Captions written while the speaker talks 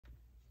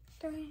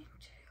3,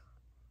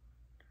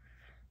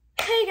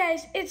 2. Hey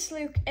guys, it's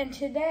Luke, and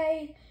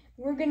today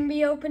we're going to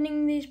be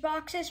opening these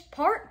boxes,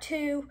 part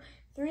 2,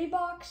 3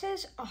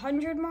 boxes,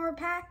 100 more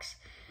packs,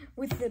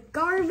 with the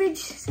garbage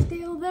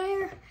still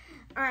there.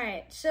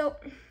 Alright, so,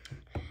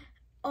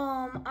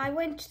 I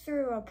went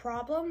through a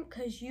problem,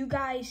 because you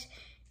guys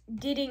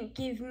didn't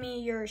give me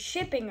your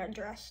shipping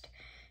address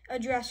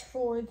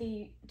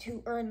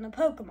to earn the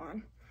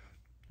Pokemon.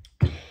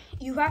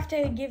 You have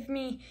to give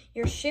me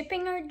your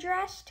shipping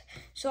address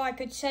so I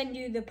could send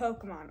you the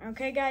Pokemon.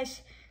 Okay,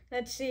 guys?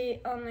 That's the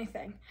only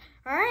thing.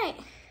 All right,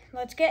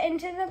 let's get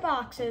into the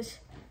boxes.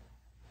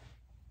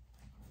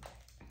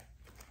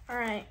 All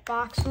right,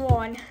 box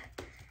 1.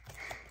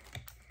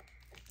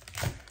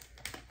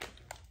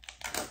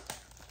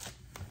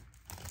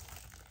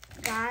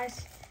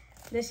 Guys,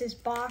 this is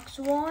box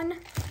 1,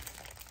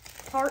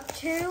 part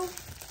 2.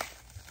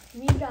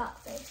 We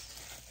got this.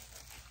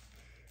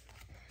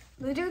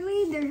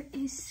 Literally, there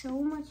is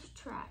so much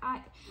trash.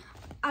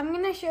 I'm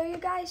gonna show you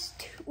guys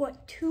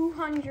what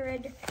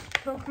 200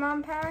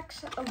 Pokemon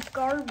packs of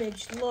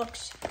garbage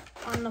looks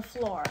on the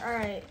floor. All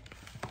right,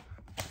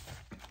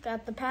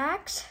 got the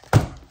packs.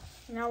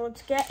 Now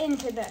let's get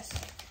into this.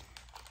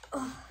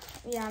 Oh,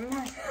 yeah,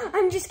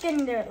 I'm just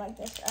gonna do it like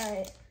this. All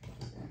right.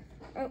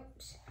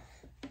 Oops.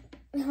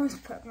 There's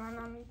Pokemon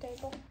on the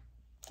table.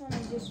 Let me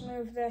just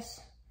move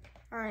this.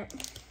 All right.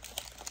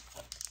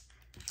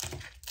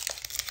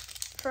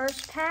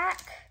 First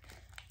pack,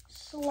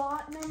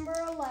 slot number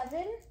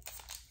 11.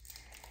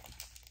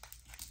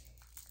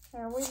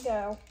 There we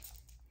go.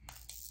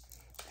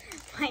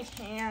 My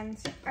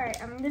hands. All right,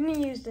 I'm gonna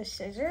use the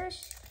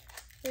scissors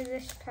for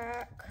this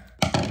pack.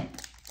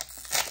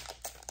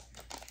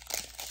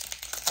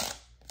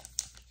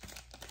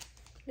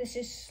 This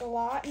is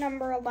slot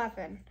number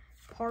 11,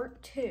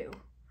 part 2.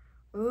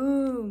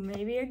 Ooh,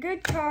 maybe a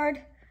good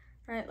card.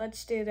 All right,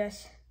 let's do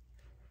this.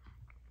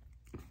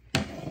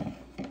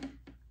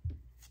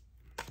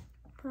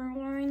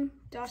 Purloin,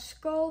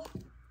 Duskull,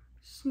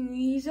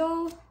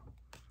 Sneasel,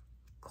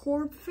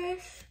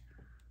 Corphish,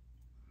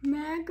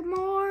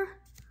 Magmar,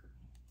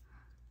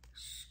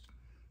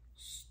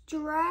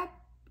 Scrap,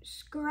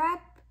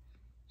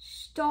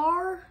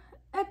 Star,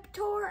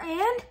 Eptor,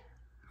 and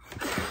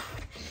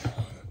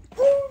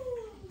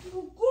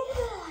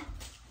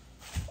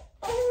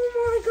oh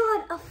my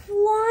god, a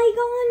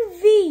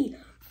Flygon V,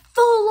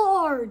 full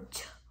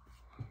art.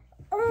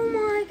 Oh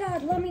my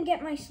god, let me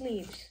get my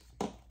sleeves.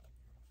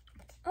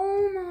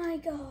 Oh my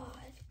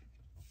god.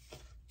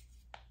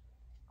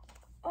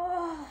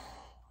 Oh,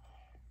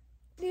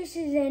 this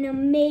is an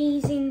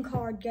amazing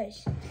card,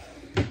 guys.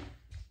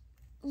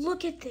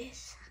 Look at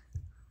this.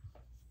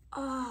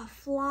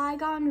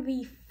 Flygon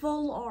V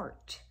full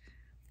art.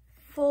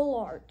 Full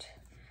art.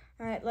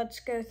 All right, let's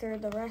go through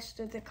the rest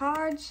of the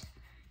cards.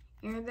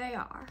 Here they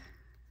are.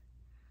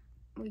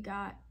 We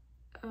got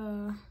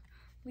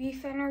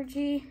Leaf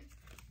Energy,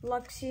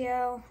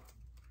 Luxio.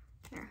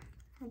 Here,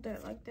 I'll do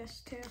it like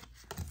this too.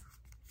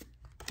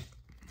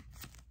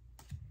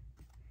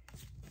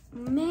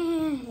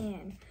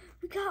 Man,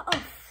 we got a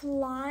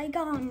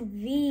Flygon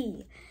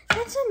V.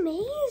 That's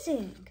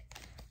amazing.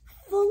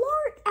 Full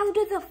art out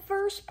of the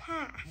first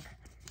pack.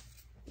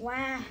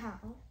 Wow.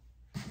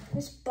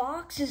 This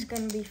box is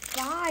gonna be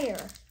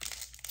fire.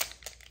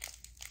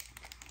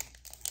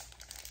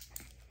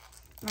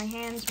 My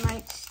hands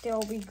might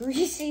still be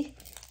greasy.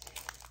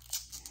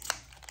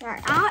 All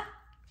right, I'm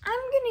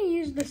gonna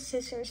use the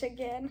scissors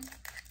again.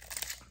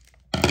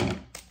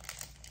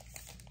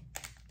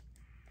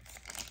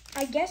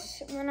 I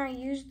guess when I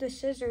use the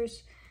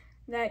scissors,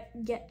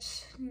 that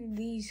gets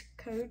these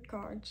code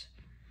cards.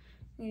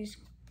 All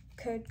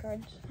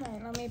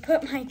right, let me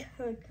put my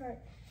code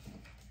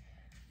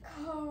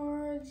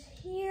cards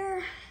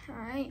here. All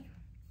right,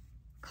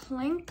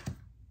 Clink,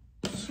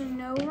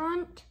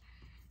 Snorunt,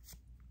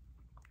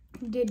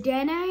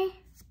 Dedenne,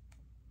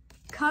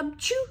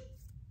 Cubchoo,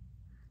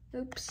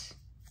 oops,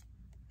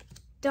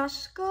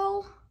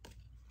 Duskull,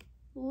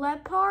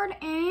 Leopard,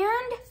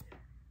 and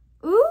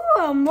ooh,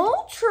 a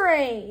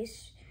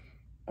Moltres.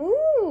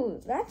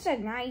 Ooh, that's a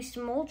nice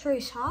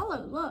Moltres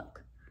holo.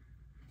 Look,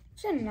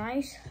 it's a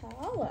nice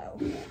holo.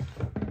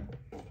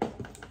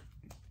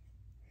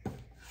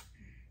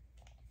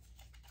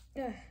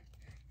 I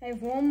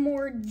have one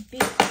more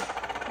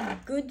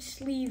good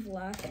sleeve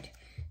left.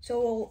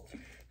 So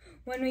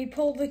when we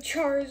pull the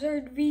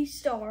Charizard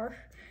V-Star,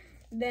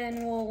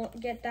 then we'll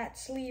get that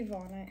sleeve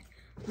on it.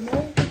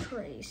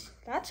 Moltres.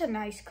 That's a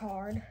nice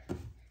card.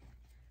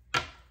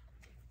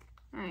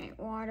 Alright,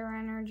 Water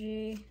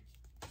Energy,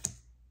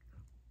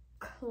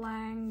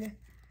 Clang,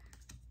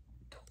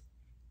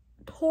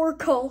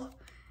 Torkoal,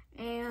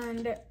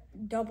 and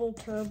Double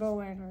Turbo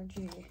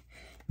Energy.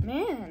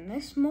 Man,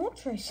 this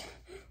Moltres,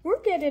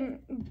 we're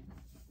getting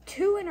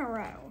 2 in a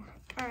row.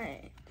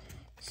 Alright,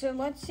 so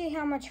let's see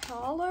how much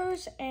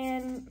holos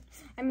and,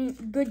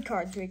 good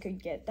cards we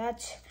could get.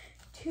 That's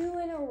 2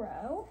 in a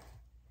row.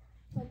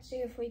 Let's see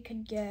if we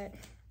could get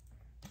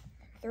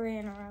 3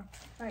 in a row.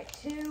 All right,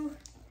 2,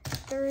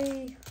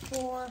 3,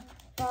 4,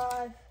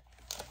 5,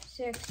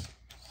 6,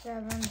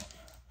 7,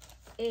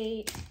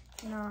 8,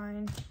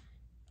 9,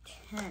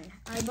 10.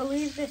 I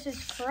believe this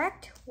is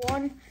correct.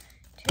 1,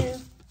 2,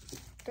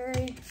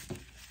 3,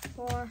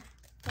 4,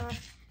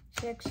 5,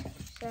 6,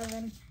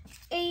 7,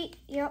 8.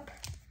 Yep,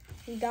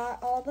 we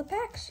got all the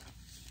packs.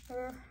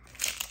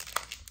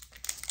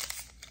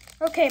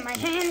 Okay, my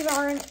hands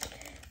aren't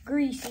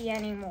greasy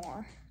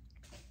anymore.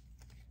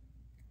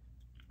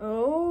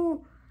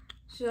 Oh,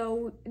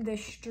 so the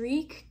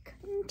streak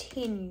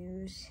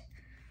continues.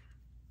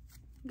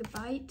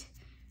 Goodbite,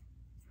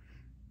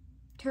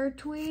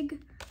 Turtwig,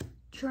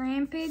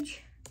 Trampage,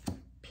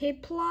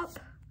 Piplup,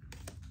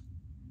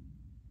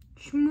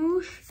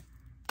 Smoosh,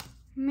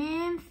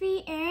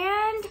 Manphy,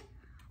 and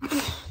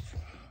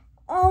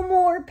a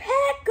more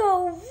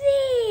Pecco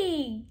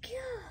V.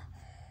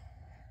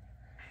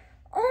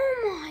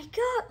 Oh my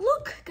god,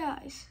 look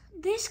guys,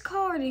 this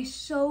card is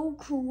so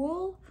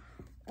cool.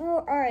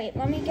 Oh, all right,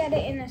 let me get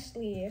it in a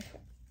sleeve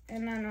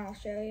and then I'll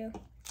show you.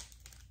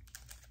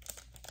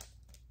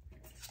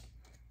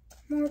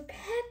 More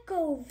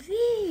Pecco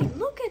V,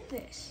 look at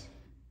this.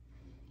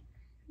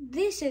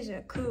 This is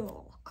a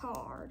cool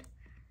card.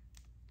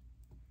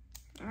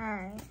 All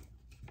right,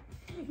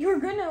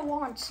 you're gonna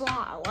want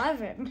slot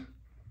 11.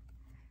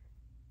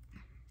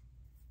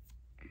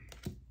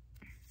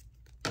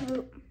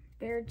 Oh,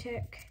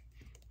 Beartick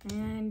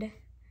and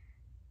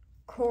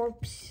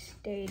Corpse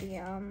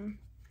Stadium.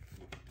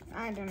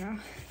 I don't know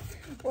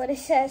what it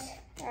says.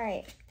 All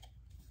right.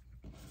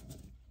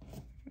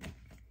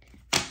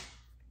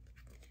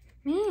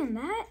 Man,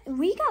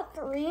 we got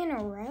 3 in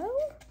a row.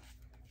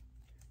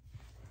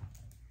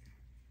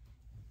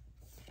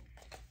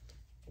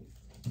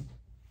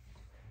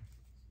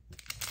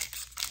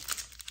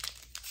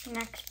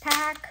 Next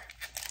pack,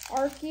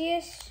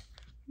 Arceus,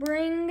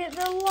 bring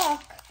the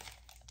luck.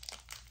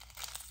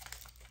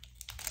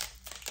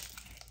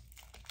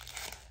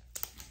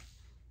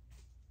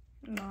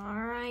 All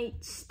right,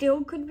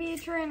 still could be a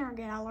trainer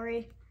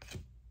gallery.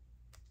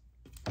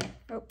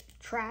 Oh,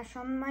 trash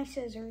on my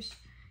scissors.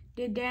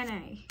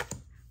 Dedenne,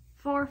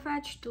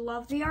 Farfetch'd,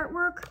 love the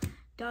artwork.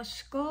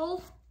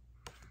 Duskull,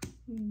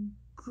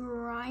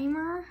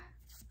 Grimer,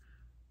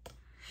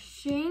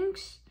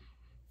 Shinx.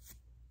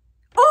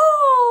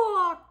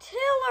 Oh,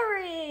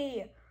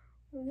 Octillery!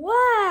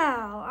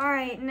 Wow. All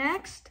right,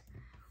 next.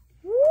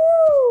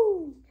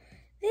 Woo!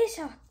 This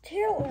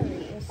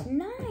Octillery is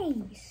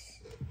nice.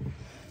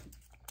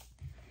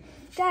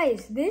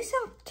 Guys, this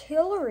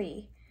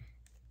Octillery,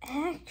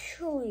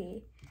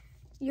 actually,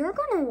 you're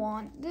gonna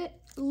want that.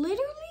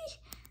 Literally,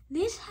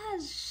 this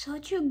has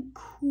such a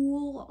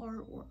cool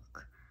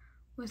artwork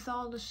with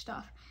all the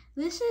stuff.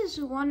 This is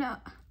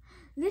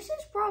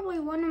probably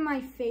one of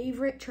my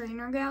favorite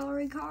trainer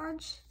gallery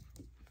cards.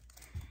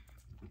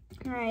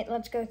 All right,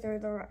 let's go through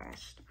the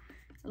rest.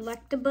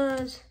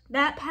 Electabuzz,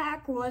 that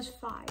pack was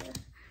fire.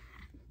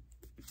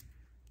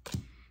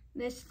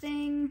 This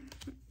thing,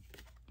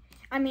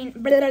 I mean,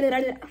 blah, blah,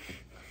 blah, blah.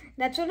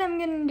 That's what I'm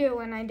gonna do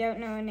when I don't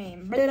know a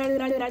name. Blah, blah,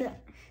 blah, blah, blah.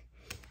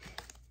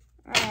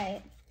 All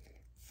right.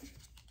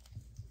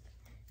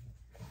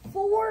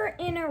 4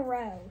 in a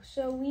row,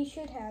 so we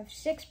should have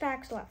 6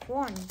 packs left.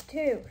 1,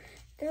 2,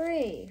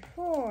 3,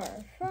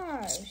 4,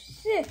 5,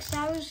 6.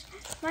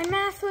 My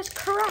math was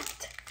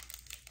correct.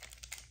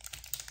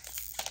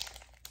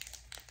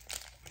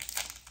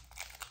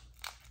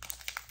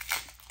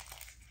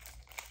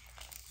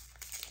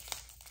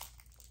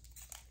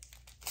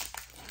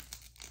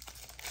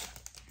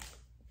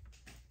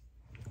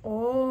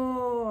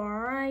 Oh, all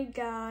right,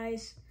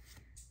 guys.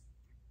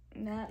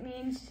 That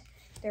means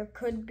there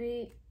could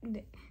be,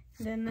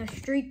 then the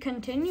streak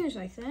continues,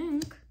 I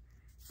think.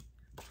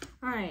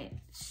 All right,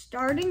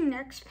 starting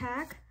next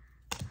pack,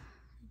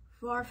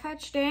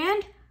 Farfetch'd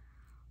and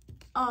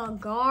a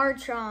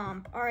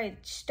Garchomp. All right,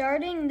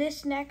 starting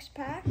this next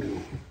pack,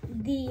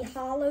 the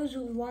hollows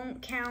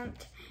won't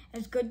count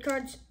as good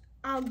cards.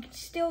 I'll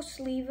still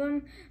sleeve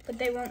them, but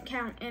they won't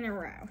count in a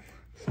row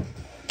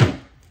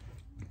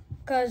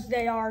because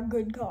they are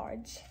good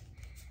cards.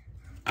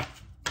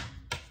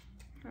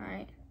 All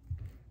right.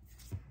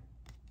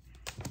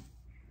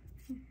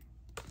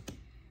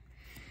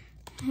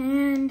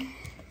 And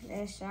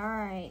this, all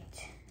right.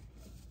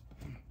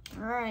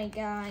 All right,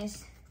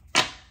 guys.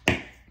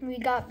 We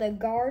got the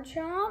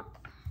Garchomp.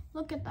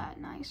 Look at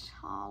that nice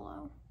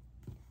hollow.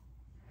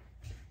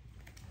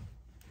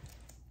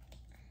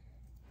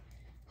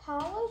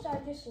 Hollows, I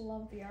just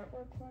love the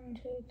artwork. 1,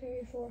 2,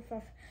 3, 4,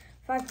 5.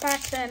 5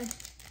 packs in.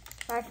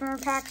 5 more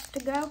packs to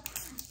go.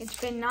 It's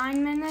been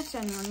 9 minutes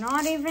and we're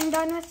not even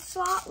done with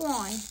slot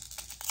 1.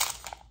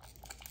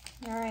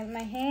 All right,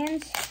 my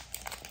hands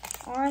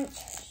aren't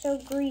so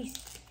greasy.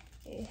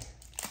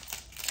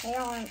 They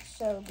aren't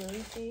so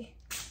greasy.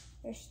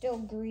 They're still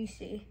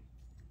greasy.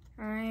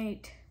 All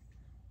right,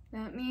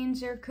 that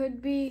means there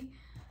could be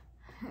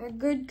a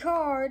good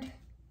card.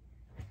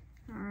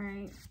 All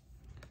right,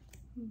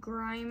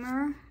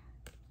 Grimer,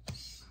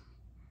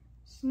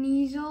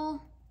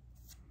 Sneasel,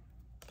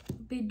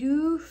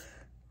 Bidoof,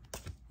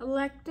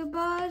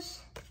 Electabuzz,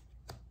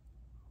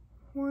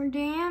 More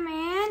damn,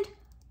 and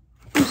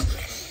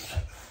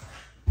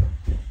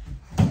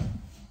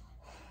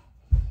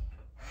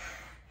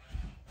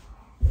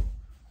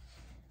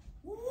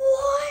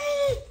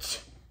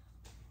what?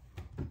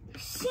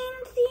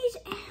 Cynthia's,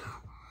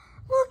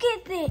 look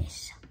at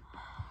this.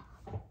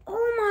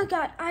 Oh my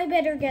God, I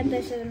better get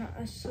this in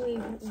a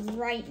sleeve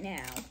right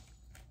now.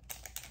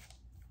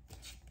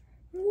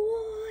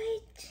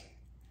 What?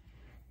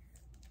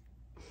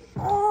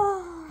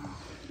 Oh,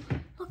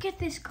 look at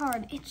this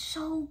card. It's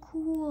so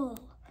cool.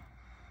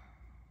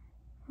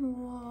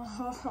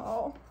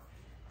 Whoa.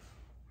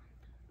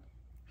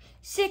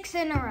 6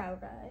 in a row,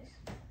 guys.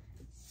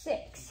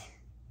 6.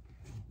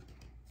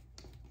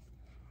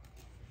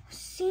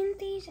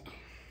 Cynthia's.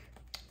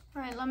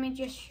 All right, let me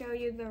just show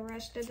you the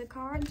rest of the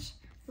cards.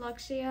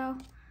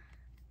 Luxio,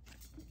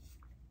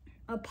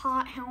 a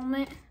pot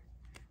helmet,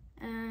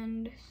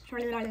 and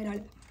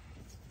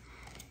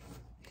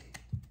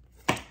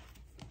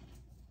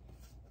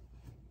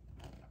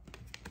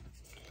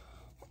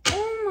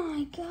oh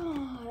my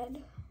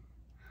God,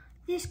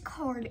 this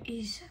card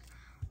is,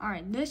 all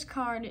right, this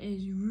card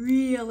is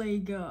really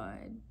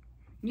good.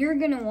 You're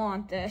gonna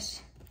want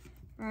this.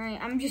 All right,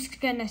 I'm just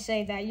gonna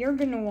say that. You're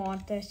gonna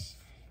want this.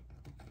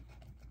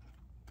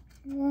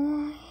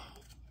 What?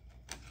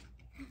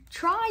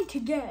 Try to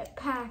get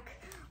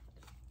pack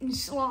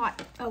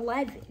slot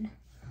 11.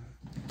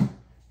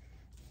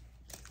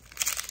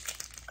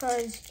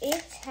 Because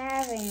it's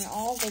having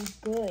all the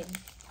good.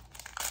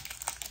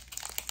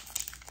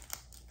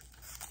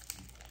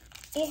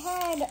 It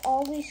had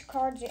all these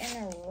cards in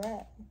a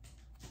row.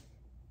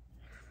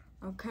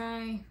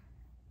 Okay.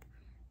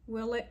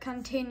 Will it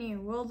continue?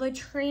 Will the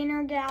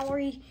trainer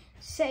gallery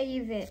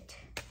save it?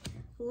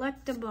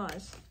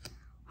 Electabuzz,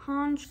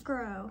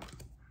 Honchkrow,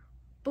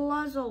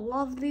 Bluzzle,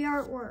 love the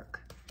artwork,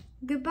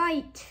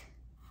 Gabite,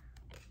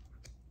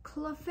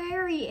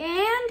 Clefairy,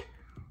 and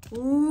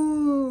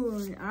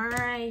ooh, all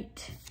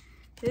right.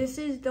 This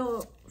is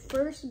the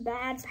first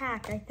bad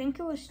pack. I think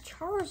it was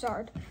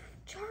Charizard.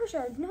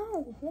 Charizard,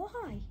 no,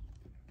 why?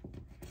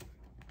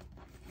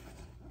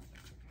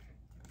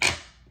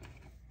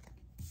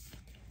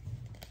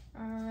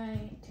 All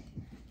right,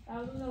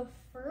 that was the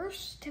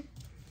first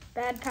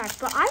bad pack,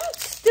 but I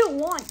would still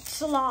want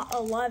slot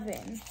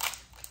 11.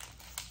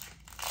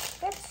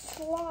 That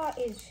slot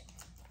is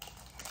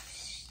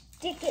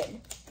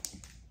sticking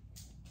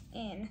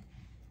in.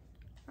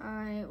 All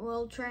right,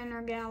 will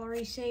trainer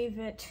gallery save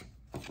it?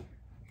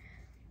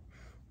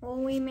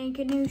 Will we make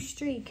a new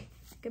streak?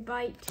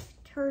 Gabite,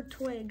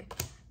 Turtwig,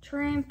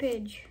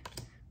 Trampage,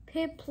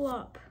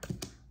 Piplup,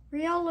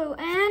 Riolu,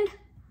 and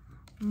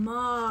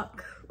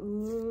Muck.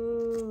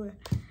 Ooh.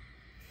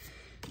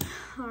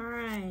 All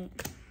right.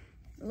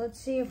 Let's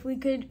see if we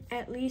could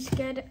at least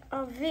get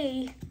a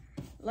V.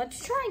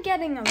 Let's try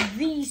getting a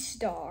V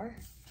star.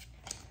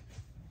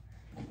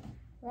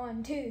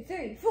 1, 2,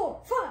 3,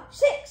 4, 5,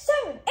 6,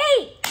 7,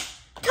 8.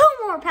 2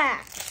 more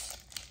packs.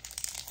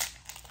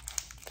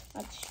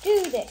 Let's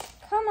do this.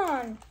 Come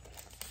on.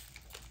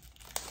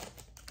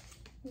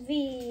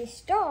 V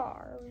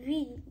star.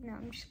 V. No,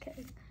 I'm just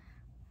kidding.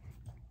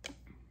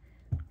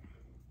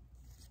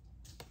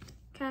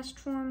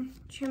 Castform,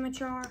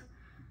 Chimachar,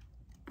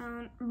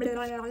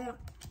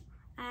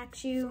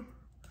 Axew,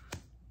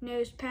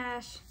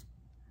 Nosepass,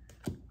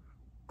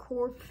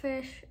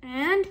 Corphish,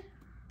 and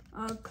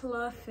a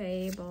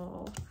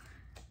Clefable.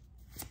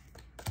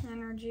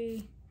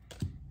 Energy,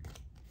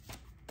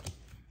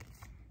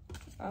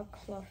 a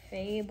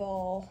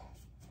Clefable.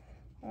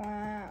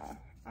 Wow.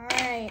 All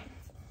right,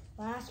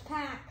 last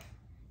pack.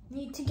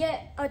 Need to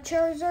get a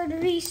Charizard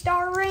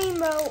V-Star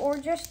Rainbow or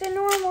just a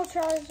normal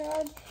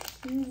Charizard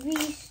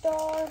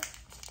V-Star.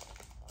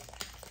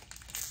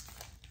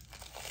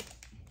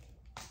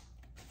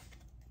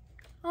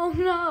 Oh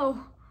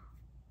no.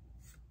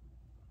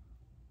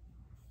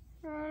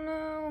 Oh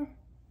no.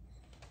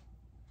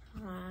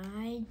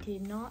 I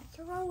did not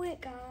throw it,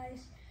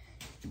 guys.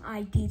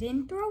 I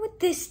didn't throw it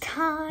this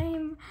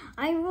time.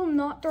 I will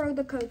not throw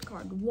the code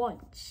card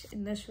once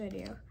in this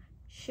video.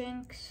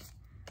 Shinx,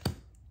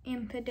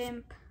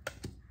 Impidimp,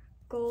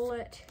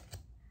 Golett,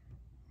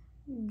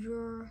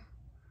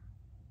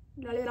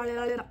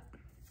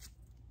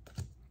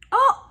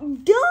 oh,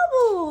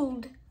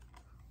 doubled!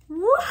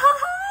 What?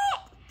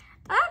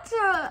 That's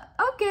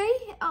okay.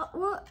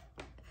 Well,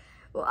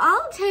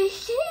 I'll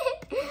take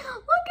it.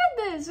 Look at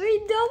this. We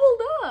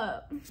doubled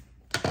up.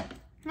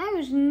 I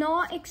was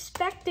not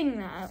expecting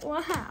that.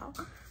 Wow.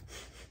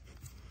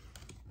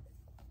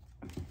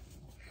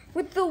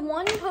 With the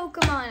one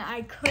Pokemon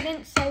I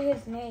couldn't say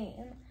his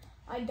name,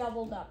 I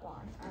doubled up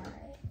on. All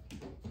right.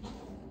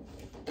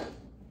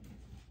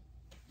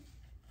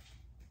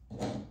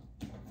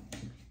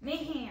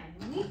 Man,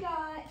 we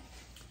got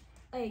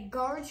a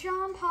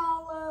Garchomp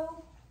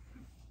Hollow,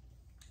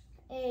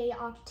 a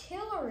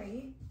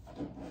Octillery,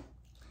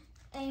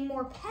 a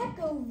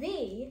Morpeko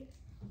V,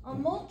 a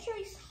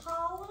Moltres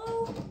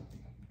Hollow,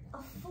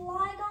 a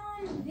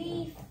Flygon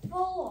V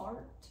Full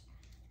Art,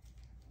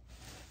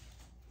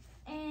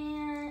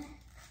 and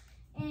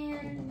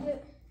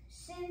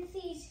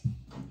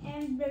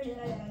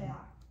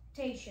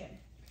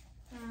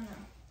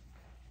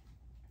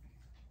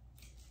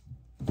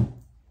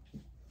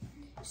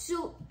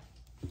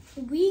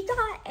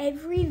got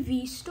every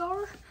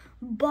V-Star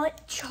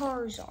but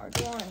Charizard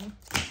one.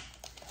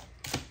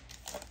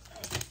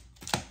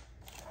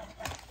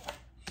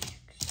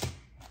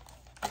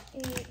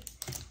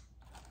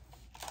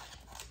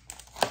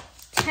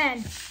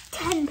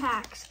 10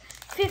 packs,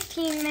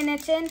 15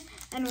 minutes in,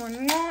 and we're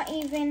not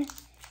even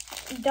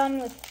done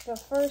with the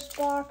first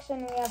box,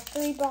 and we have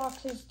 3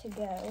 boxes to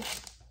go.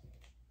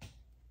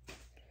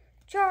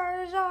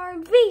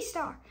 Charizard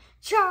V-Star,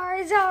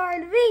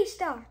 Charizard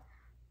V-Star.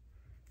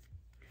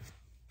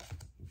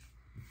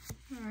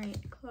 All right,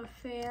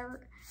 Clefairy,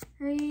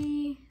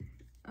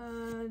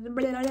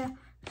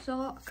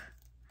 Sock,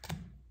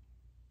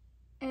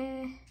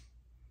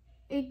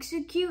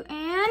 Execute,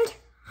 and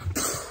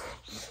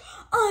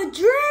a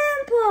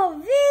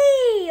Drampa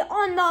V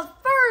on the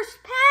first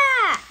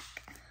pack.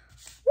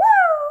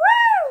 Woo,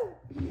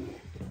 woo!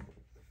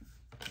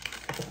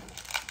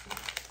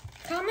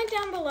 Comment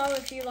down below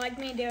if you like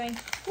me doing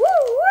woo,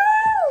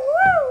 woo,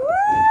 woo,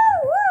 woo,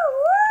 woo,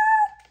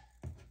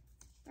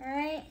 woo. All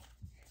right.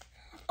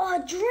 A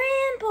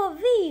Drampa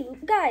V.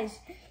 Guys,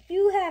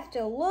 you have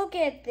to look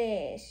at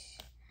this.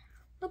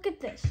 Look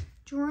at this.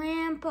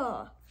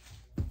 Drampa.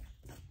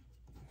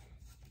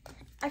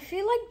 I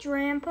feel like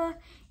Drampa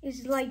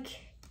is like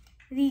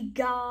the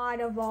god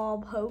of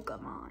all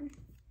Pokemon.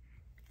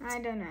 I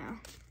don't know.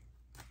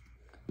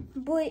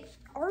 But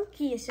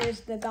Arceus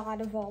is the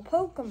god of all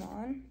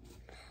Pokemon.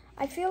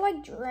 I feel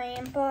like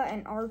Drampa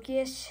and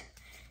Arceus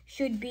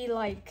should be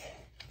like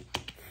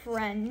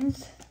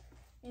friends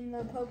in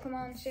the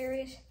Pokemon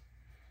series.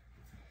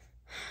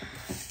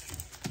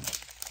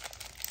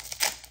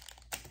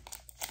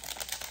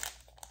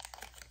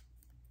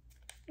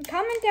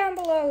 Comment down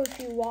below if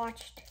you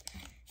watched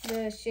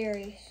the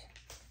series.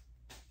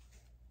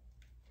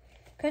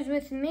 Because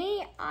with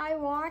me, I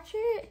watch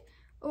it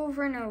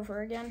over and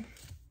over again.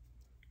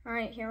 All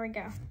right, here we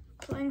go.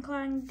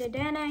 Klinklang,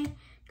 Dedenne,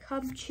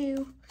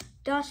 Cubchoo,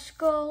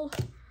 Duskull,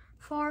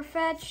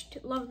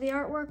 Farfetch'd, love the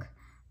artwork,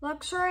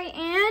 Luxray,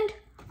 and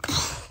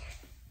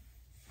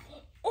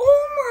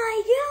oh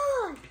my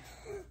god!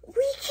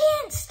 We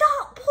can't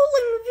stop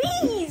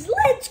pulling these!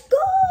 Let's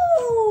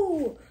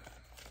go!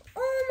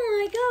 Oh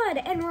my god!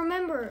 And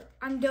remember,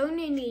 I'm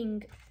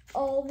donating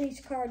all these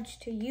cards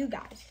to you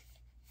guys.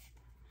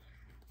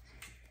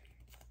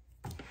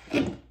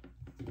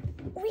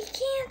 We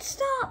can't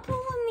stop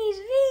pulling these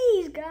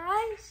V's,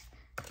 guys.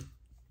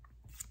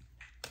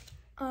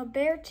 A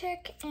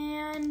Beartic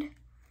and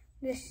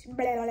this.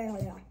 Blah, blah,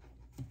 blah, blah.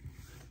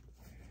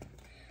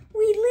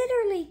 We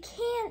literally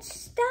can't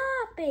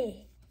stop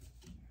it.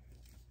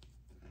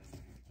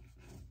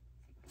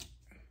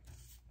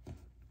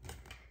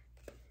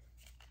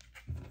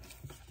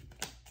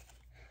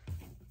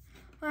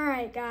 All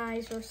right,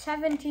 guys, we're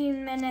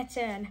 17 minutes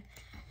in,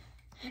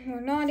 and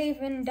we're not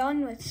even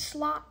done with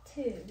slot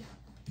 2.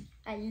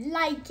 I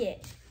like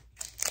it.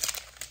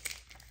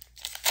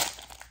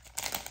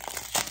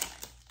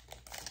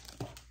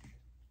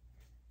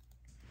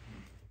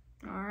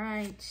 All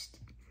right,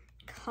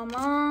 come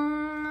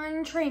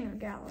on, Trainer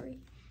Gallery.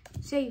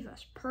 Save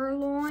us.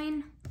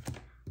 Purloin,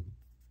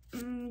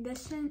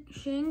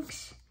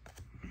 Shinx,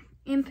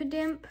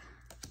 Impidimp,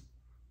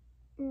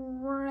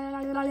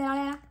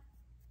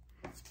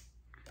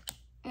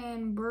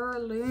 and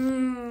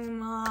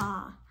Burloom.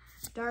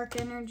 Dark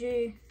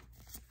Energy.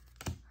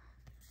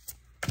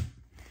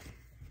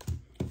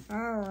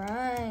 All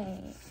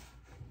right.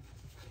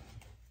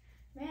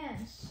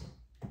 Man,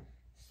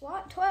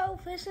 slot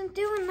 12 isn't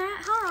doing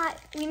that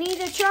hot. We need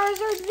a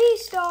Charizard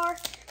V-Star,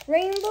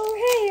 rainbow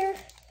hair.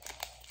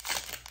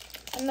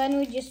 And then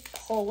we just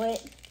pull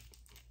it.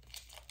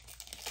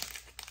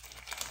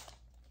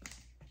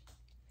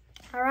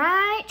 All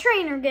right,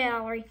 Trainer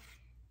Gallery.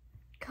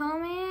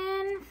 Come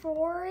in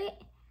for it.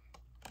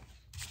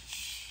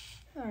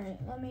 All right,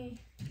 let me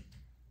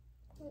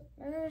put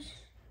this.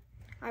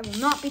 I will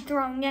not be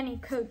throwing any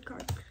code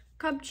cards.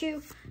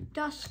 Cubchoo,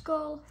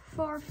 Duskull,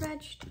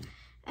 Farfetch'd,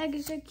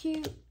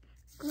 Execute,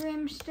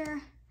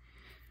 Grimster,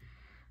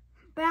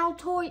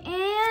 Baltoy,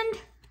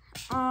 and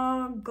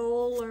a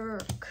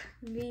Golurk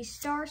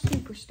V-Star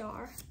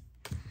Superstar.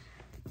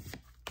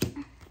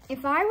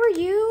 If I were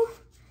you,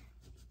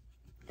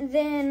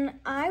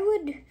 then I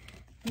would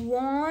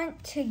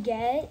want to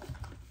get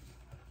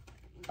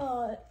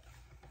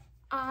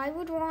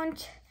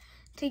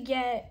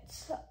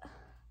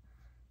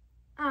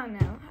I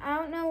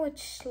don't know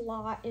which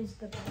slot is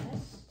the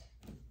best.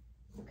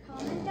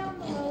 Comment down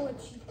below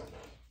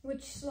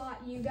which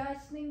slot you guys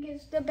think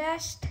is the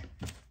best.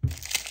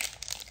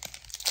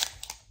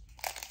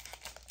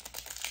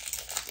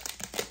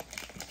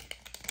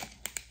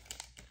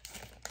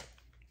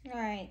 All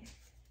right.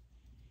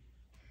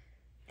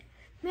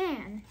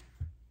 Man,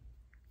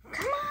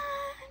 come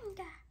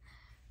on.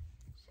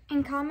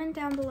 And comment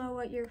down below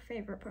what your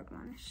favorite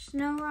Pokemon is.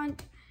 Snorunt,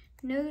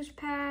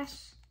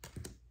 Nosepass,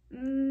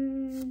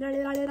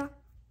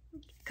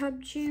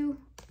 Cubchoo,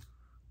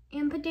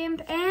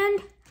 Impidimp,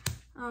 and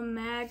a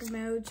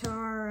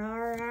Magmotar.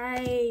 All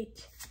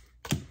right.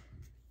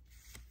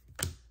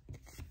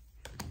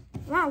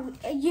 Wow,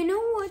 you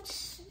know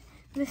what's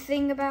the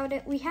thing about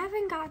it? We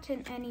haven't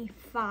gotten any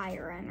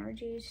fire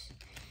energies.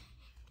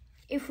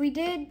 If we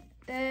did,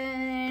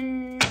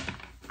 then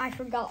I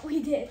forgot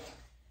we did.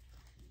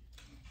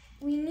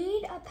 We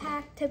need a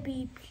pack to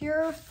be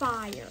pure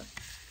fire.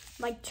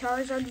 Like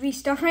Charizard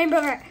V-Star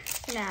Rainbow.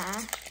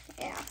 Nah,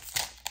 yeah.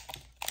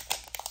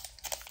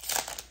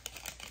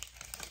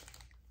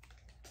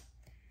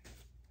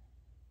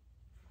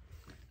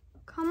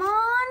 Come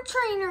on,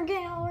 Trainer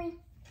Gallery.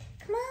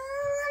 Come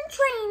on,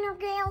 Trainer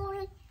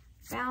Gallery.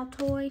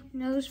 Baltoy,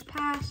 Nose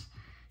Pass,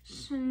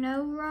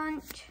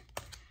 Snorunt,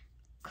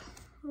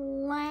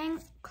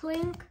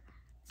 Clink,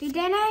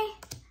 Dedenne,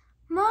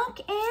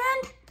 Monk,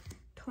 and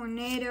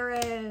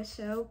Tornadorus.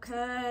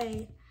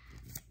 Okay.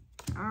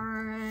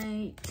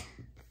 Alright.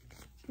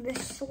 The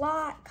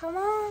slot, come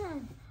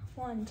on.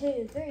 1,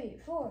 2, 3,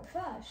 4,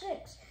 5,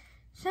 6,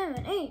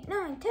 7, 8,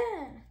 9,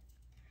 10.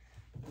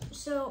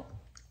 So,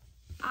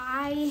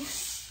 I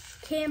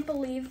can't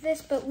believe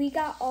this, but we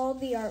got all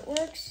the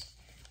artworks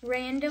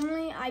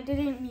randomly. I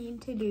didn't mean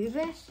to do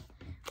this.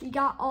 We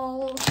got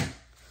all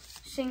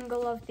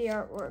single of the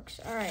artworks.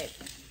 Alright.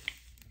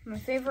 My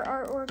favorite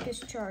artwork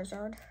is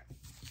Charizard.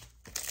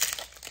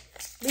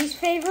 Least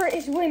favorite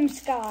is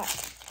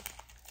Whimsicott.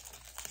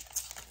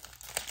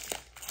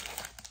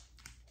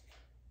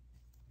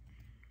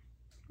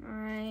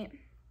 Alright.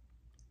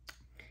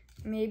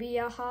 Maybe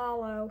a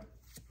holo.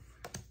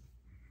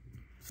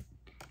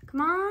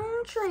 Come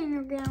on,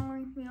 Trainer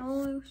Gallery.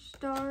 Yellow,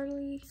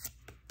 Starly,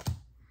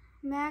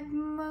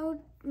 Magmar.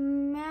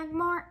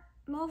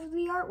 Love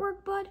the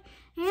artwork, bud.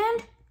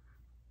 And,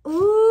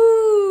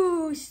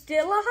 ooh,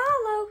 still a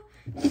holo.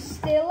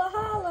 Still a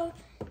holo.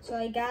 So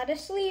I gotta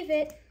sleeve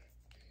it.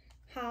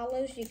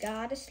 Holos, you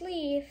gotta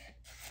sleeve.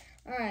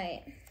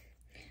 Alright.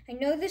 I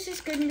know this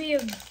is gonna be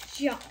a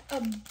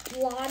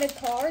lot of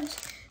cards,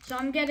 so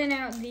I'm getting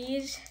out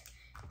these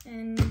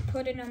and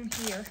putting them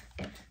here.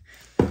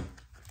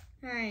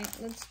 Alright,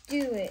 let's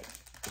do it.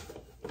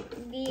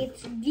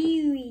 Let's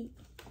do it.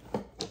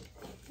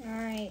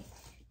 Alright.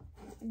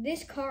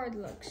 This card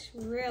looks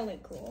really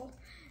cool.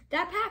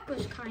 That pack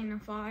was kind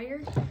of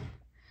fire.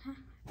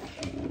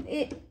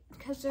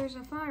 Because there's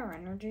a fire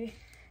energy.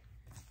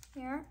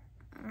 Yeah.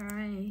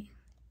 Alright.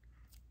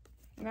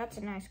 That's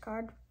a nice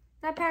card.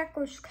 That pack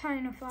was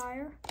kind of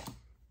fire.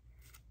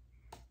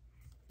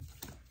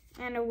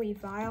 And a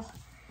Weavile.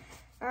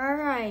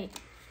 Alright.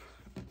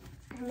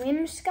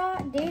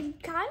 Whimsicott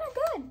did kind of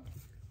good.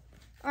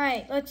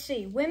 Alright, let's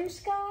see.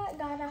 Whimsicott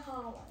got a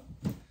holo.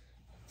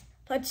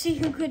 Let's see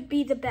who could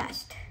be the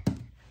best.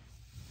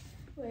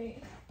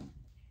 Wait.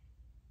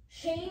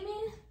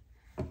 Shaman,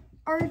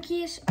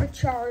 Arceus, or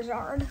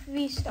Charizard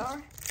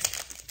V-Star?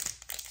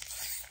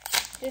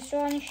 This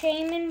one,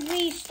 Shaman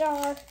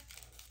V-Star.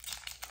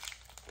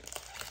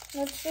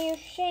 Let's see if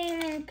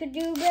Shaman could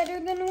do better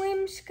than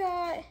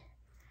Whimsicott.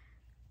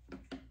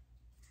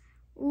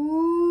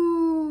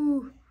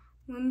 Ooh,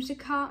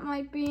 Whimsicott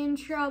might be in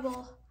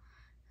trouble.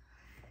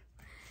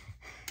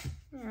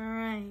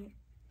 Alright,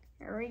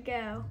 here we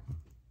go.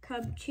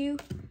 Cubchoo,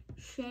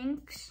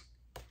 Shinx,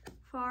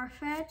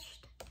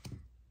 Farfetch'd,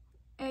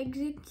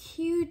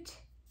 Execute,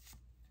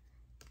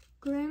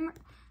 Grimer,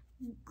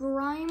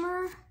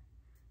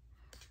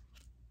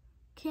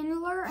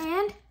 Kindler,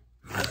 and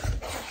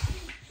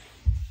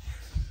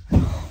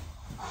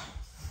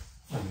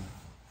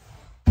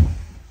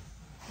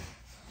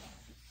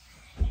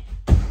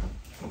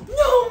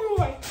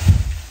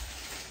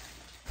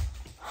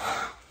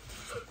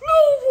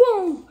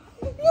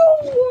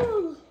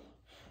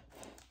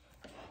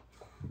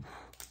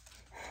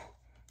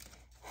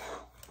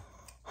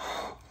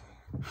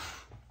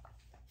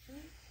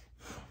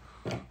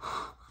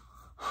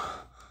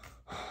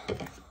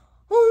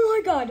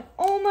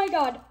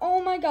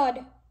oh my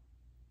god.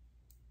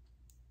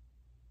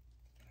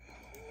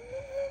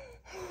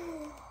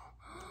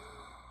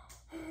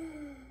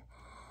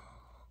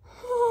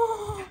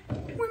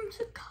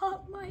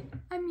 Whimsicott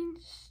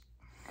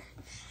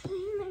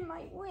Shaman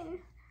might win.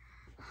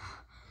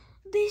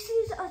 This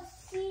is a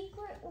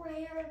secret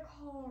rare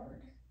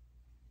card.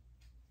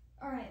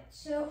 Alright,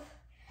 so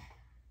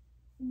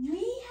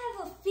we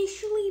have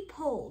officially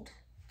pulled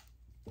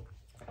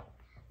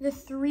the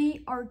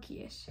 3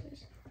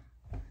 Arceuses.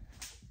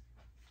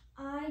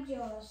 I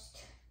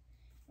just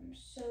am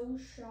so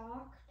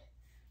shocked.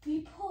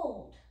 We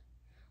pulled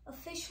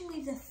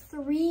officially the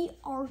 3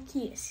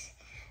 Arceuses.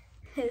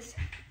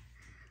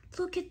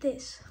 Look at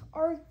this.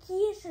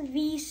 Arceus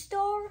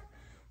V-Star,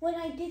 when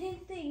I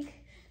didn't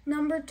think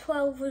number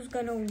 12 was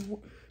gonna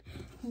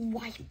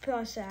wipe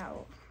us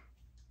out.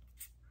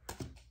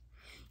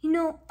 You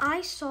know,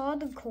 I saw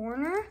the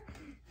corner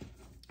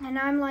and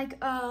I'm like,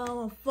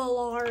 oh, full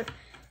art.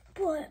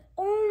 But,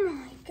 oh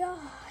my god,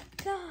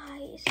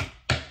 guys.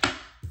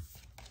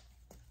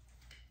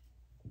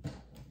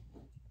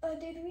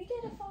 Did we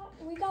get a fire?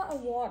 We got a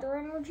water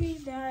energy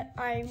that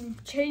I'm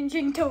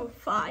changing to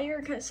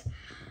fire because,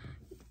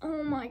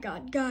 oh my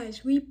god,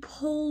 guys, we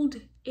pulled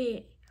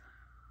it.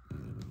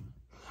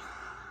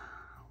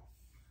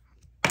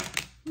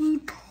 We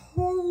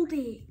pulled pulled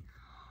it.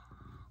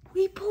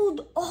 We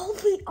pulled all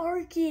the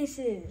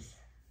Arceuses.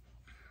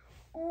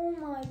 Oh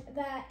my,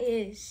 that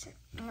is.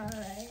 All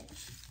right.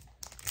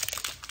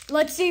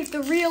 Let's see if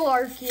the real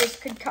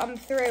Arceus could come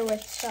through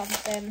with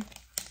something.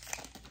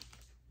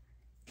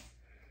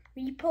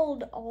 We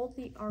pulled all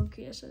the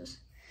Arceuses.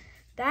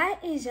 That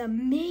is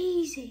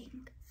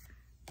amazing.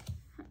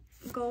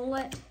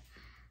 Golett.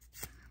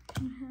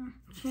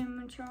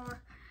 Chimachar.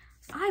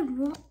 I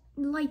want,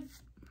 like,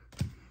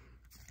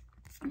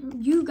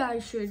 you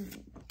guys should,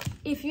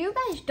 if you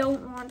guys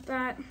don't want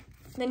that,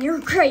 then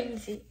you're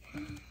crazy.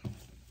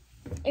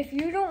 If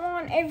you don't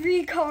want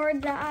every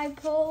card that I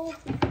pull,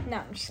 no,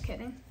 I'm just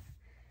kidding.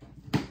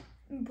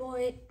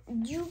 But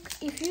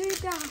if you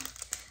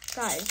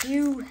guys,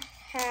 you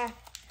have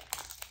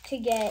to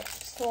get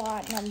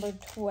slot number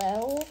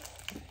 12.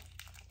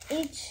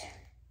 It's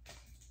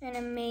an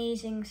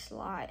amazing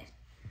slot.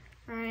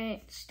 All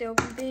right, still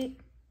can be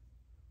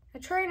a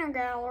trainer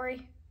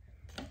gallery.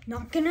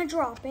 Not gonna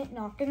drop it,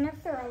 not gonna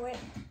throw it.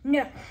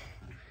 No,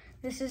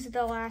 this is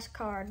the last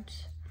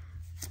cards.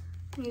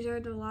 These are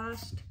the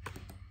last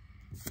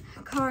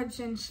cards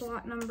in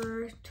slot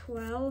number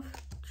 12.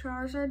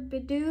 Charizard,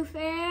 Bidoof,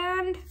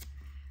 and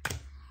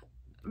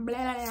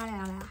blah, blah,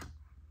 blah, blah.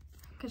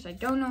 Because I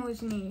don't know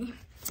his name.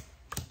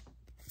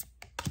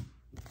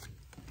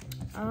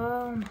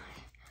 My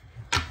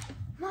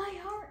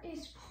heart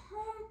is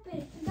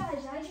pumping.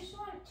 Guys, I just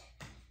want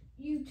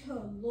you to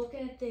look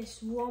at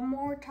this one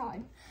more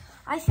time.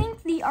 I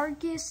think the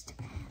Arceus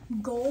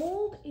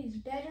Gold is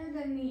better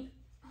than the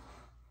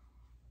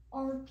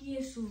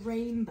Arceus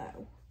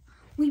Rainbow.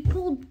 We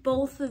pulled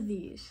both of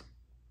these.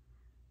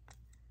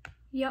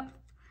 Yep,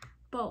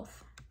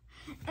 both.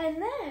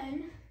 And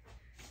then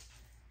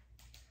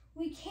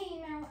we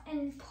came out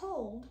and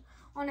pulled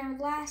on our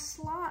last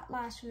slot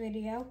last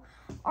video,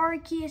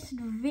 Arceus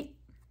V.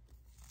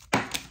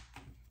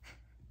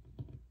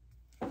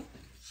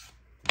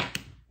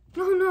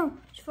 No,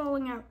 it's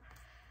falling out.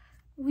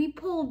 We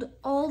pulled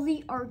all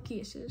the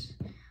Arceuses.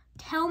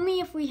 Tell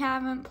me if we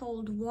haven't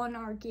pulled one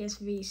Arceus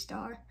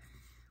V-Star.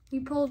 We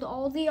pulled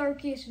all the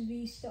Arceus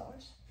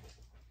V-Stars.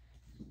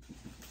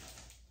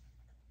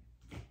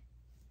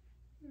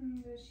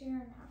 Goes here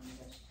and how it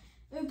goes.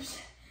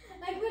 Oops,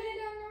 I put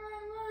it on the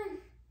wrong one.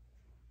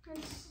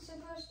 It's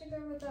supposed to go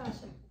with us.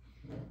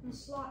 In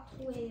slot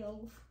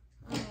 12.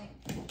 Alright.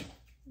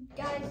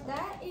 Guys,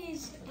 that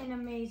is an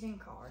amazing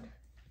card.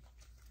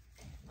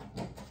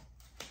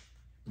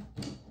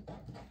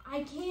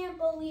 I can't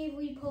believe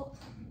we pulled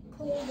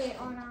it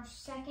on our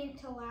second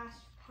to last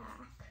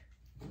pack.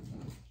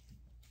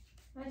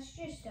 That's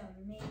just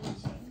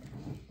amazing.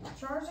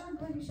 Charizard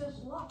brings us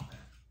luck.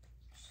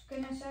 Just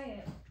gonna say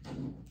it.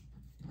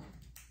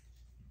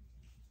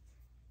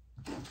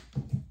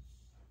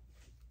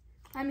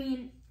 I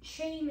mean,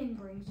 Shaman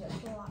brings us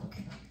luck.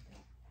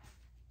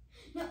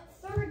 No,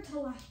 third to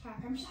last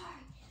pack. I'm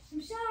sorry,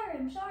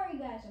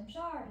 guys. I'm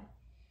sorry.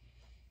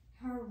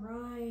 All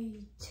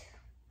right.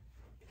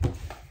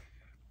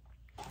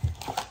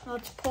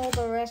 Let's pull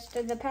the rest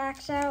of the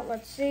packs out.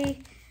 Let's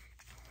see.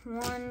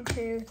 1,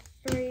 2,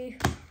 3,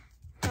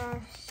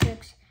 5,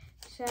 6,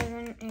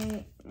 7,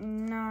 8,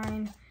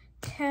 9,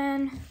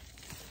 10.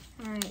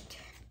 All right.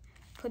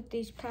 Put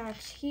these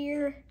packs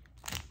here,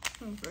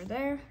 over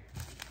there.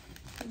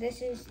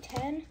 This is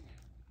 10.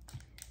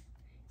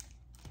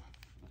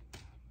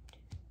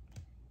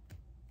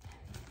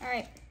 All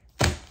right.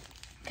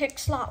 Pick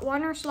slot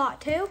 1 or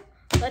slot 2.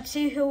 Let's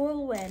see who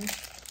will win.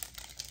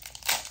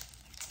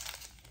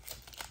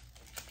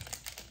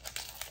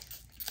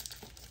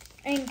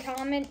 And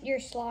comment your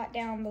slot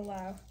down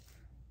below.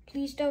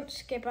 Please don't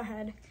skip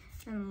ahead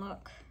and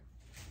look.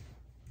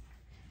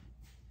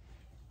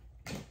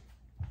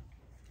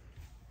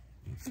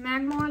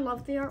 Magmar,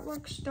 love the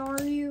artwork.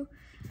 Staryu,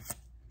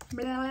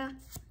 blah,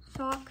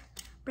 Sock,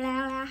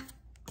 blah,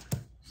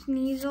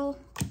 Sneasel,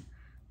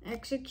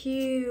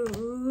 Execute.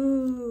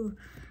 Ooh.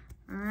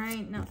 All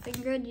right,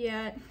 nothing good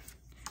yet.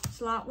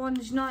 Slot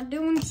 1's not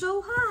doing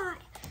so hot.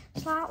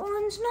 Slot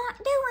 1's not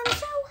doing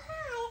so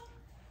hot.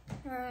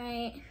 All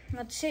right,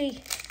 let's see.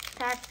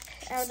 Pack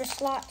out of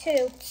slot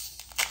 2.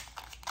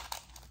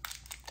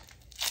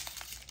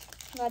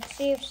 Let's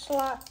see if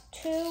slot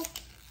 2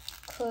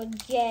 could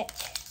get,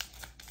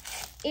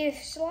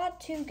 if slot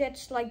 2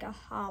 gets like a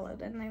hollow,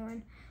 then they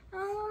win.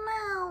 Oh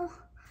no,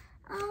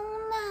 oh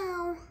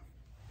no.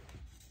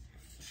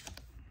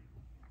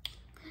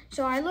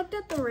 So I looked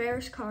at the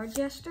rares cards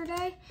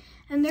yesterday,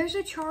 and there's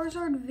a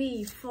Charizard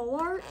V full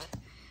art.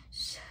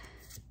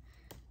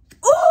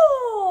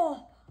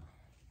 Oh!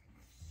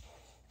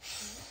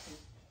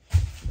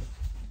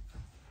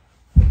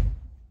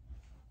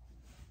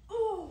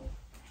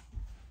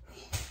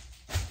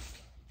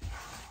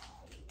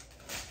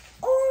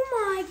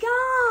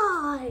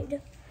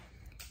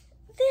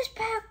 This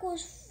pack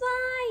was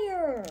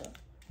fire.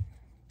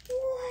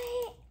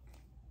 What?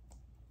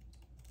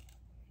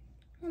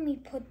 Let me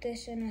put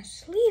this in a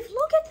sleeve.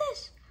 Look at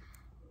this.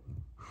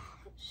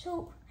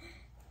 So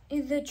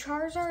the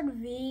Charizard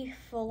V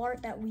full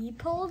art that we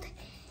pulled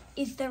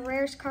is the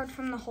rarest card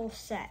from the whole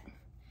set.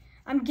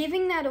 I'm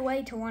giving that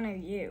away to one of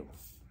you.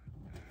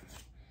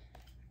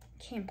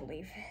 Can't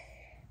believe it.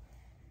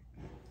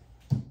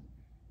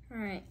 All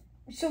right,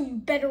 so you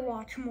better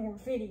watch more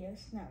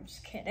videos. No, I'm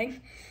just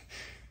kidding.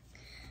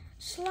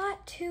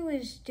 Slot 2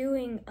 is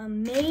doing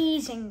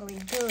amazingly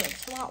good.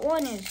 Slot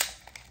 1 is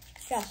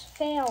just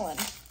failing.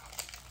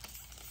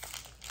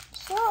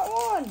 Slot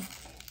 1.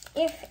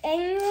 If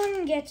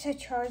anyone gets a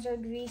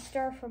Charizard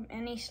V-Star from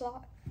any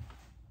slot,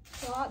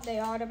 they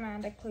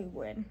automatically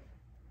win.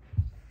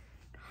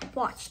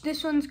 Watch,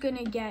 this one's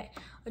gonna get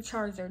a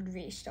Charizard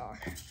V-Star.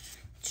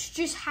 It's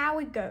just how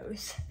it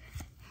goes.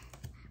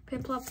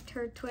 Piplup,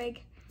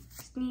 Turtwig,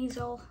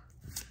 Sneasel,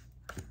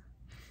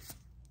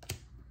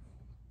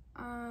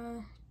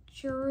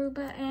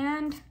 Jaruba,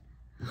 and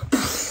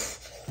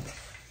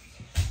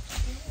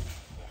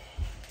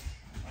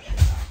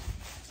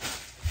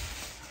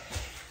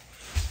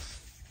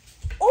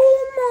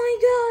oh my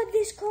god,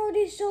 this card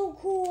is so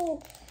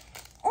cool.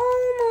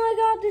 Oh my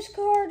god, this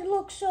card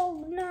looks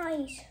so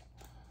nice.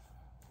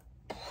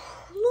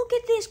 Look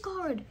at this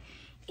card.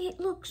 It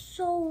looks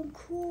so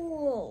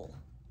cool.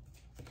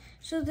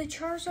 So the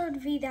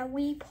Charizard V that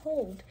we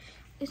pulled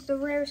is the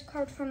rarest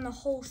card from the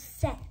whole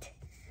set.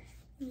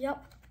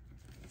 Yup.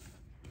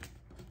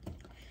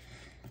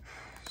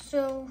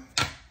 So,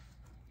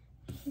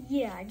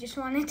 yeah, I just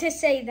wanted to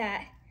say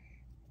that.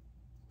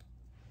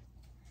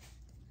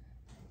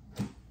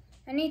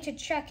 I need to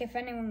check if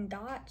anyone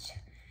got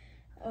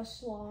a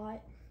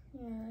slot.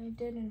 Yeah, I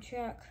didn't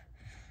check.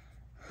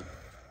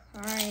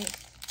 Alright.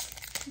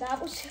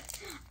 That was...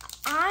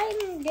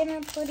 I'm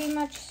gonna pretty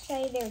much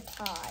say they're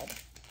tied.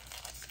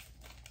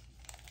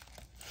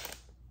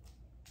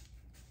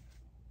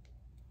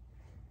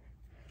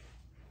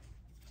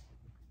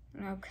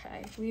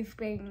 Okay, we've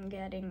been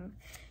getting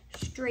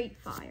straight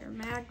fire.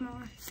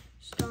 Magmar,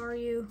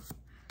 Staryu,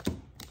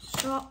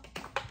 Stop.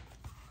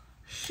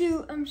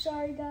 Shoot, I'm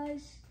sorry,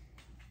 guys.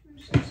 I'm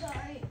so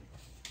sorry.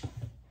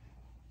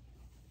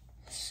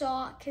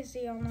 Sock is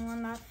the only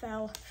one that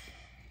fell.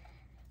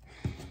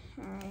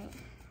 Alright,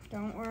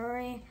 don't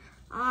worry.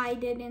 I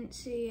didn't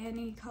see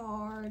any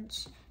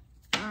cards.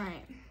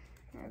 Alright,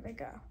 there they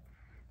go.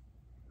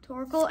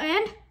 Torkoal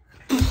and...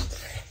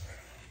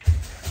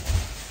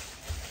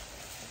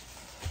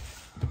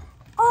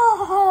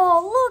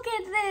 Oh, look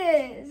at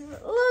this.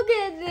 Look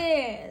at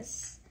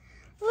this.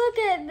 Look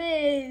at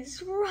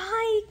this.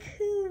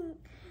 Raikou.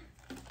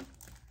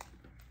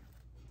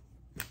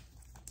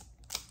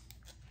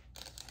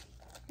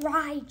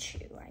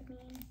 Raichu, I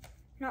mean.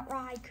 Not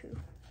Raikou.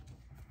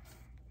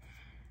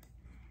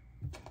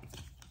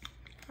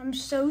 I'm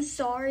so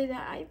sorry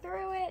that I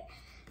threw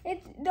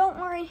it. Don't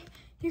worry.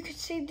 You can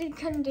see the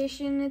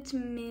condition. It's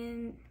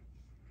mint.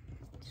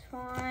 It's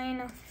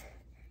fine.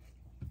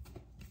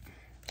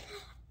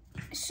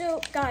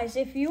 So, guys,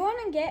 if you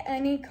want to get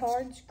any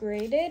cards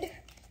graded,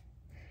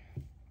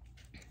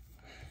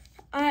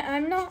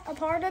 I'm not a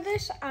part of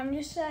this. I'm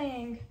just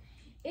saying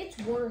it's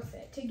worth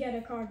it to get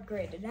a card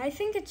graded. I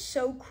think it's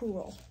so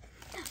cool.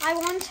 I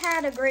once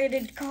had a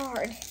graded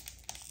card.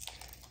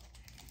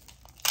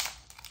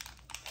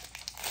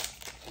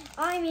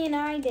 I mean,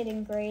 I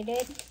didn't grade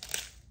it.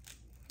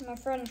 My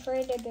friend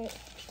traded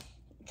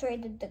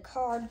the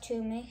card to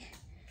me.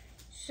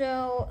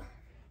 So...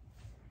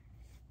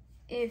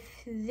 if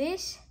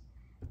this,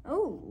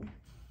 oh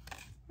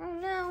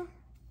no.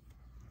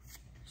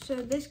 So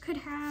this could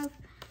have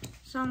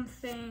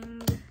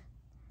something,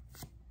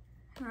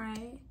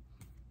 right?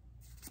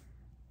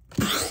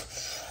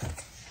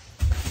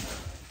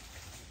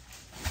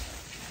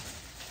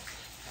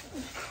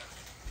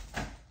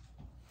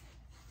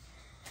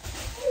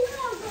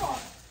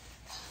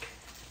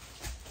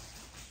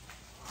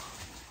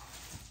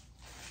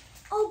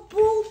 A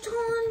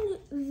Bolton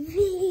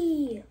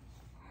V.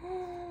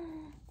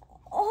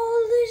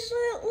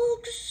 It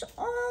looks,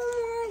 oh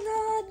my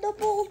god, the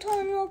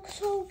Bolton looks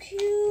so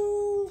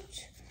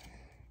cute.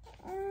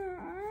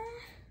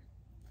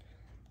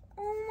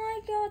 Oh my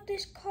god,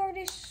 this card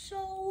is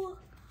so,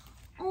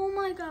 oh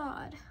my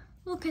god.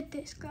 Look at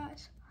this,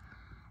 guys.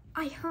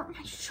 I hurt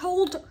my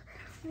shoulder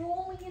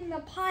rolling in the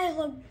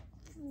pile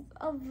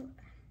of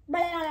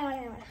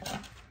blah.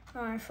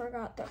 Oh, I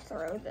forgot to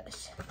throw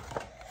this.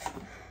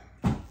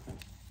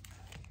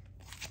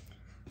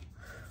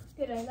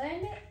 Did I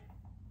land it?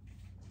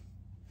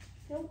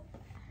 Nope.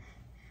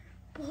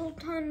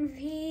 Bolton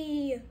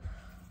V.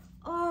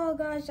 Oh,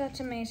 guys, that's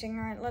amazing.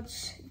 All right,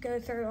 let's go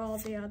through all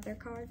the other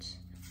cards.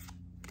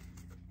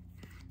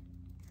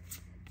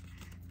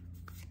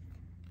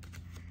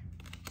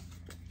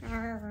 All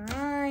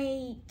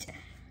right.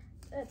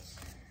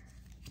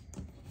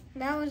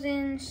 That was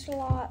in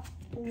slot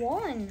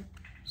 1.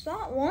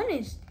 Slot 1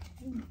 is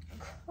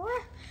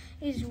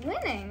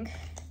winning.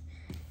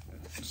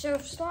 So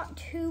if slot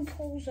 2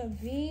 pulls a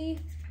V,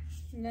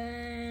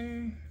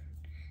 then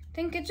I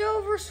think it's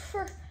over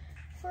for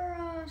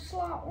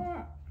slot 1.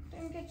 I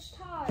think it's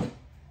tied. 1,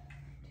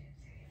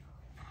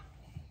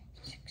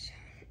 2, 3, 4, 5, 6, 7,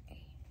 8,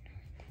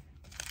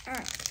 9. All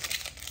right,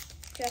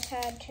 just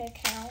had to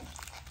count.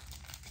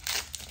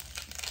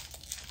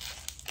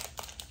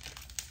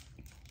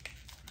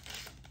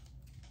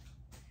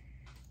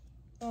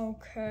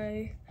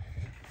 Okay.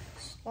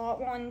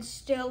 Slot 1's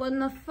still in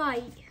the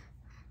fight.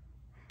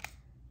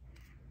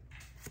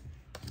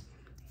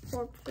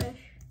 Forkfish,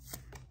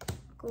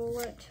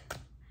 Gullet,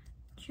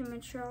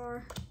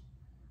 Chimichar,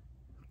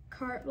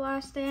 Cart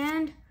Blast,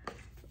 and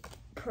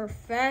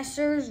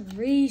Professor's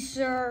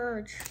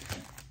Research.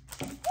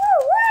 Woo,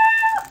 woo!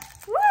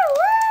 Woo,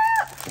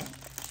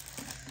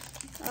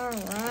 woo! All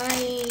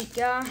right,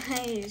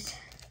 guys.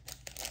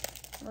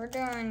 We're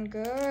doing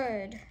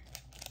good.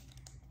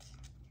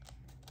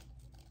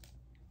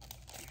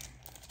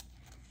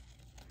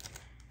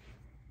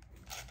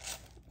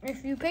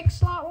 If you pick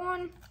slot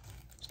 1,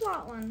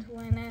 slot 1's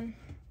winning.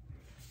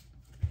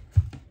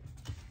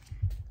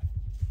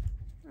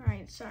 All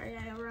right, sorry,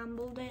 I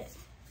rumbled it.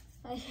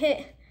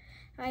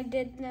 I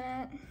did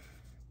that.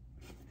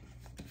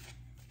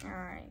 All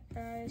right,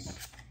 guys.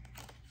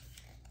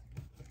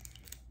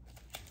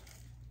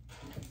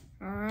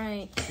 All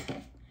right,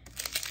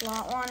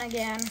 slot 1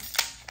 again.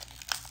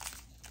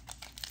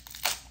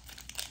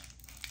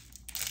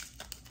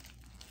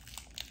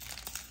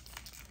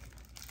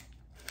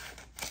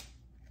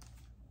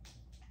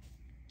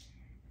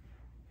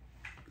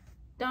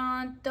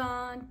 Dun,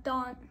 dun,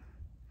 dun.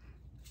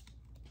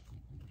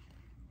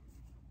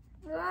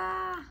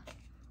 Ah,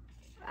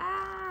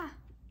 ah.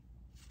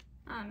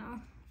 I don't know.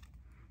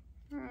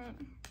 All right.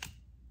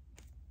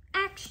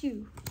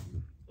 Axew,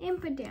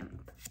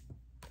 Impidimp,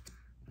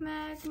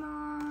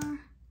 Magmar,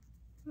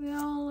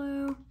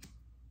 Riolu,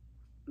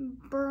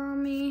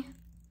 Burmy,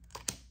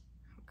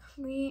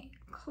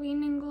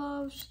 Cleaning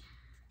Gloves.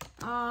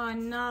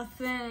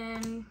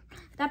 Nothing.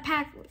 That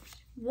pack was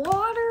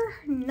water,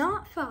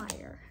 not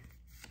fire.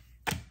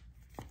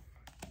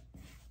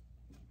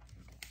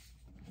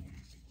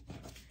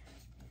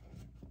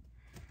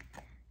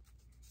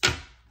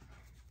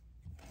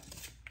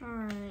 All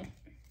right.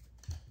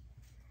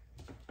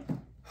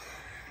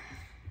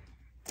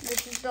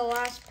 This is the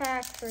last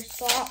pack for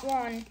slot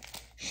 1.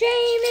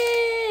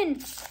 Shaman!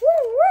 Woo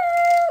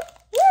woo!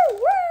 Woo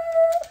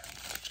woo!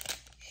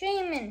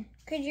 Shaman,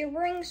 could you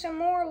bring some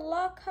more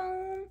luck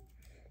home?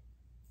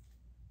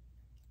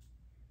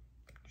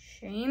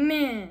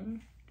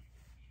 Shaman.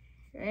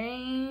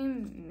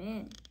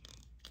 Shaman.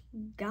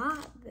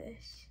 Got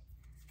this.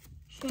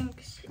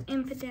 Shinx,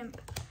 Impidimp,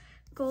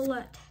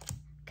 Golett,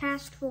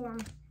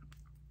 Castform,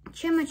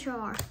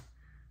 Chimichar,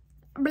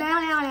 blah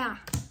blah blah,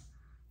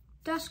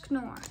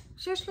 Dusknoir.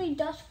 Seriously,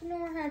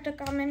 Dusknoir had to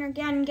come in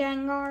again,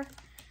 Gengar.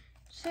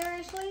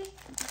 Seriously?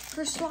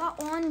 For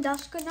slot 1,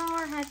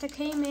 Dusknoir had to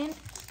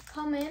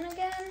come in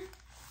again?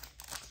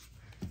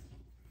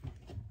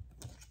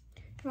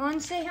 You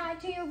want to say hi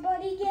to your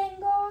buddy,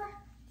 Gengar?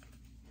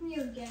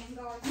 Here,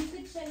 Gengar, you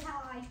could say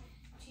hi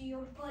to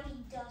your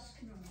buddy,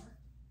 Dusknoir.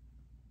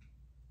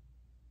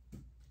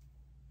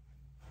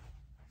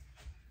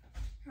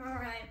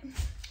 Alright.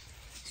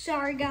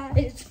 Sorry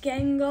guys,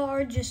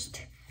 Gengar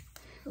just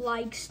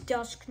likes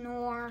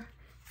Dusknoir.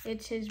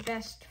 It's his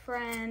best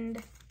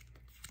friend.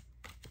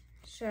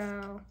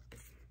 So,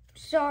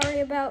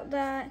 sorry about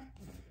that.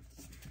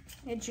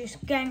 It's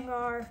just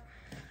Gengar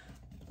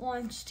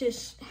wants to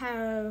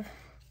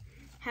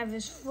have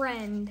his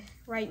friend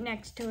right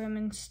next to him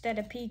instead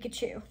of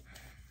Pikachu.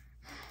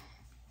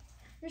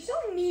 You're so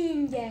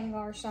mean,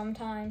 Gengar,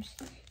 sometimes.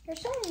 You're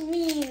so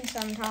mean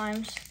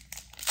sometimes.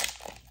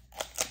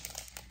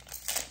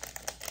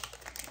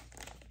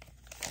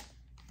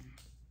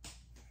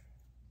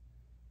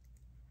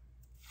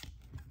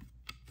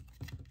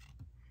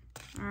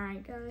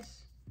 Alright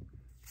guys,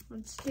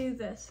 let's do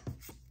this.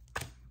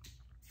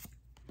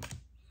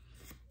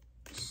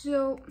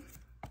 So,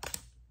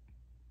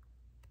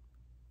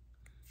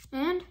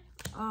 and,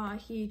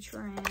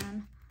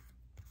 Heatran.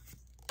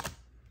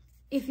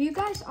 If you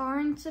guys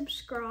aren't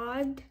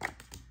subscribed,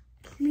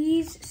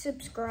 please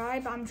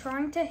subscribe. I'm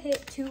trying to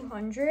hit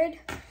 200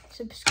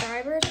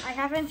 subscribers. I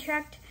haven't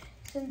checked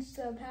since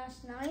the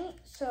past night,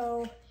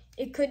 so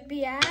it could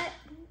be at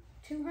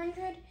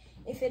 200.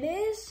 If it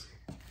is,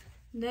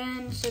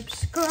 then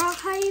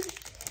subscribe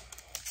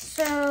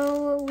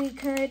so we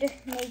could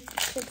make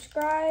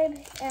subscribe,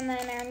 and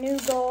then our new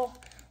goal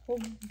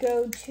will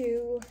go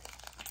to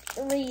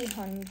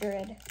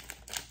 300.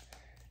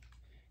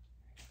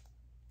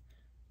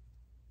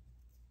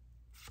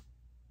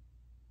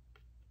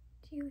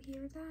 Do you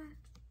hear that?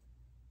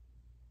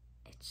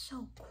 It's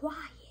so quiet.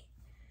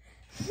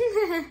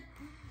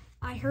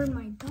 I heard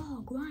my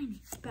dog whining.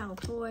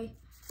 Baltoy.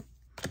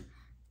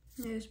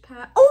 There's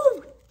Pat.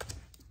 Oh!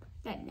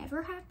 That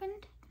never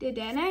happened? Did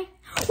NA?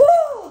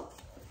 Whoa!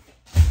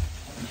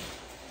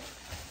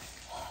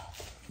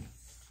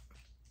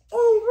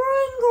 Oh,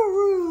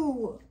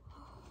 Rangaroo!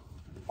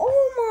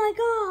 Oh my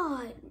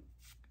god!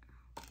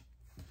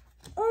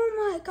 Oh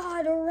my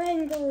god, a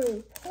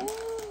Rangaroo!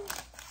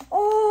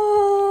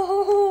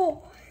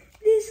 Oh,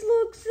 this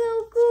looks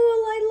so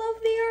cool! I love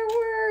the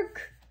artwork!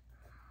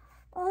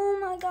 Oh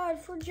my god,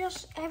 for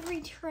just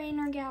every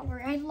trainer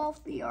gallery, I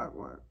love the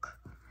artwork.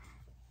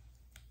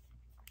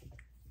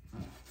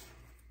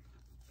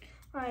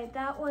 Alright,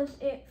 that was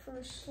it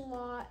for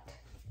slot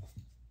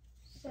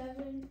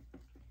 7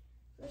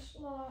 for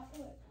slot.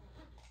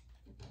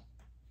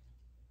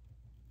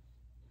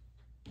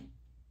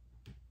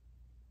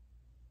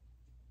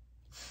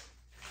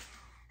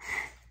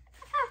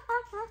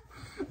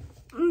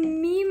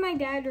 Me and my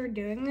dad were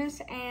doing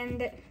this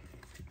and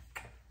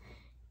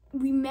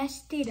we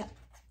messed it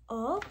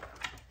up.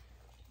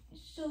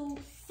 So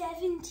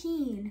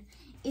 17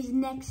 is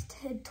next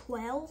to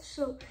 12,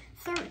 so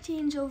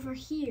 13's over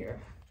here.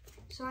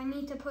 So I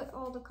need to put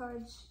all the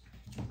cards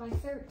by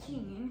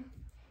 13.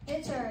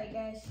 It's alright,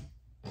 guys.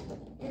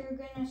 You're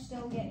gonna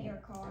still get your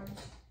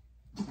cards.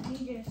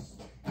 We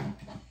just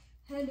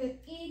had an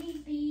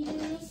itty bitty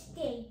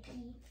mistake.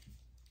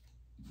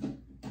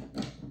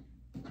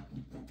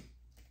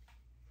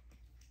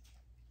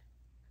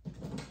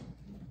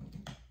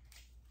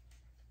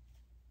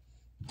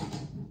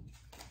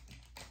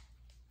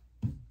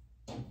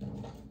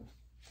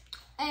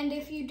 And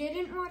if you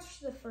didn't watch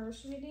the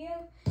first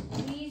video,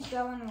 please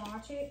go and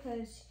watch it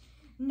because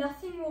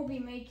nothing will be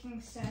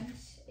making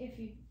sense if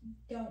you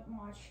don't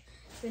watch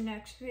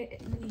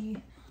the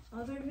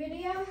other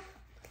video.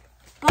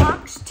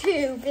 Box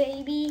 2,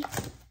 baby.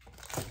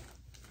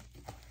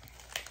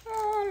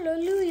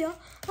 Hallelujah,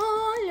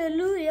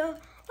 hallelujah,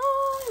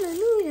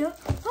 hallelujah,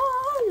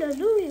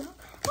 hallelujah,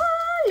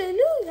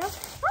 hallelujah,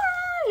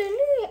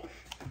 hallelujah.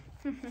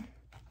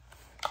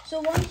 So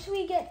once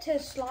we get to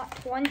slot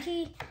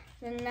 20,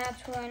 then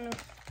that's when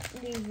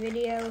the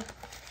video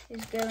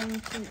is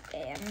going to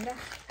end.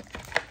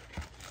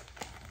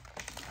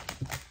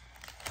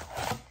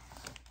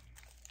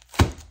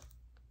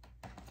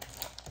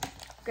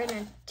 I'm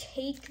gonna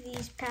take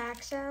these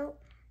packs out,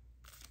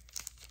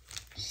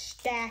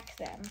 stack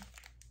them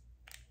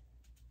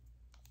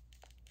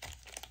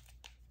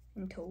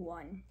into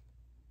one.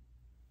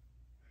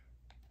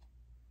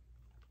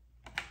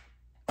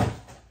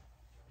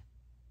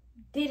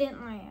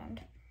 Didn't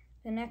land.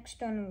 The next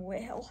one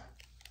will.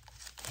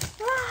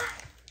 Ah!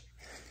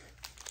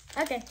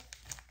 Okay.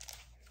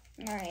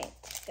 All right,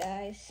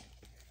 guys.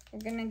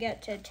 We're gonna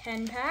get to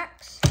 10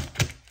 packs.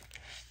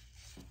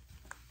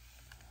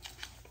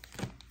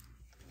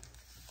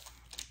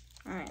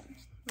 All right.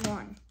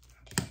 1,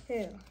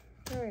 2,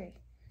 3,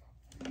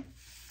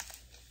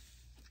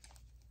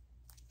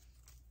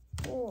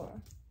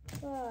 4,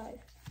 5,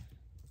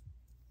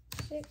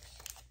 6,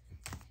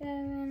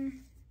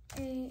 7,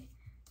 8,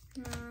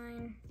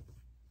 9,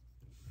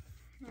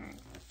 all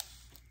right,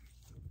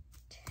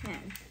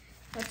 10.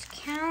 Let's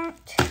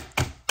count.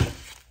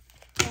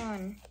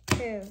 1,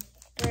 2,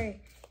 3,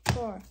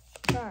 4,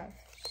 5,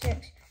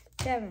 6,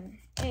 7,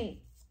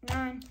 8,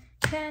 9,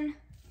 10.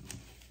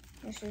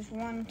 This is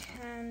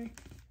 110.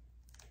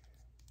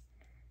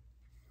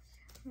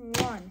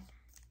 1,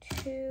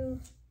 2,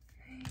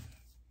 3.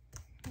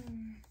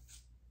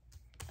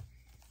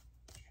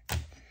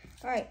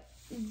 All right,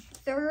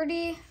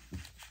 30,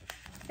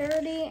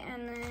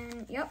 and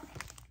then, yep.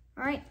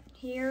 All right,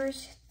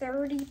 here's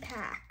 30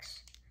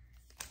 packs.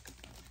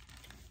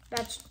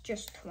 That's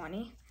just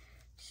 20.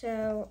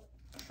 So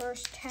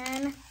first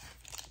 10,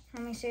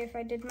 let me see if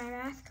I did my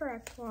math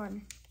correct.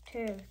 1,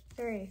 2,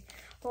 3,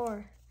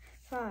 4,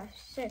 5,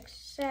 6,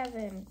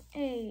 7,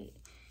 8,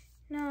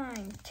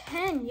 9,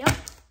 10. Yep.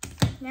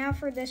 Now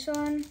for this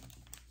one.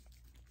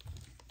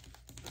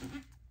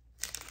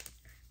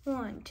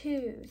 1,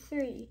 2,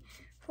 3,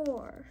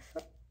 4,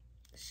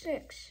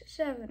 6,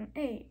 7,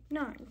 8,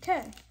 9,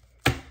 10.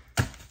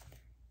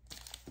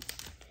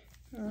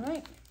 All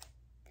right.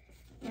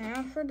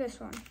 Now for this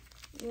one.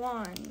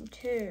 1,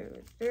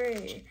 2,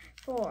 3,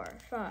 4,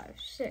 5,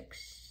 6,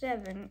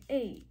 7,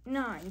 8,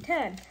 9,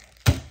 10.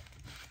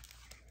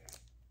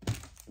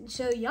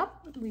 So,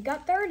 yup, we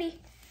got 30.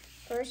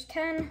 First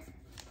 10,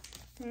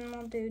 and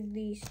we'll do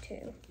these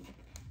 2.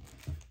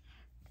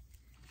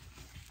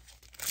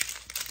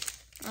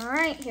 All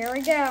right, here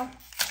we go.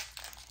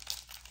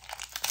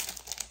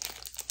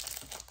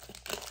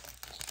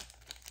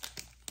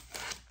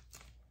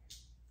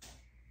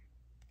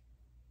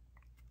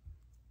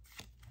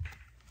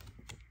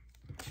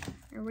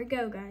 Here we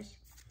go, guys.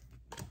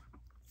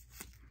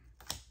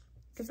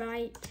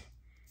 Goodbye.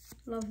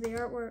 Love the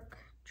artwork.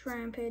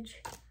 Trampage.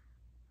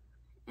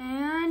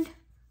 And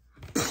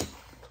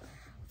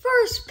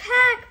first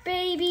pack,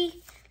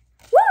 baby.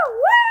 Woo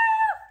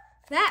woo!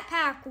 That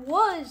pack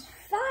was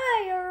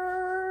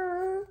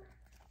fire.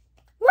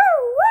 Woo woo!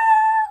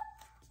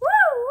 Woo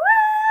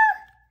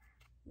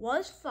woo!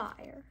 Was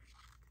fire.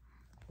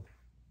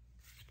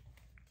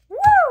 Woo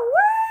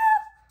woo!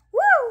 Woo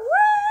woo!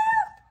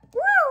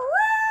 Woo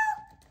woo!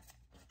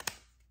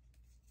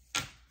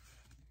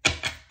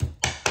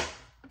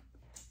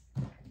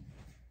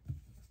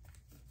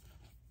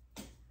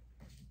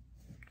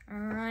 All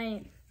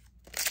right.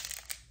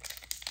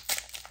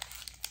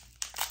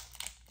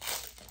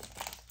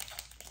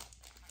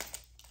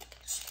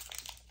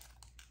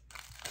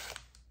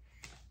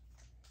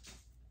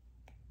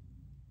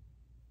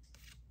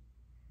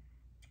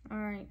 All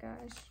right,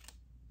 guys.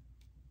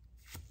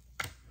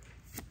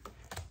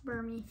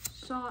 Burmy,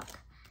 sock,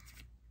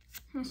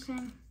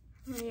 missing,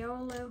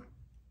 Riolo,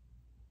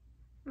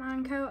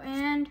 Monco,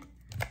 and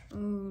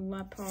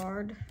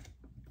leopard.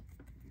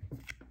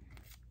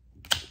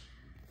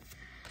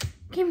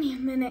 Give me a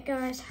minute,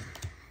 guys.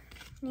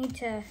 Need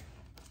to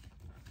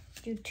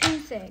do two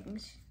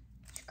things.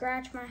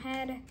 Scratch my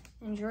head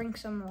and drink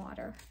some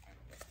water.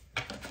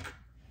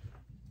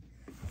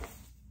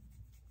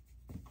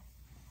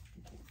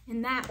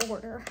 In that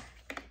order.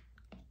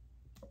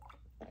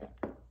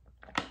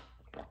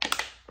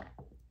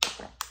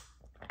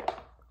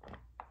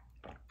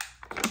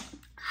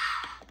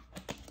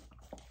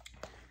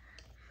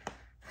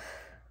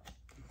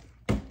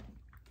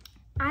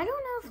 I don't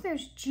know if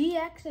there's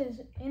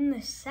GXs in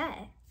the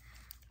set.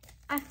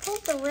 I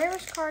pulled the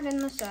rarest card in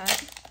the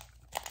set.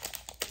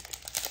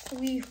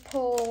 We've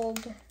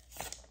pulled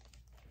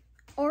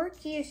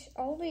Arceus,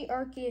 all the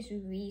Arceus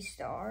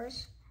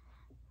V-Stars.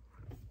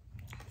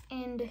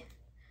 And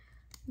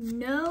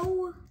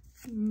no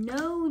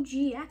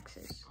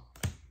GXs.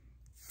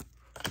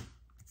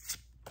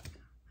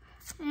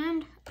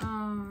 And,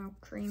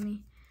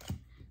 creamy.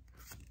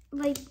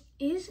 Like,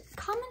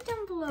 comment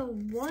down below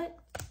what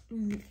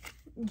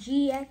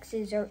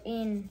GXs are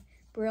in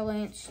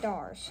Brilliant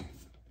Stars.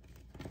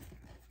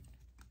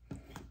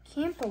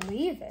 Can't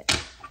believe it.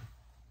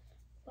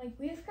 Like,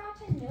 we've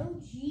gotten no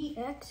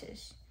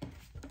GXs.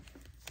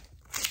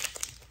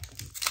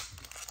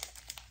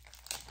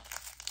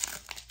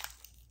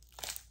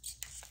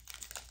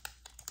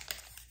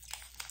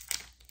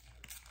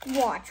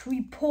 Watch,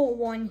 we pull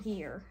one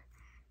here.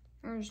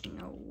 There's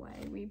no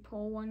way we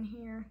pull one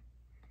here.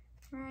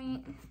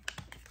 Right?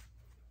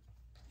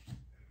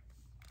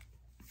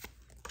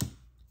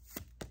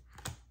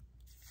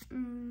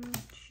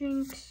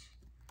 Jinx,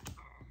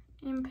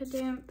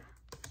 Impidimp,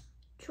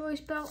 Choice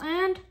Bell,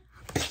 and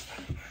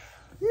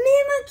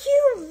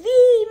Mimikyu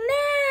V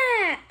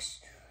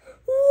Max!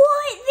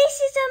 What? This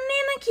is a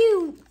Mimikyu!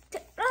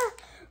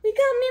 We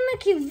got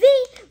Mimikyu V,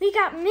 we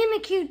got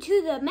Mimikyu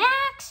to the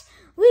max,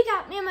 we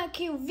got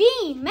Mimikyu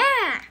V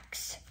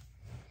Max!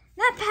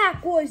 That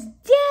pack was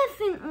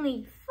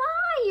definitely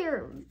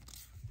fire!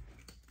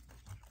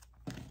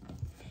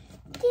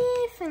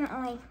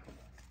 Definitely.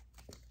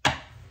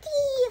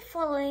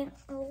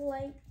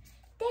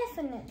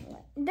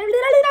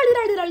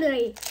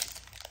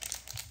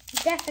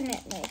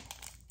 Definitely.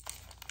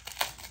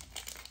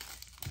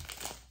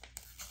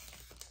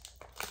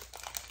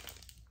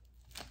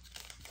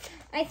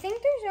 I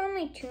think there's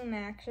only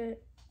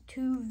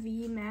two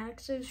V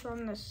Maxes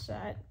from the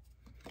set.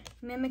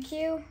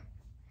 Mimikyu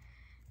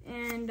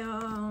and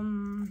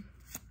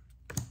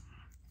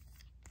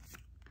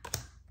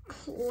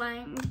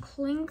Clang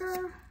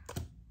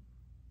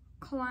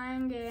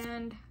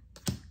and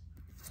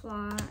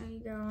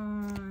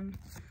Flygon.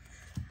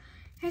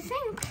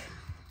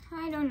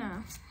 I don't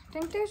know. I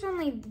think there's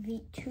only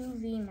two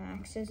V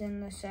Maxes in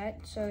the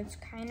set, so it's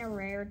kind of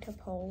rare to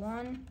pull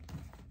one.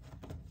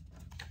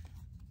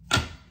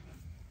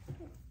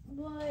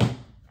 But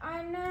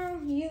I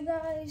know you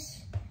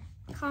guys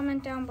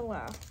comment down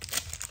below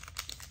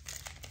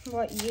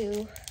what it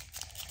is,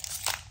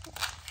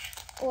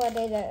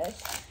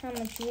 how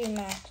much V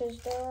Maxes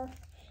there are.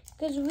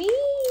 Because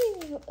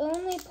we've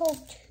only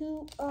pulled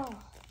two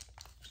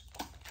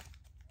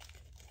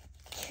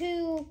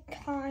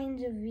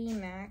kinds of V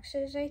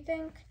Maxes, I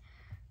think.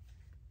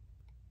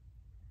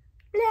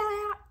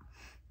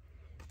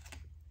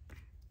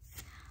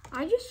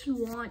 I just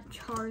want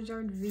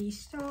Charizard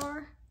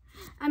V-Star.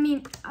 I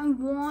mean, I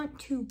want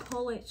to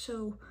pull it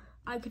so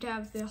I could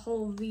have the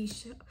whole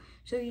V-Star.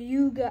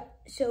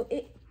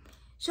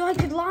 So I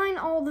could line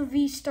all the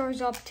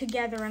V-Stars up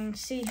together and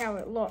see how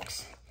it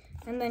looks.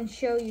 And then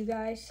show you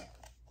guys.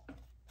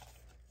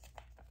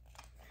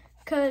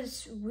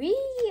 Because we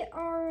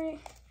are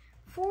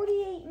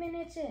 48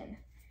 minutes in.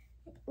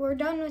 We're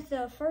done with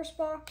the first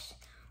box.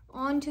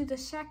 On to the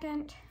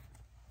second.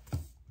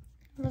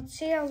 Let's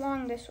see how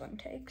long this one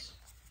takes.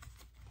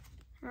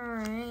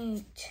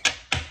 Alright.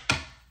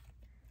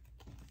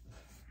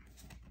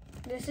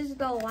 This is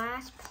the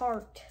last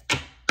part.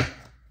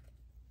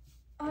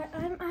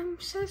 I'm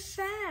so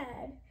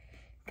sad.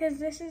 Because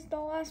this is the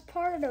last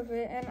part of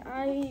it, and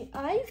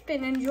I've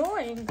been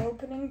enjoying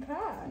opening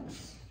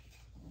packs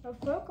of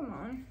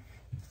Pokemon.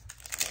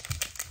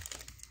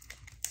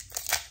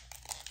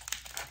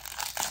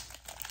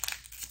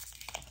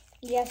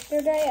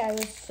 Yesterday I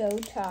was so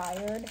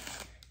tired.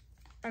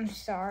 I'm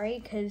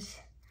sorry,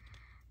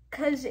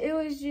 cause it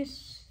was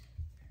just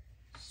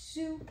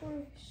super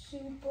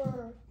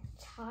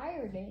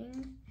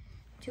tiring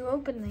to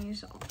open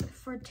these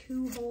for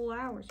 2 whole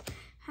hours.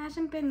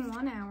 Hasn't been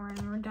 1 hour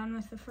and we're done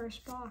with the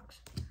first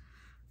box.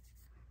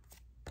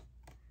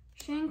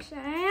 Shanks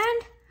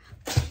and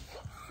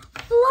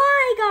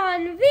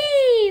Flygon V!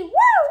 Woo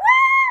woo!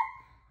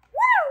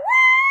 Woo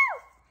woo!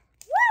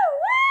 Woo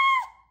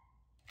woo!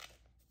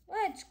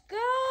 Let's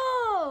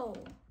go!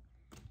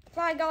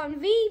 Flygon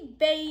V,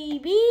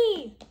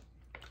 baby!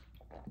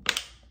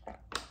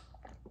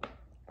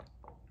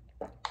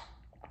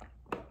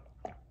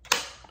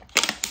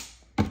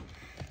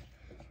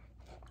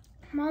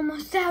 I'm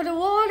almost out of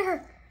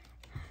water.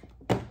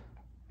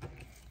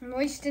 I'm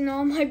wasting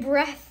all my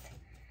breath.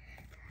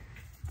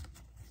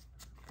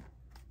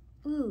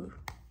 Ooh.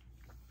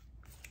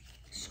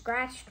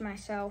 Scratched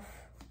myself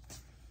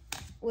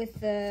with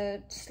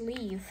the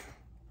sleeve.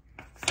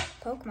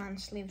 Pokemon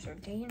sleeves are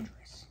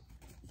dangerous.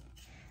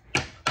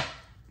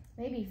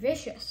 Maybe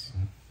vicious.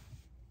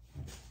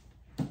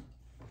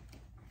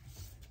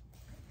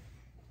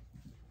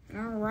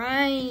 All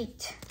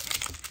right.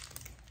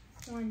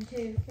 1,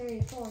 2,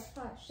 3, 4,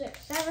 5,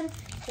 6, 7.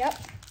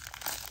 Yep.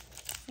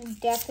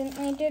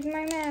 Definitely did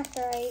my math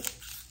right.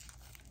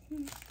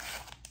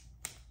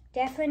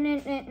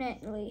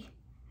 Definitely.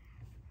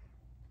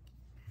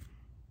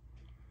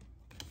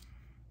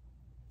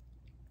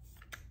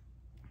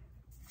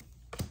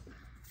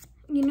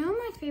 You know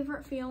my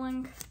favorite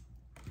feeling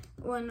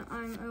when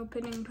I'm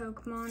opening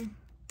Pokemon?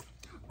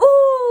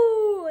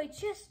 Oh, it's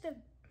just a...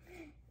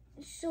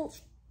 So,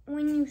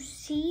 when you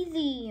see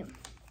the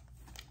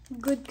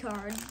good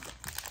card,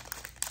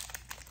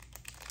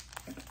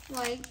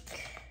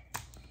 like,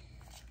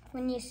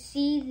 when you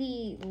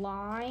see the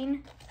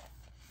line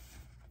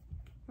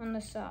on the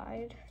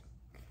side,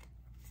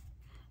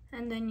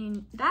 and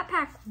then that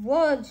pack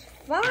was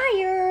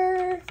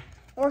fire!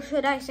 Or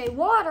should I say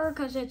water,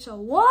 because it's a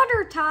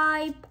water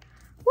type.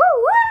 Woo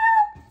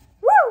woo!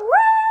 Woo woo!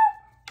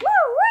 Woo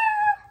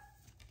woo!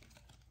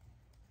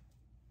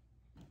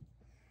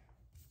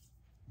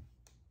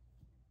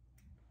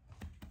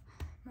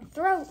 My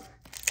throat.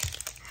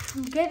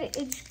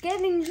 It's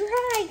getting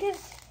dry.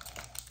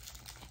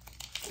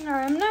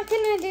 Alright, I'm not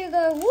gonna do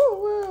the woo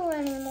woo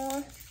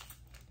anymore.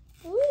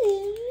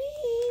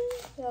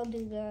 I'll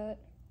do that.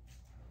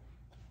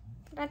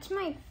 That's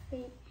my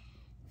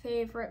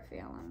favorite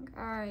feeling.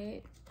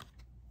 Alright.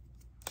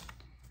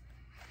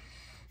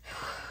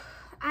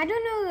 I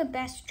don't know the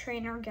best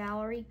trainer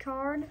gallery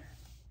card.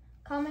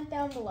 Comment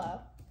down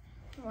below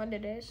what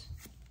it is.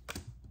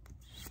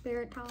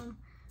 Spirit Time,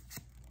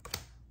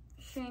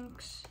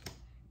 Shinx,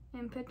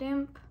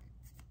 Impidimp.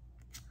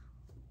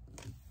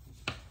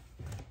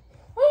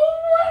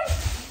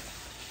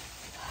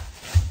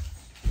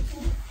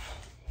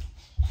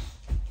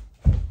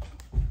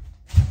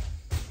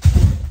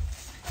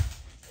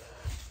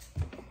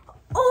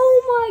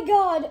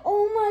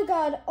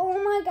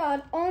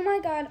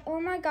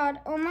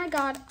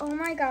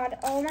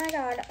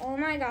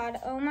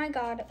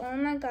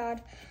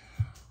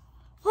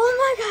 Oh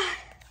my god.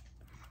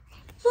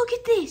 Look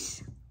at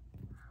this.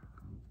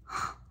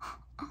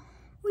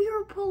 We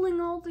are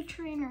pulling all the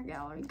trainer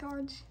gallery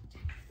cards.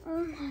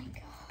 Oh my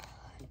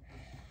god.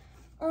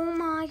 Oh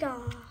my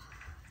god.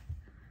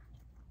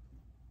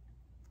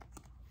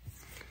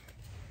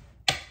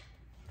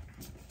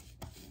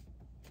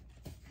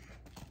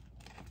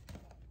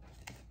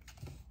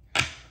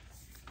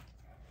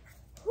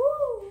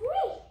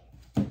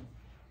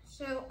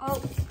 So,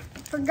 oh,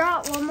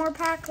 forgot one more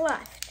pack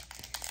left.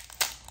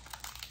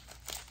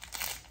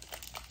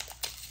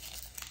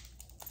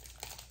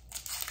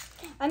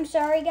 I'm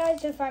sorry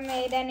guys if I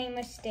made any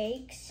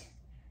mistakes.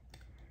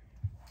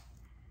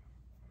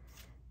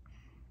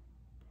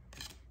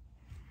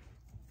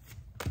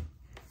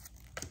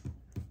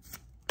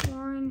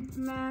 Lauren,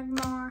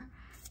 Magmar,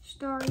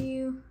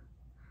 Staryu,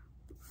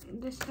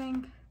 this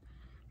thing,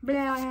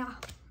 blah,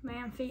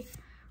 Manphy,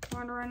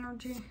 Water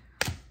Energy,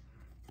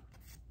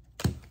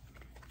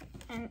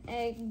 and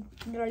Egg,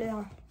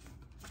 blah.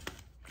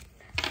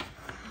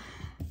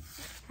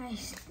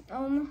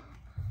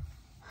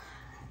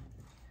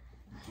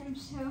 I'm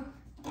so...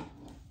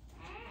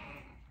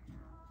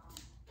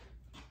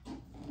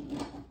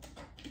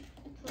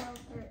 12,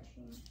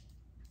 13,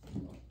 14.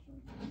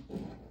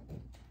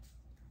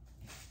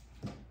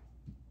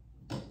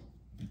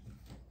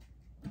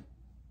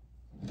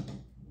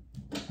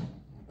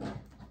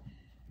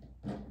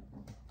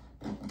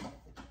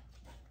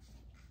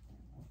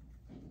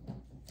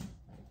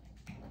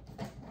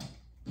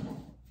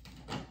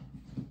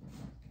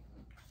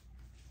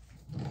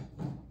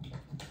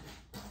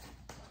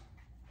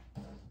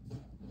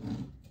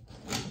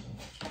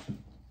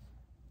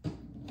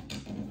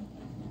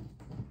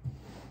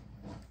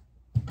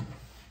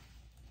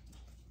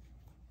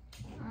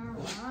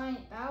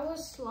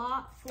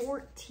 Slot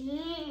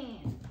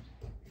 14.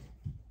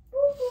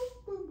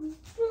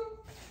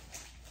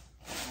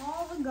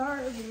 All the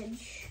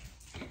garbage.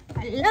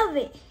 I love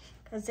it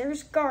because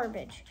there's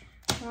garbage.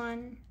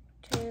 1,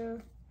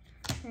 2,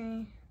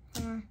 3,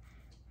 4,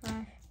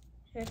 5,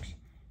 6,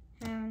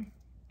 7,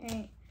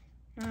 8,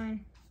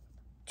 9,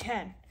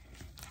 10.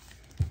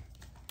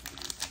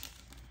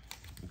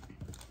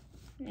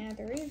 Now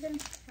they're even.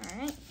 All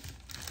right.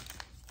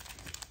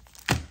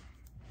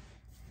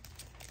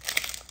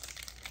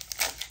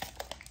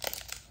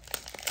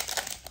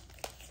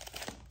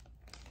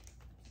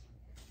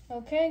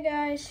 Okay,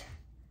 guys.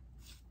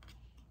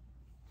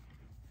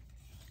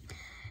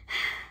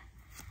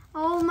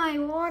 All my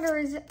water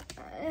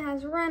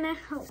has run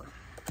out.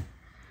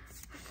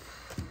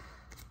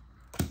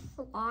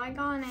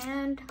 Flygon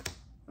and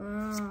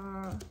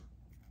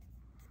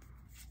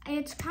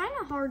it's kind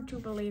of hard to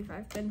believe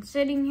I've been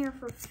sitting here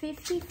for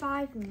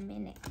 55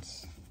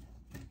 minutes.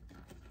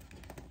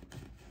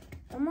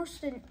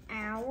 almost an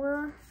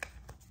hour,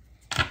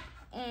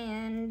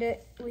 and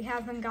we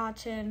haven't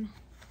gotten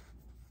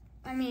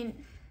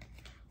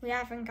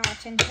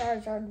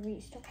Charizard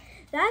V-Star.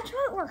 That's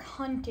what we're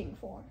hunting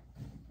for.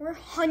 We're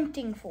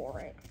hunting for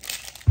it.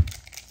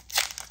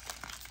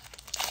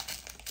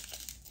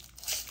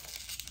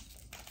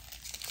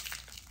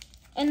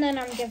 And then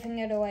I'm giving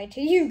it away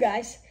to you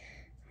guys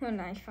when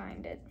I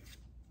find it.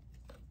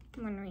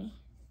 When we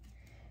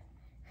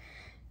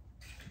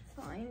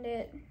find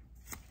it.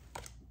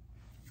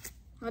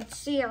 Let's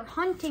see our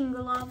hunting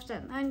gloves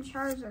and then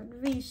Charizard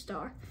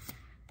V-Star.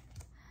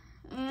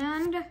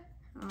 And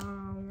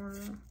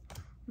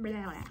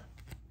blah.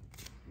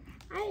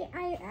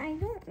 I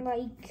don't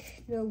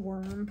like the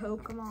worm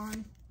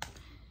Pokemon.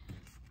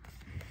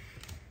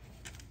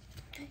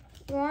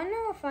 You wanna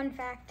know a fun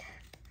fact?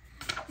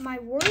 My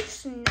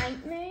worst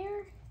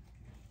nightmare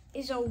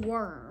is a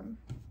worm.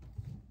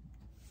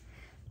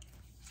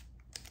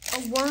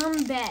 A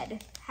worm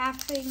bed.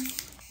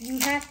 You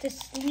have to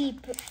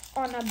sleep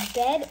on a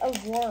bed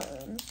of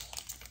worms.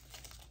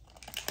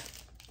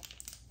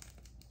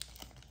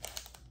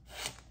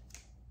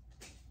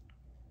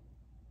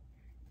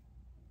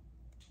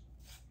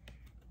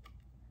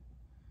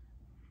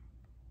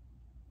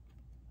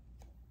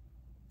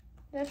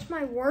 That's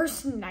my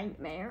worst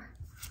nightmare.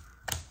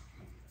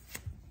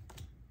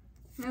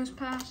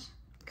 Nosepass,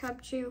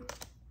 Cubchoo,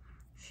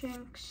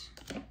 Shinx,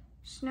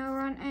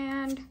 Snorunt,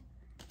 and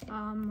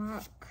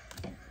Muck.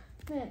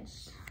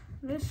 This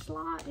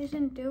slot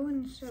isn't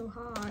doing so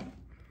hot.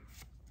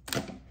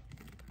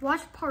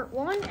 Watch part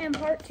 1 and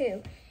part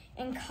 2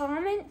 and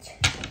comment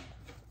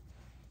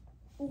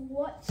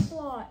what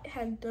slot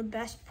had the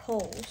best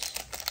pulls.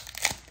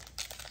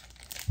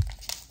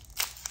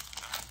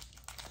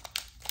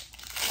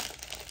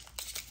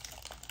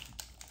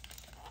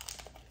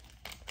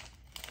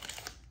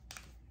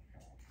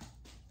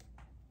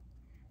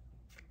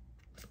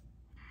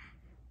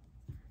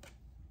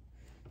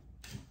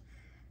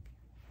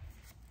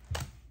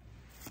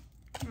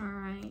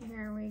 Alright,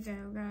 here we go,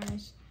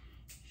 guys.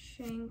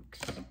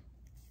 Shinx,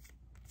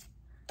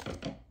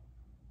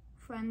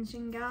 Friends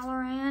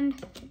Galar,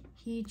 and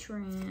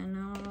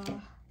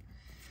Heatran.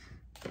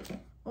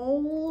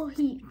 Old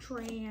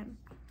Heatran.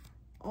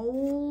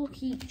 Old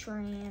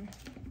Heatran.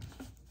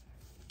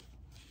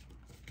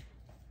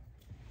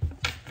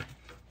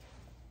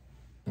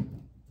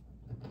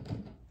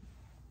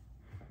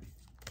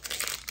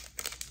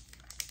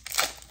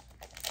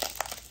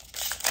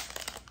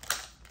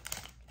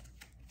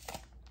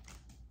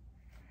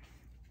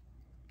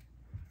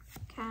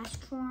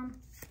 Castform,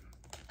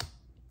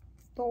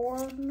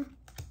 Thorn,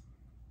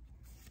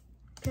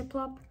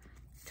 Piplup,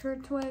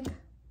 Turtwig,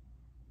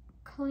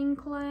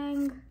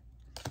 Klinklang,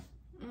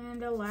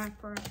 and a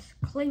Lapras.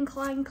 Clink,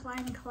 clang,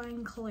 clang,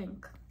 clang,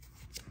 clink.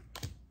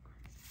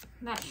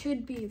 That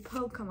should be a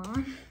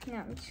Pokemon. No,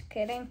 I'm just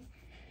kidding.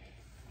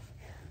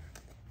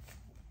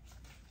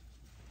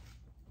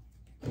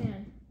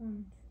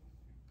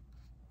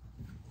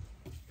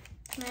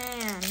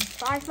 Man,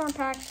 5 more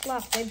packs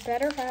left. They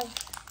better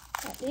have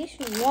at least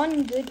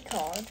one good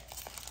card.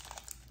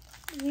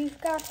 We've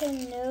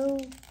gotten no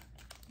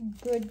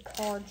good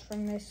cards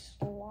from this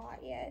slot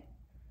yet.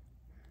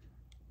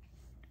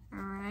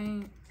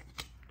 Alright.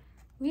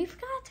 We've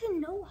gotten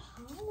no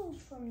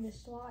hollows from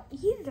this slot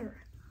either.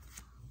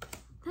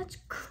 That's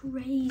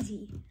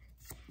crazy.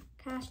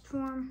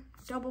 Castform,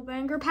 Double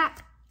Banger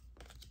pack.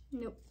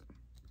 Nope.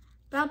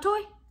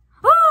 Baltoy.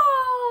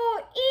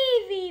 Oh!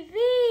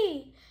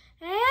 EVV!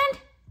 And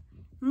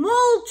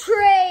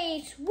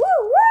Moltres! Woo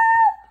woo!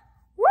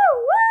 Woo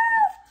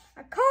woo!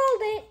 I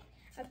called it!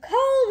 I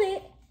called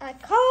it! I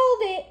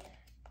called it!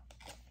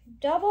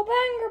 Double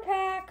Banger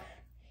pack!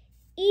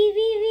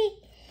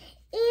 EVV!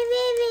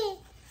 EVV!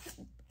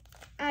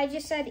 I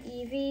just said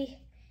EV.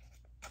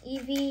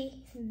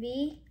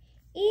 EVV.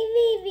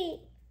 EVV.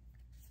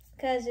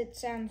 Because it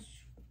sounds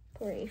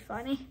pretty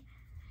funny.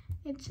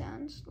 It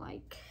sounds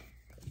like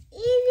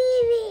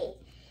EVV.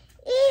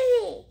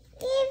 EV.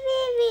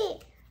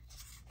 EVV.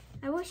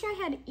 I wish I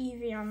had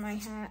Eevee on my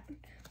hat.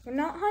 We're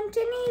not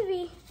hunting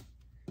Eevee.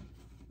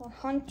 We're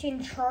hunting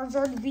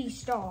Charizard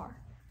V-Star.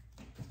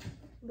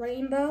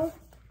 Rainbow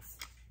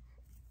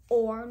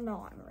or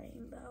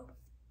non-rainbow.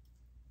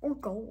 Or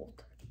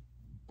gold.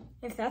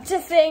 If that's a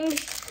thing.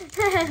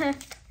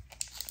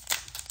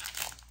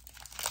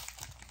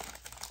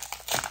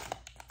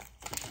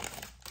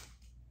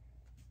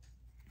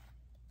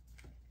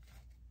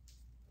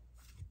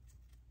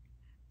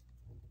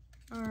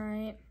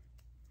 Alright.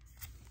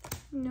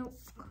 Nope.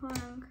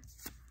 Clang.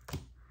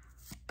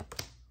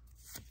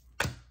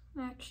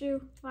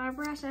 Axew,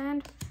 Lapras,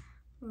 and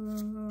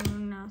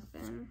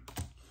nothing.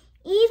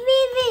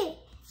 EVV!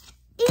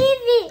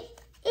 EV!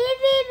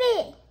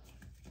 EVV!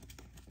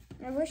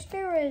 I wish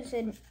there was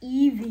an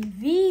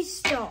EVV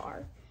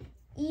star.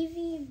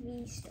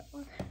 EVV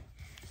star.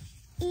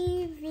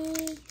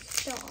 EV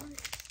star.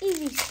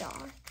 EV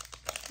star.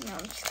 No,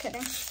 I'm just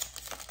kidding.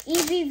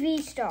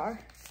 EVV star.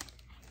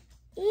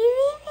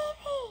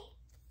 EVVV.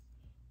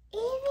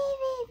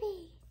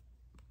 EVVV.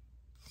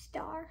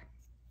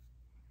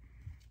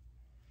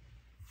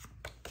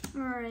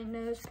 Alright,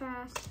 nose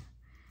pass.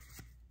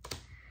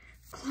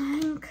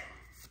 Clank.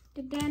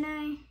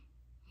 Dedenne.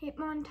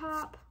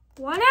 Hitmontop.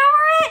 1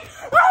 hour in!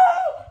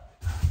 Oh!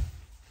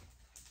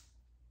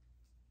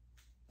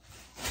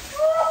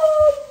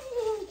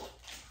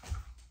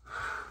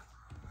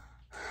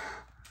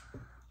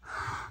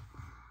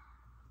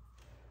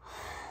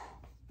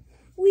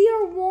 We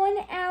are 1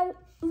 hour.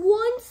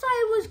 Once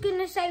I was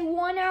gonna say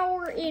 1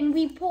 hour in,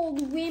 we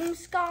pulled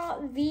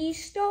Whimsicott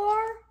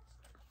V-Star.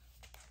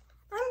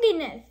 I'm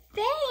gonna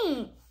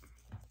faint.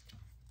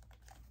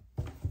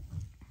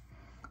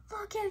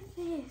 Look at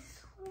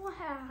this.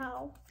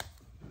 Wow.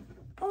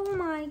 Oh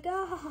my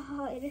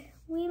god.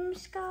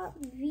 Whimsicott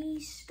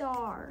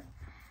V-Star.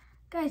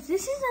 Guys,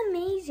 this is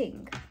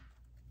amazing.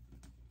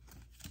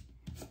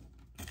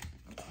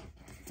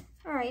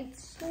 Alright,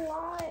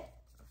 slot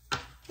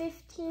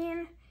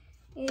 15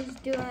 is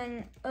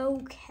doing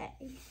okay.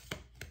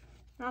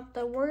 Not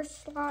the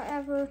worst slot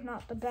ever,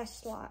 not the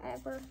best slot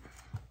ever.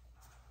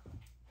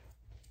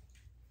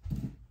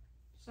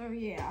 So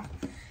yeah.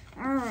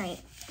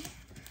 Alright.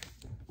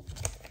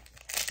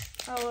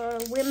 Our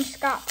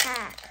Whimsicott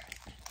pack.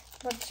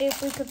 Let's see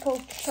if we could pull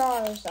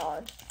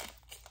Charizard.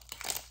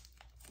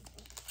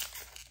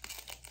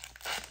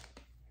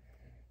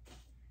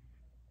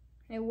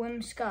 Hey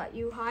Whimsicott,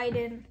 you hide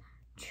in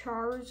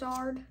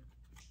Charizard.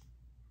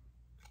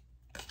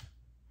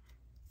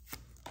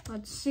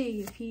 Let's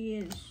see if he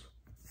is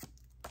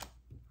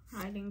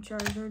hiding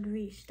Charizard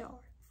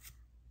V-Star.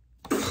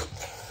 No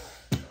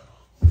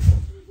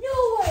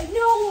way,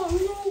 no.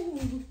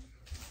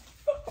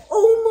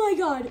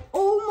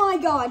 Oh my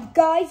god,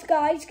 guys.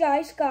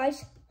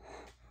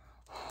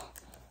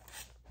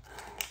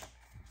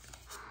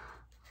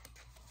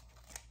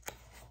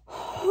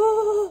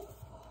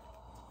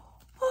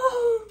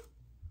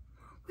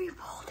 We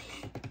pulled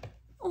it.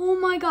 Oh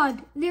my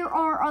god, there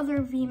are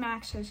other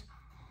VMAXs.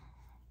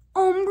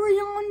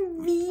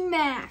 Umbreon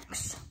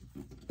VMAX.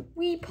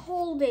 We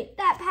pulled it.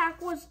 That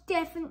pack was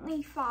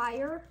definitely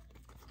fire.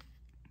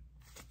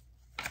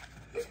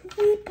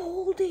 We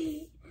pulled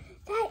it.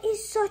 That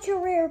is such a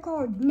rare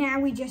card. Now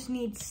we just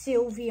need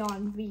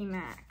Sylveon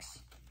VMAX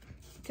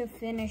to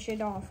finish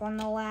it off on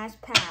the last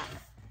pack.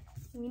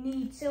 We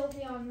need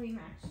Sylveon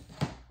VMAX.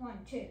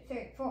 1, 2,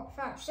 3, 4,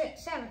 5,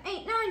 6, 7,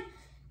 8, 9.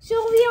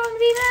 Sylveon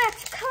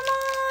VMAX. Come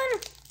on.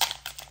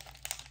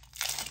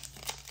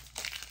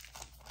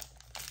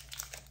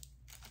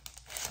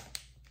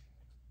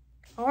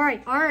 All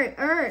right.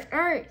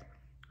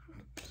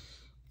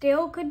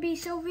 Still could be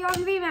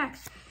Sylveon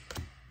VMAX.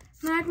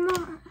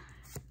 Magma.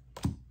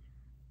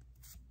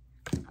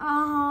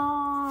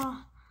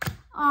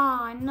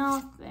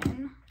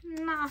 Nothing.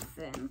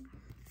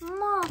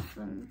 Oh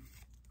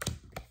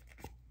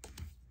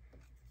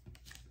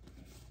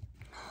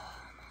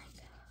my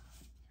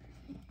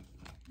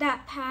god.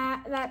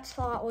 That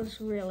slot was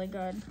really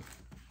good.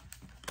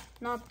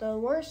 Not the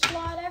worst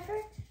slot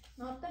ever,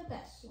 not the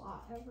best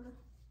slot ever.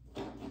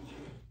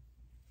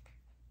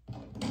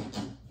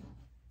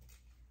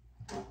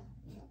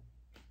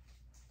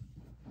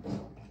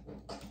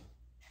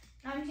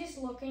 I'm just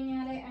looking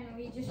at it and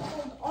we just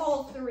pulled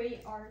all 3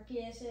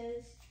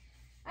 Arceuses.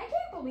 I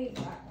can't believe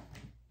that.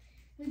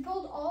 We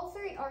pulled all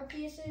 3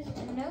 Arceuses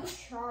and no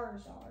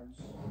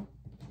Charizards.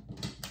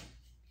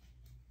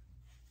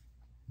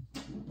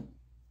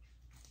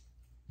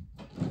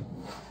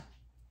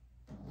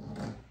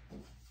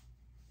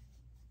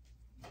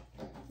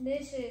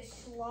 This is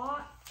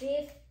slot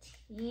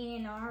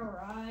 15,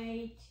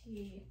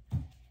 alrighty.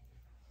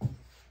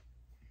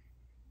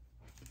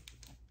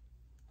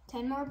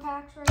 10 more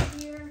packs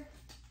right here.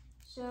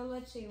 So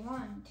let's see,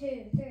 1,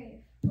 2,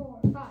 3, 4,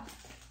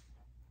 5.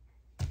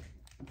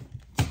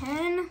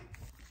 10.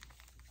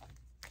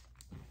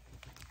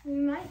 We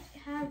might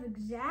have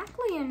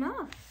exactly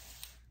enough.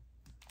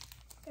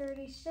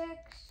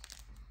 36.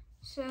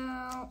 So,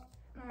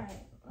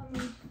 alright, let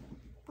me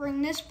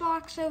bring this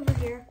box over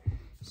here.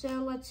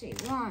 So let's see,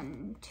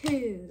 1,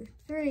 2,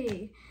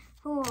 3,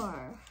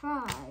 4,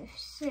 5,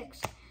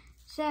 6,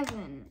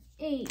 7,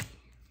 8,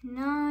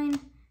 9,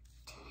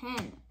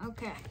 10.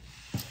 Okay.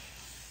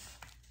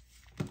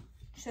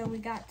 So we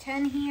got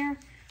 10 here.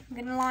 I'm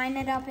gonna line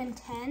it up in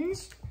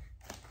 10s.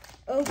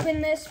 Open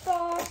this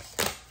box.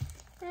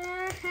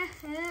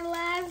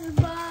 Last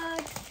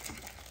box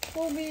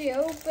will be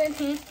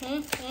opening.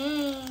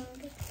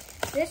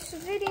 This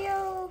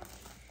video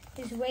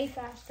is way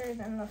faster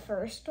than the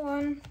first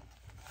one.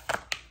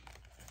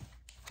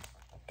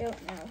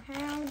 Don't know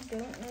how,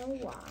 don't know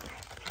why.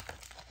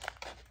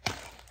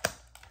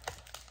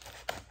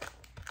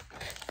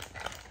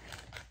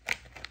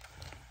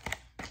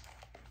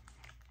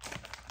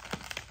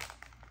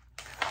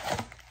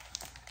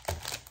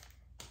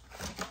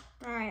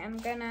 Alright, I'm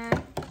gonna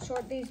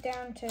sort these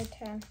down to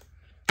 10.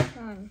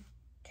 1,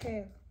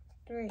 2,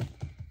 3,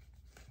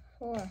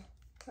 4,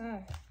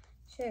 5,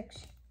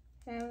 6,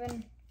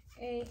 7,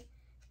 8,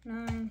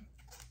 9,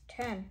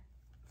 10.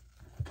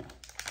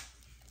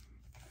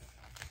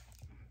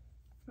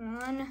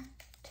 1,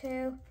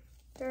 2,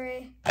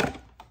 3,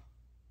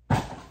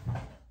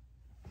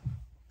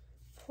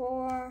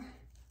 4,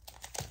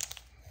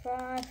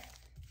 5,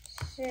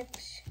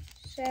 6,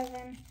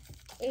 7,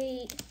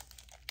 8,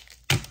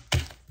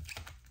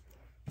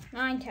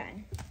 9,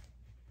 10.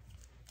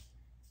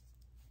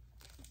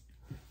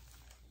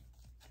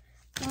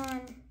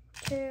 1,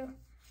 2,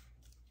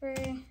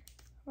 3,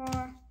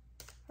 4,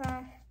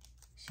 5,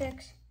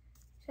 6,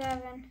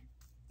 7,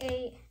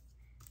 8,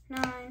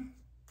 9,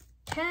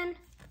 10.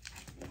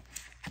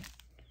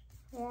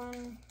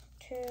 1,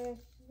 2,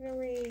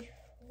 3,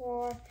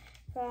 4,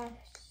 5,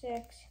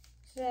 6,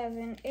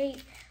 7,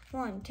 8.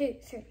 1, 2,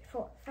 3,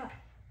 4, 5.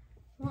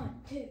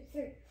 1, 2,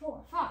 3,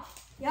 4, 5.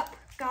 Yep,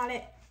 got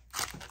it.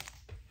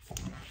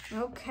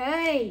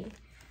 Okay,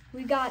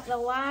 we got the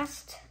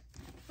last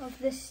of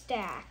the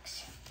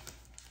stacks.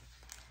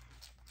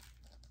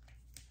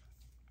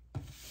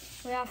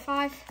 We have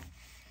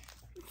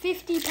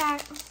 50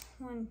 pack.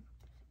 1,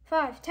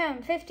 5,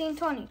 10, 15,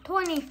 20,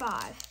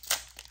 25.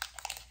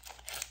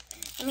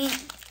 I mean,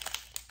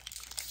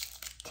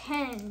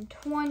 10,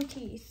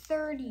 20,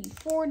 30,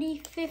 40,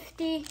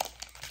 50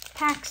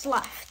 packs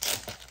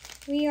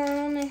left. We are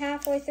only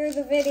halfway through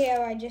the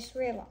video, I just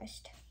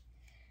realized.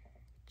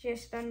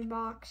 Just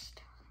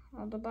unboxed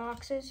all the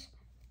boxes.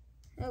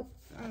 Oh,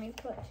 let me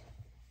put a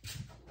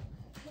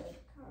card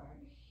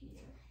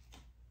here.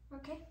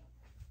 Okay.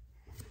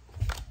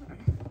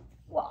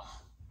 Whoa.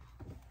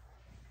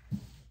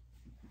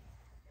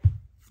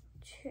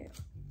 2.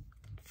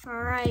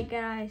 All right,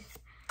 guys.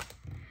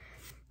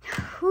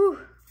 Whew.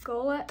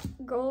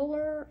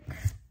 Golurk.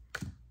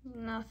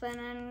 Nothing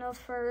in the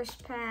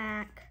first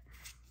pack.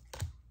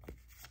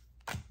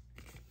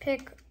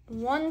 Pick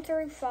 1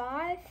 through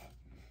 5.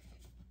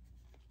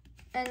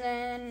 And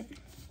then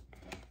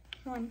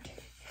 1, 2,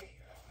 3,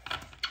 4.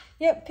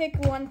 Yep, pick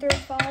 1 through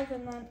 5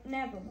 and then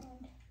never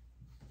mind.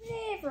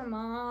 Never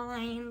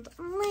mind.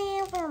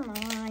 Never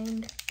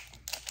mind.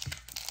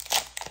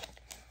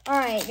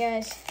 Alright,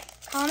 guys.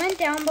 Comment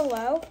down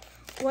below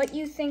what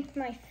you think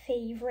my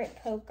favorite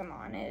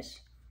Pokemon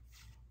is.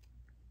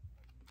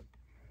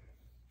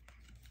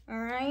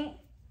 Alright?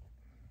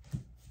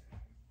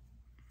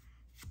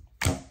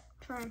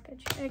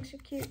 Trampage.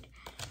 Execute.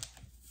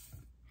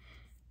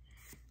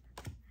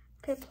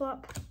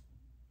 Piplup.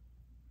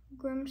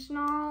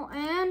 Grimmsnarl.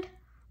 And...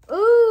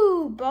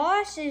 ooh!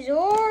 Boss's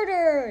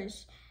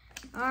orders!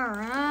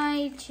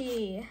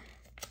 Alrighty.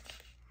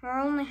 We're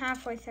only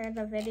halfway through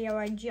the video,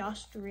 I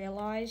just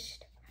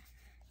realized.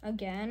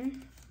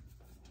 Again.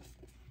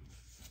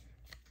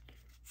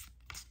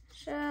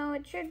 So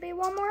it should be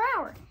 1 more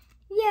hour.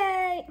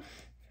 Yay!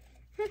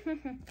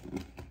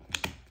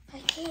 I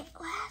can't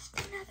last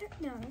another...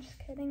 no, I'm just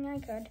kidding, I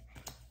could.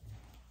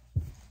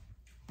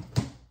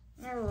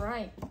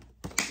 Alright.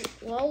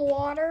 Low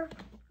water.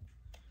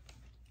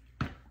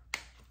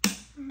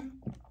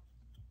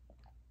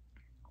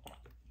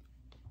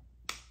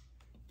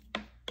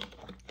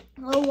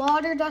 Low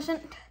water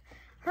doesn't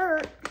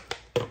hurt.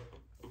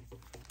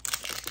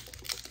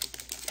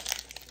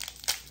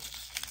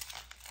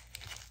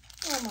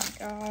 Oh my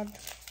god.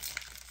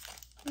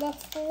 The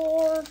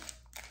floor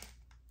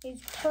is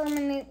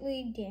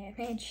permanently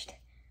damaged.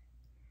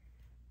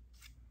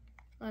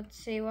 Let's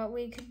see what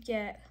we could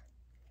get.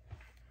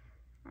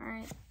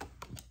 Alright.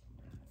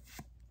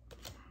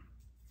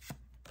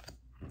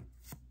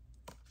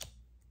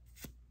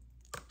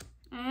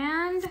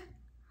 And...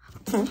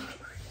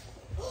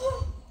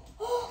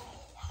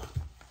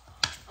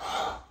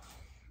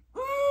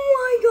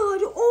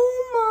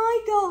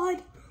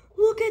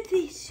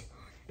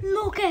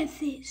 look at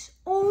this.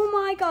 Oh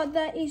my god,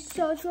 that is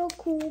such a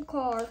cool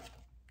card.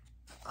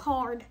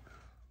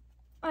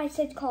 I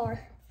said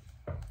car.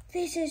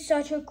 This is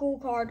such a cool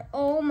card.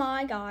 Oh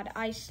my god,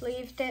 I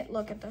sleeved it.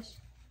 Look at this.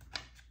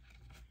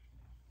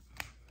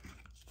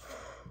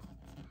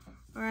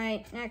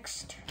 Alright,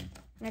 next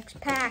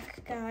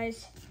pack,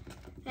 guys.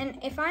 And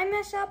if I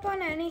mess up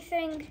on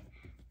anything,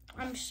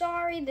 I'm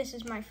sorry. This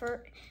is my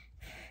first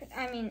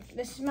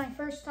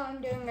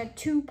time doing a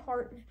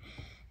two-part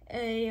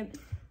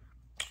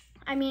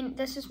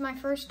this is my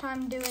first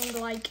time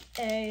doing like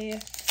a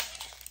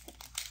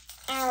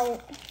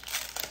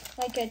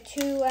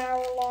 2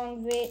 hour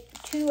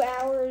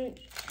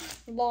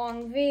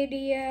long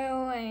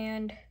video,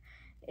 and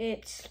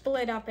it's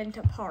split up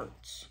into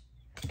parts.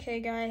 Okay,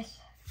 guys.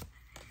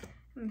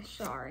 I'm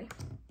sorry.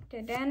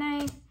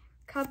 Dedenne,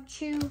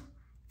 Cubchoo,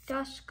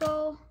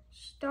 Duskull,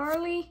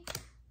 Starly,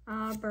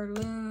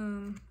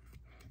 Berloom.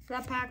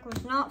 That pack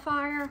was not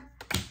fire.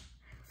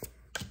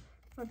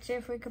 Let's see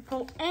if we could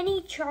pull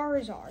any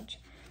Charizards.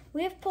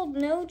 We have pulled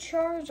no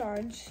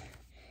Charizards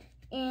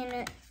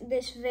in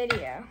this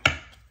video.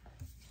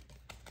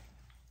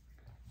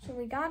 So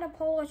we gotta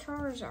pull a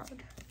Charizard.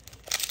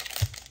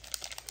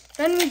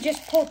 Then we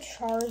just pull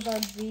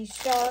Charizard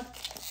V-Star.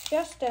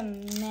 Just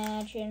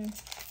imagine.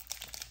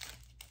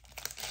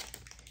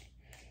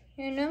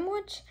 You know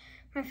what's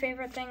my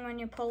favorite thing when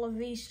you pull a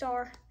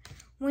V-Star?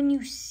 When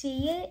you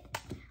see it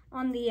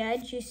on the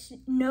edge, you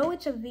know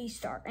it's a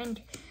V-Star.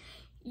 And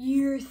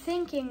you're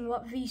thinking,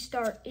 what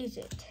V-Star is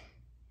it?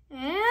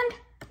 And,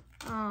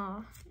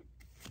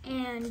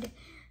 And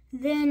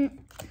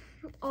then,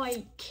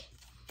 like,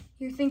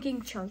 you're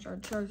thinking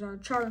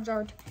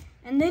Charizard.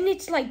 And then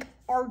it's like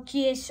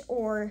Arceus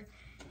or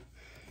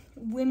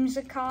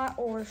Whimsicott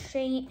or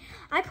Shane.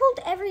 I pulled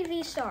every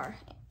V-Star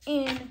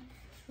in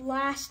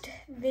last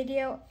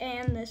video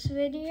and this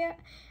video.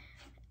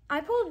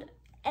 I pulled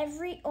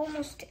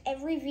almost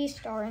every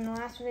V-Star in the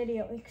last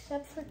video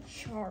except for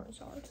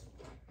Charizard.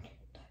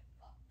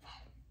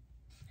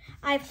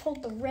 I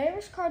pulled the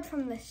rarest card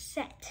from the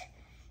set,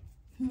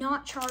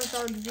 not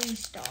Charizard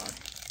V-Star.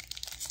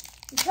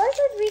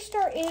 Charizard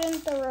V-Star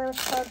isn't the rarest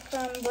card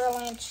from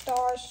Brilliant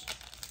Stars.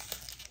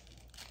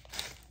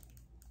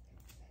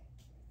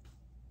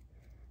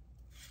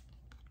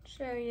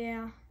 So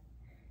yeah,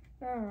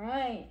 all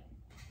right.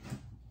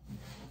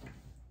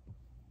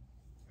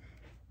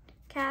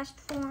 Cast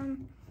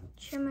Form,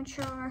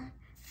 Chimachar,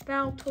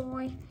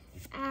 Baltoy,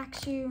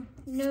 Axew,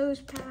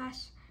 Nose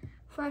Pass,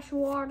 Fresh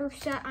Water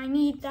Set. I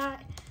need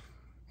that.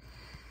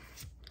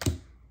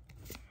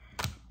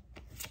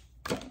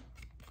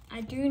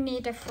 I do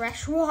need a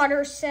Fresh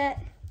Water Set.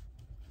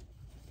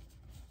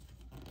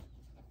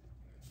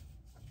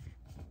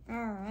 All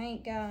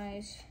right,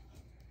 guys.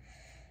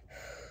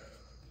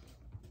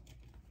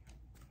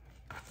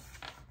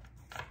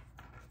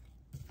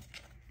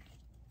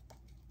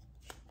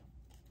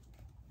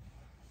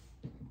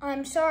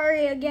 I'm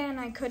sorry again,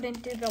 I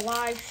couldn't do the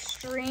live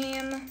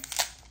stream.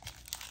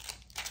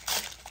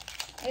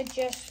 It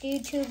just,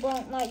 YouTube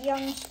won't let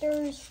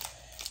youngsters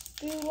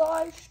do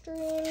live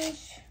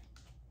streams.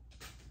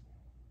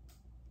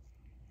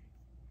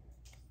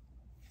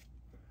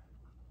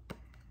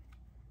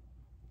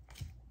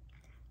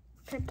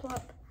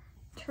 Piplup,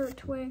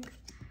 Turtwig,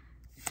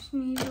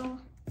 Sneasel,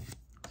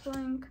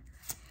 Clink.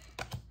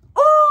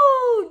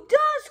 Oh,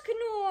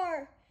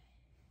 Dusknoir!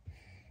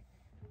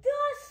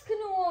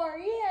 Dusknoir,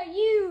 yeah,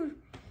 you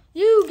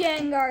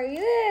Gengar,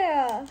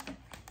 yeah.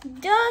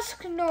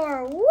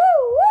 Dusknoir, woo, woo,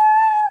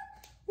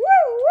 woo,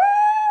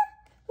 woo,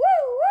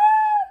 woo,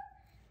 woo.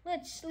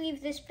 Let's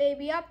leave this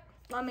baby up.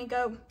 Let me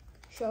go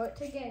show it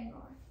to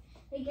Gengar.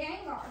 Hey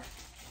Gengar,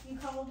 you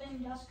called in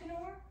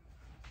Dusknoir?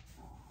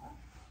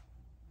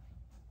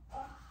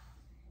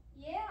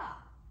 Yeah,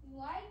 you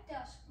like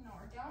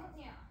Dusknoir, don't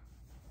ya?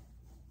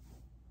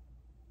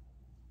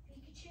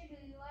 Pikachu, do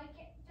you like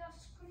it,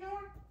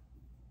 Dusknoir?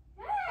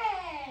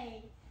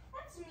 Hey,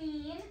 that's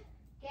mean.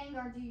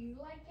 Gengar, do you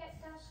like it,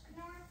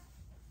 Dusknoir?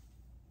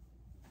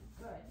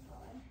 Good,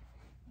 bud.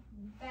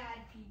 Bad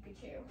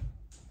Pikachu.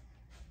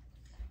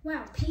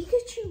 Wow,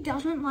 Pikachu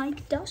doesn't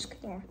like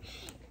Dusknoir.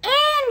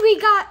 And we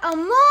got a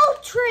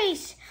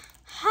Moltres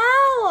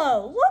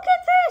Hollow. Look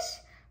at this.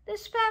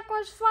 This pack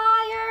was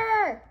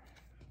fire.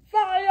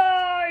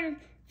 Fire,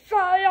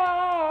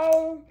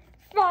 fire,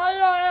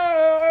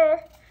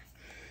 fire.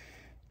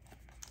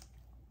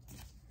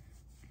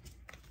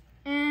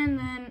 And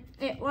then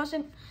it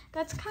wasn't,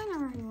 that's kind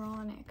of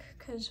ironic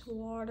because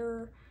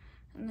water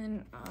and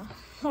then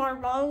water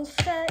bottle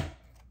set.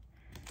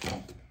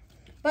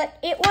 But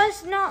it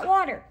was not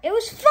water, it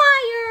was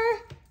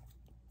fire.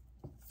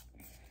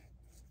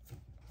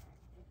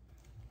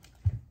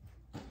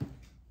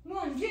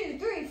 One, 2,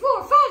 3, 4, 5,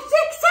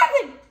 6,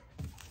 7,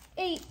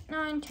 8,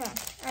 9, 10.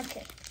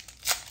 Okay.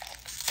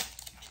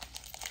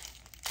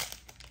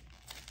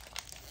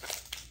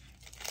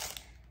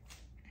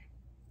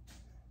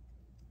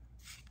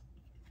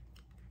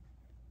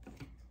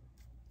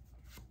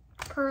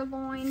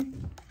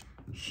 Purloin,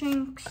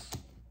 Shinx,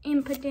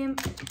 Impidimp,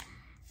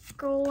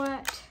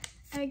 Golett,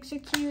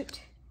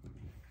 Execute,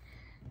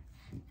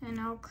 and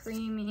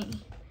Alcremie.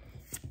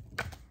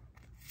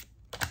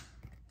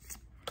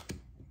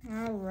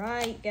 All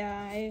right,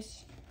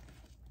 guys.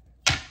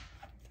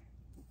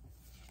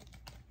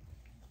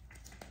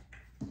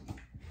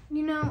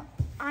 You know,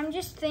 I'm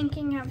just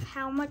thinking of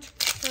how much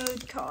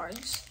code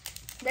cards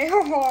there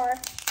are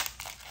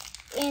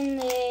in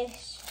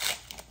this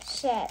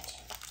set.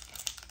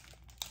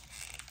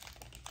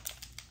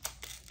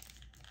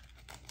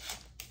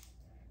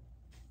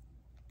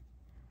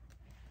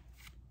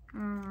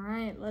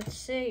 Alright, let's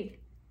see.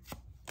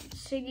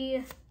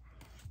 Siggy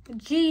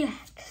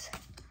GX.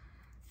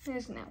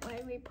 There's no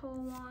way we pull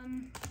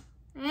one.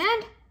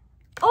 And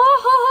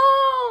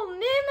oh,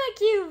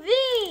 Mimikyu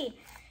V!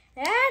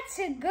 That's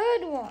a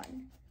good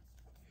one.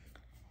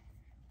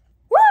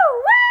 Woo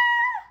woo!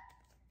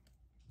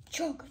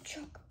 Chugga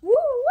chugga. Woo woo!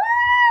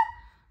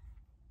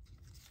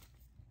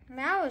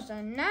 That was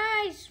a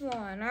nice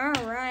one.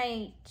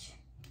 Alright.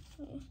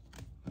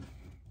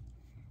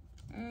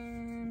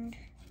 And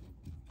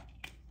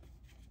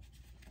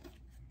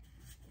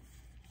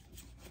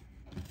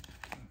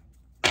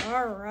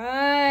all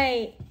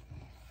right,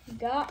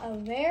 got a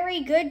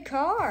very good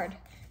card,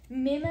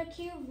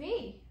 Mimikyu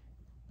V.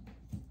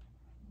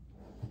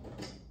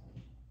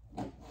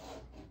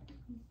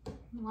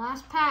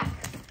 Last pack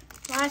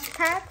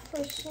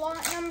for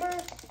slot number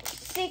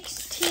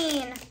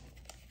 16.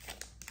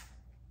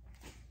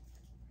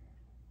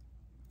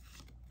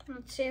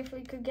 Let's see if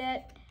we could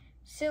get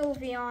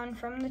Sylveon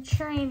from the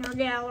trainer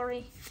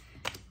gallery,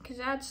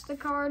 because that's the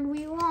card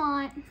we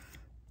want.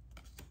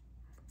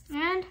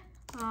 And,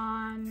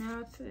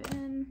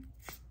 nothing.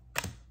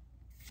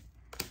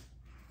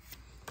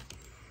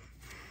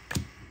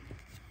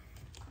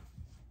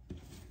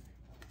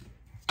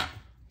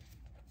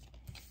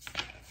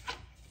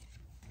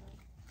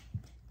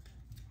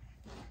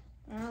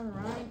 All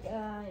right,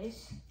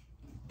 guys.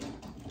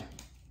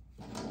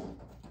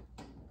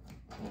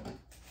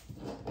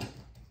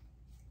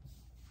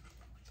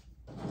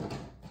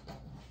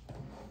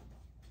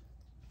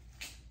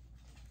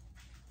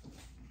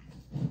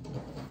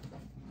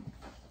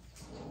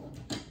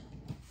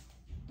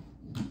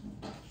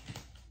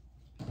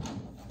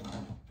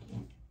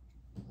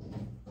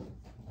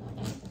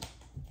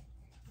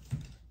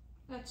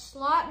 That's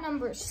slot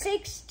number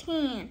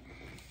 16.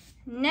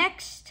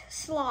 Next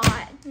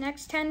slot,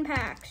 next 10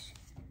 packs.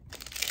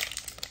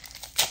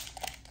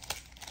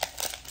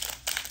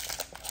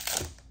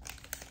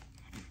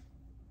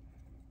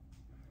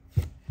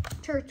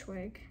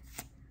 Churchwig.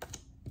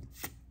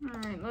 All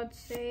right, let's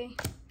see.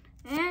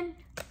 And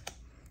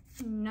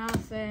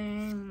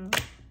nothing.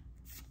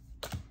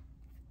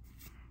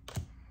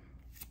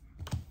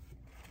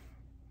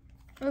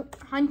 Oh,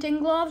 hunting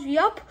gloves.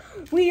 Yup,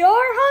 we are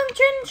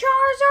hunting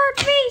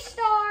Charizard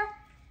V-Star.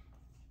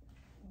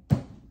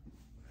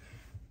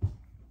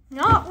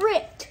 Not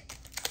ripped.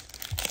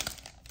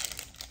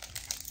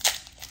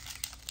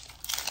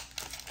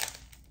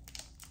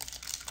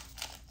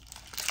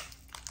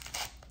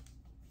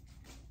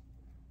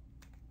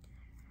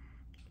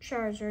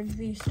 Charizard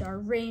V-Star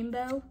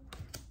Rainbow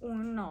or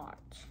not.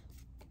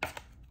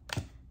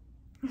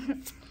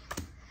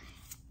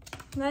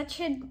 That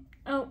should,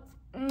 oh,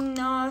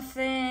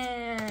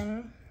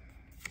 nothing.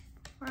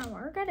 Wow,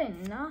 we're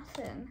getting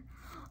nothing.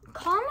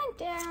 Comment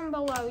down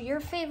below your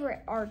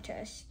favorite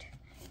artist.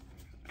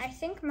 I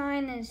think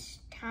mine is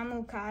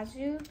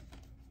Tamukazu.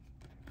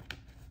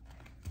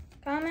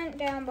 Comment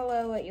down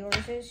below what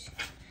yours is.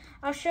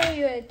 I'll show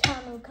you a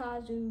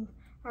Tamukazu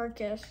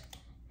artist.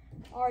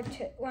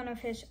 One of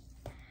his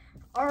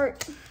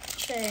art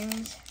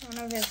things.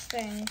 One of his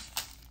things.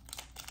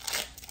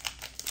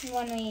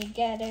 When we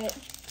get it.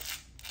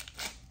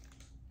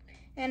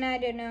 And I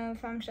don't know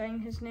if I'm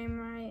saying his name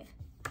right.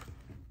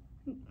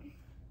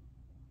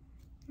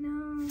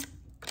 No.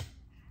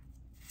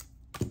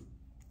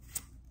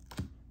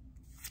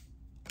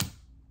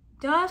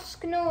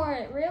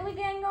 Dusknoir. Really,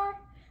 Gengar?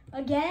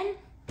 Again?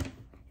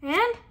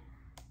 And?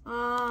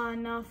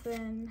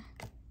 Nothing.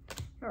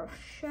 I'll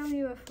show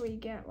you if we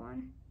get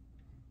one.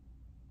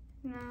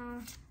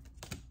 No.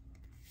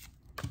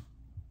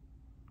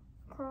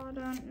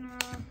 Crawdont, no.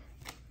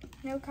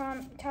 No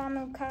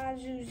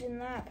Tamukazus in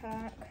that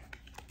pack.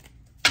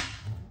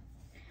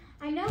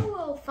 I know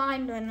we'll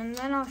find one, and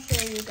then I'll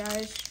show you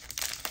guys.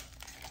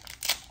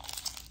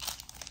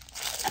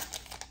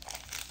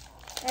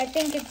 I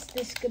think it's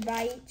this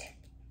Gabite.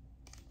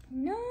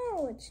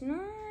 No, it's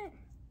not.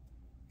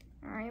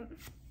 Alright.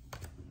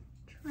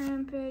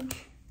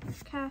 Trampage,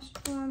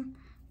 Castform,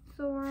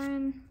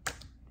 Thorin,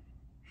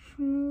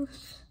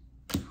 Schmoose.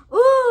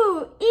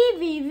 Ooh,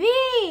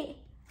 EVV!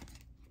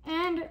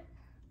 And,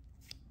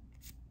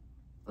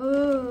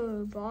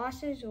 ooh,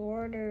 Boss's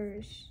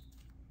Orders.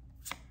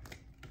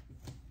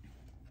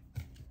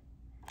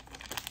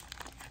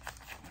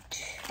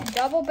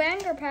 Double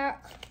banger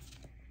pack.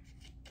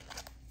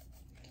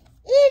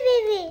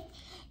 EVV!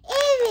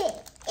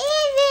 EVV!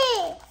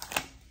 EVV!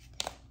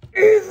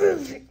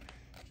 EVV!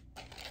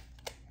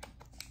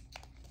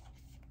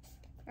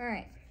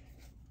 Alright.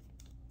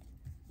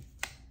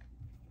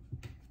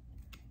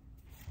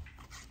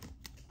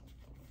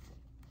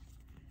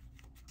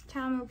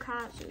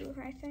 Tamukazu,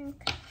 I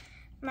think.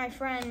 My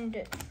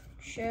friend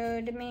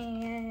showed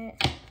me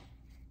a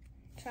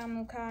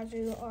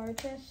Tamukazu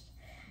artist,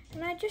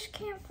 and I just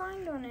can't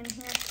find one in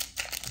here.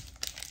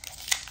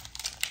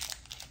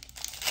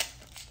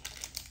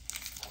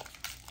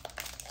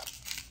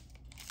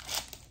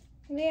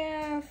 We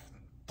have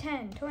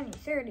 10, 20,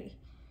 30,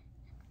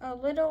 a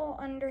little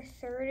under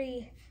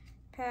 30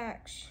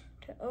 packs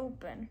to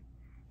open.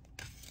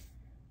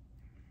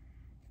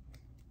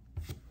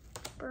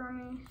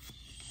 Burmy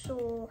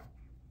Soul.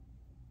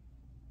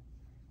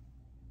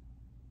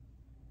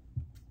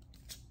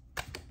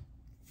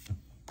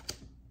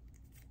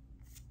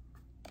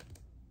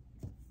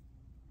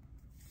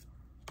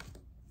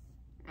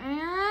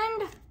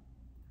 And,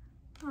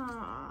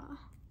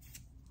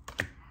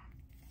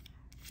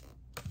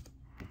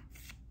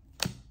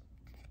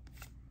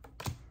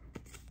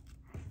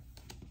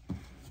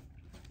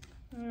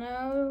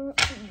 no,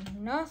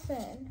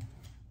 nothing.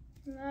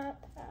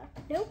 Not that.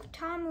 Nope,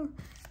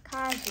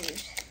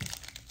 Tamukazus.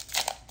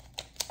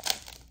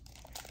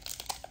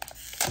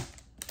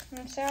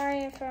 I'm sorry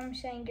if I'm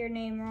saying your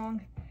name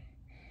wrong,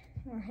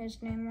 or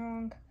his name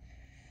wrong.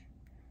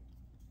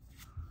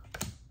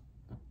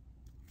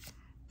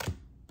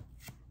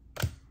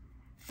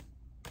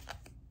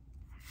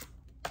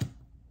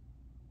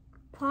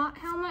 Pot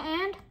helmet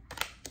and,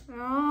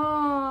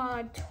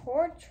 oh,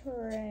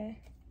 Torture.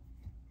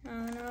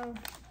 Oh no.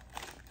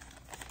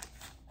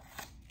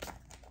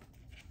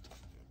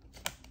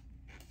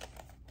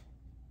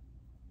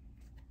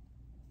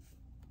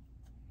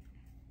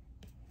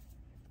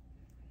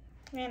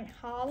 Man,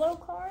 holo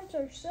cards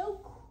are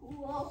so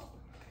cool.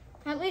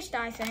 At least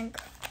I think.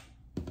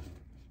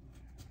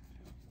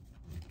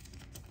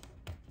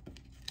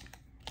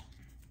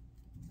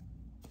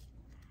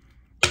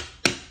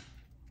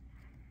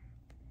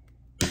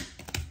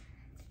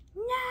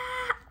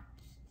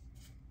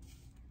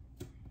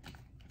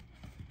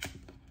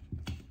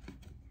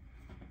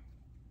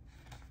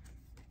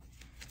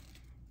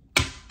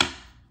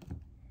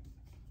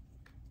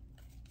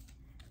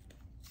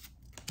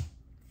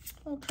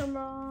 Ultra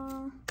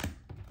Ball.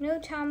 No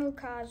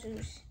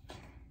Tamukazus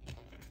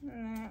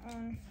on that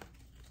one.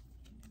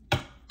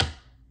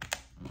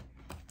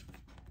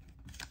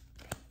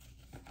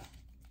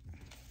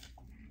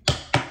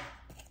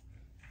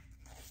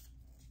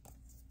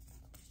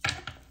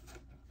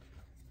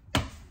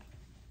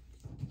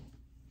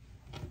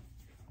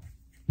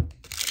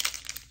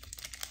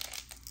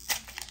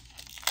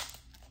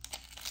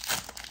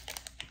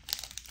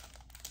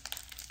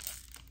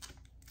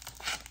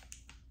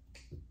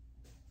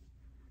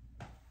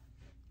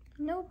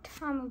 No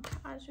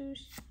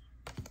Tamukazus.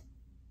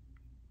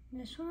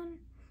 This one?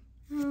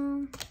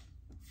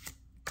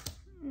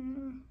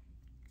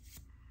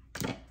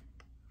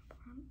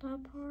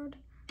 That part?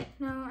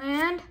 No,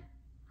 and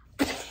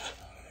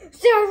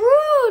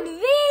Sarud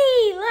V!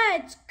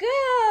 Let's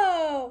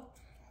go!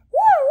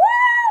 Woo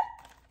woo!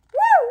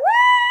 Woo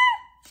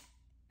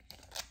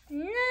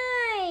woo!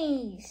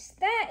 Nice!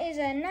 That is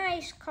a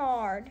nice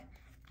card.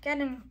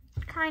 Getting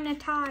kind of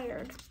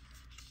tired,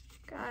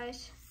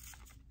 guys.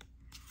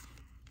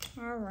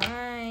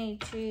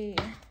 Alrighty.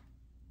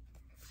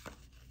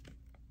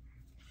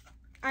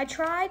 I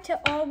try to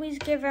always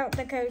give out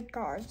the code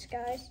cards,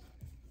 guys.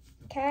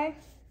 Okay?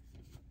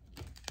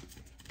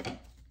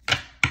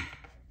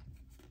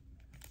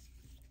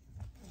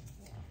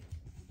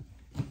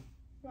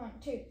 One,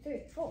 2,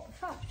 3, 4,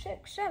 5,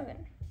 6,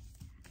 7,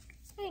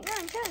 8,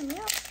 9, 10.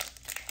 Yep.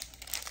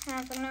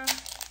 Have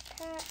enough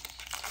packs.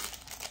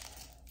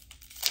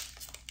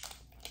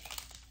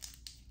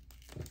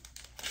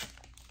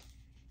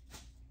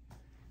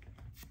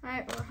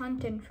 Alright, we're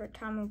hunting for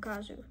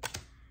Tamukazu,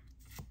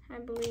 I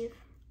believe.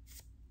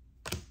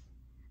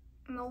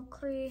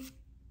 Milkree,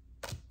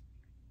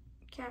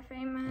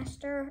 Cafe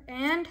Master,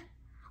 and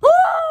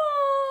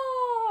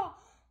oh!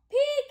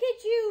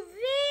 Pikachu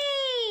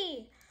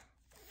V!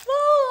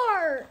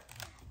 4!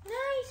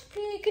 Nice,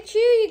 Pikachu.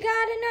 You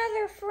got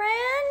another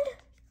friend?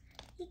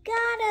 You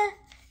got a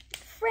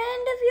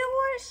friend of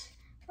yours?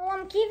 Well,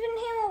 I'm giving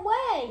him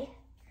away.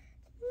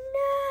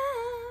 No.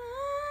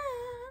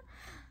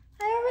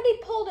 I already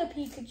pulled a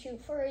Pikachu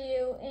for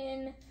you,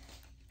 and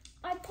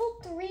I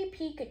pulled 3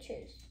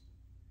 Pikachus.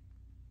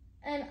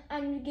 And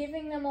I'm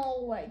giving them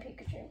all away,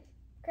 Pikachu.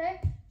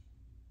 Okay?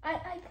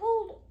 I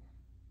pulled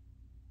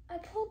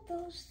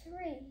those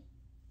 3.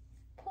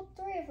 Pulled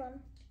 3 of them.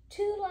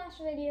 2 last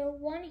video,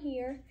 1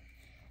 here.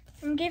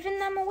 I'm giving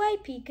them away,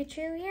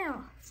 Pikachu,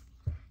 yeah.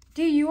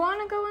 Do you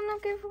want to go in the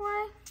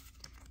giveaway,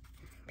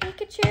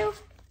 Pikachu?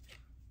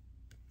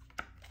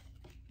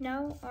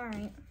 No?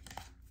 Alright.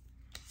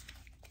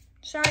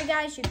 Sorry,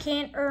 guys, you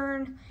can't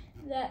earn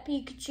that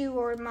Pikachu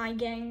or my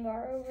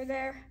Gengar over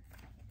there.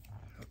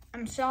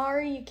 I'm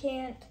sorry, you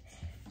can't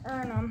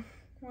earn them.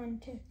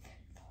 1, 2, 3,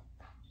 4,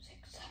 5,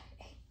 6, 7,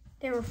 8.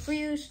 They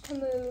refuse to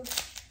move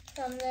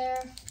from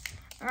there.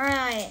 All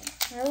right,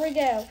 here we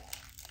go.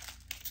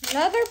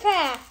 Another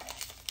pack.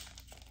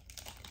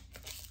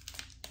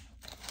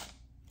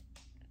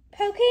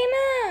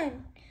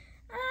 Pokémon.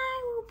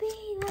 I will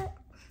be the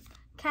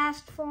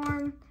cast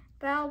form,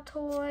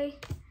 Baltoy,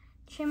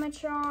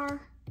 Chimachar,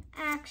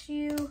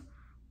 Axew,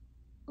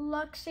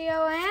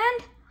 Luxio,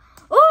 and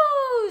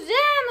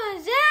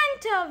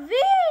Zamazenta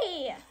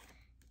V!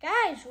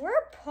 Guys,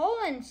 we're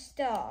pulling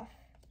stuff.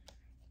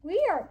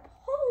 We are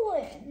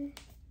pulling.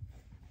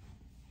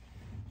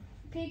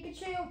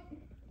 Pikachu,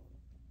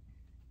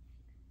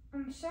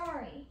 I'm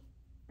sorry.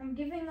 I'm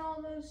giving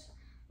all those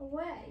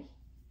away.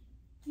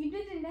 You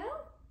didn't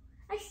know?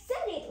 I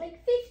said it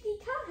like 50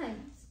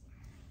 times.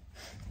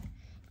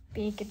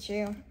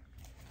 Pikachu.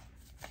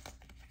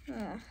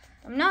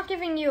 I'm not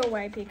giving you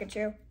away,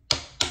 Pikachu.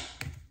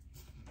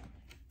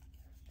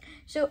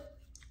 So,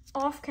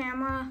 off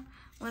camera,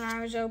 when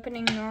I was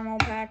opening normal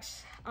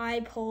packs, I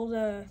pulled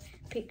a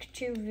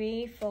Pikachu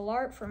V full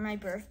art for my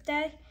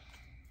birthday.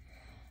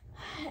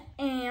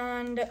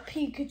 And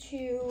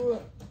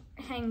Pikachu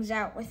hangs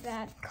out with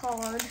that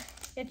card.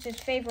 It's his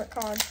favorite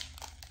card.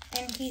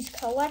 And he's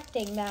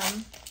collecting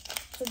them.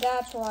 So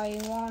that's why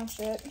he wants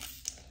it.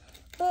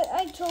 But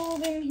I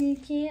told him he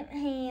can't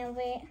have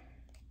it.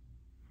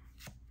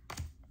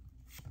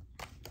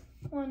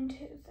 1, 2,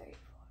 3, 4, 5,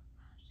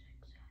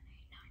 6,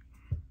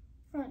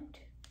 7, 8, 9. 1, 2.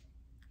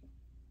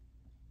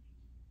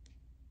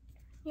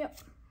 Yep.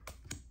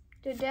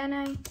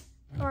 Dedenne,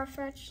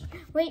 Farfetch'd.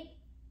 Wait.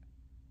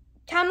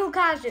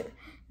 Tamukazu.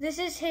 This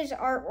is his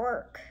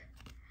artwork.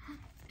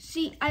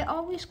 See, I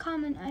always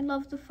comment, I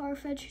love the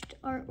Farfetch'd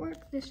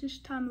artwork. This is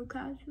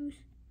Tamukazu's.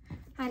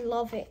 I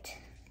love it.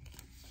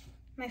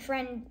 My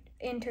friend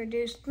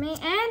introduced me,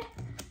 and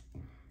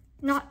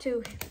not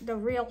to the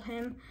real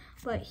him,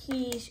 but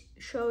he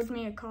showed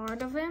me a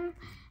card of him,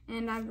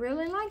 and I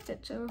really liked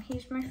it, so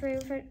he's my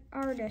favorite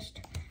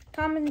artist.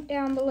 Comment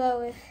down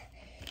below if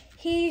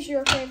he's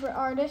your favorite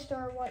artist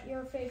or what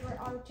your favorite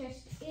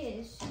artist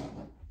is,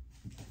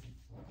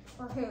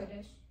 or who it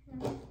is,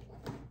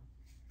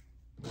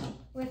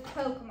 with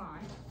Pokemon.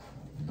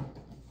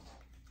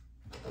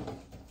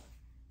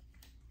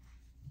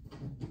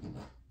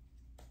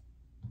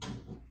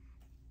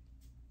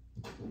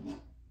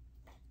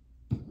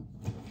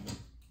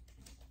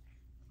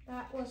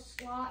 That was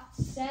slot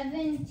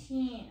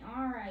 17.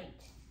 All right.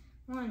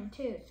 1,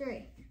 2,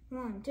 3.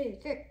 1, 2,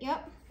 3.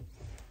 Yep.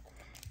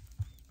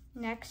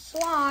 Next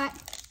slot.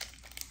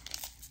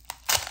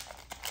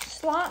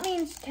 Slot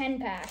means 10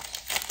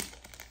 packs.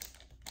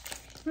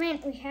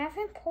 Man, we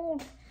haven't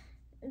pulled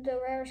the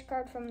rarest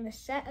card from the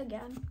set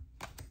again.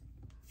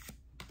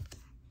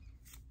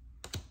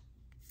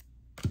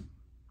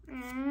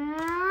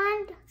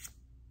 And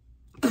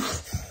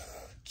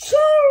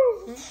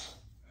Charles!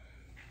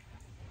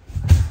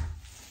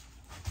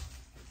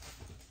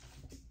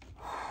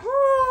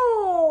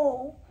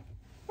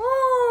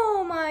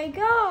 Oh my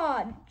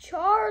God!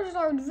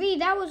 Charizard V.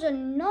 That was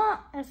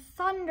not a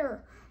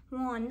thunder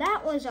one.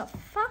 That was a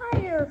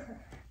fire.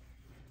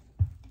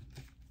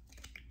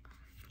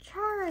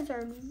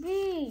 Charizard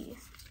V.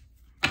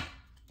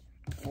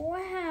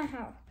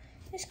 Wow.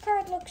 This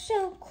card looks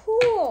so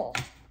cool.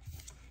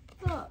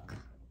 Look.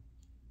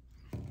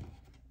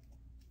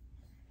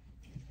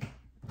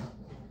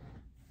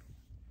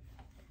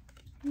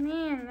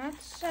 Man,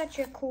 that's such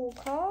a cool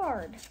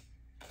card.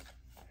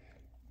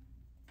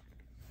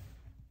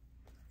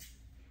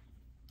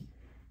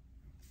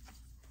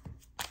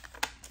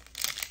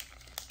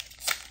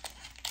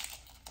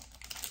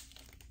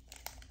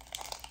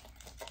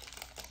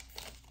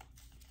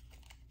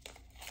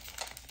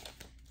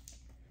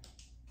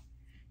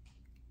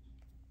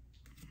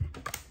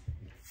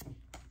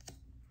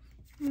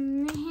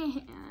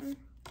 Man,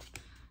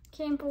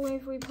 can't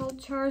believe we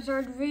pulled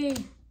Charizard V.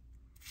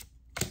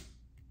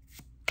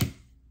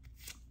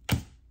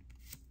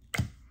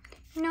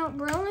 You know,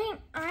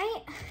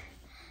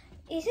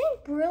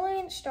 isn't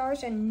Brilliant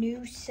Stars a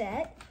new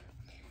set?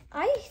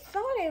 I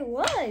thought it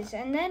was,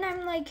 and then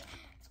I'm like,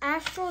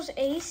 Astral's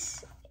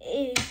Ace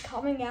is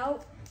coming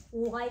out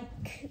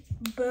like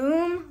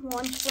boom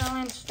once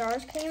Brilliant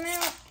Stars came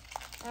out.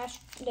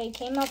 They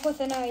came up with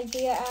an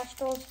idea,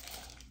 Astral's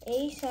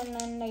Ace, and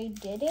then they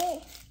did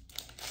it.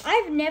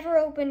 I've never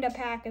opened a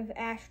pack of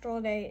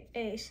Astral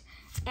Ace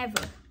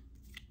ever.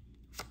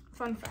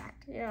 Fun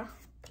fact, yeah.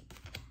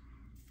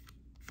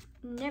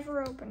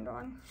 Never opened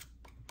one.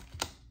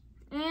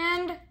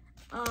 And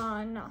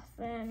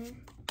nothing.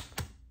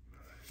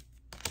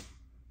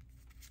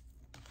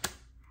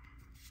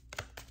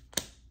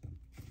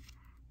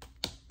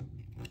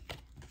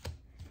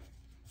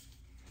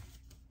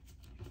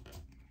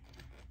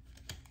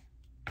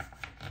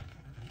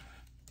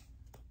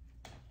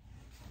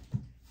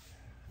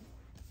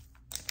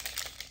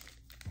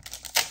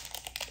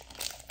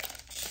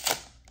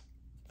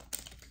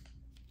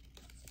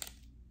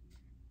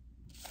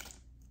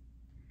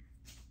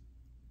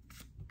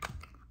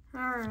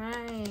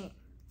 Alright.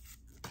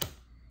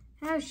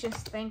 I was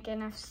just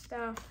thinking of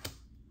stuff.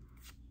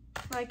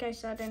 Like I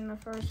said in the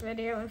first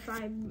video, if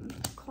I'm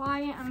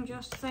quiet, I'm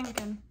just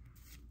thinking.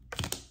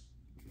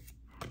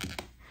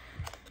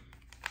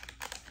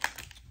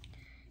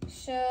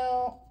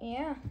 So,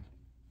 yeah.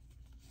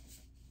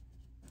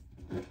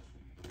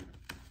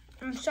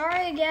 I'm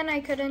sorry again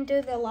I couldn't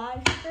do the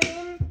live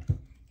stream.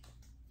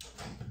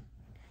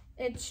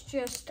 It's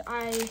just,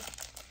 I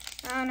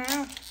don't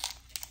know.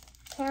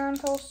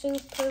 Parental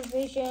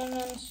supervision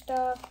and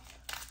stuff.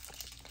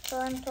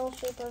 Parental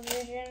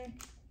supervision.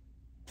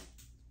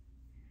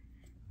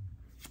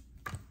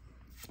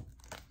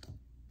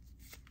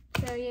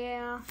 So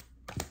yeah.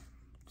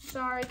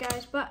 Sorry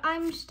guys, but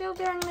I'm still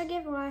doing the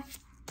giveaway.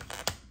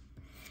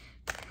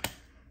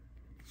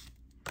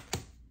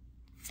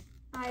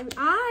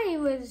 I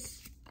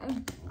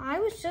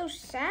was so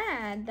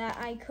sad that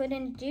I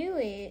couldn't do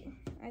it.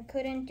 I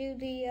couldn't do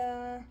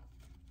the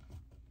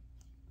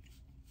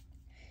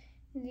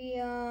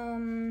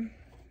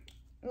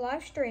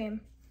live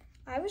stream.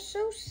 I was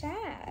so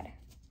sad.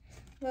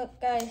 Look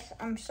guys,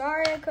 I'm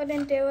sorry I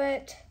couldn't do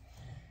it.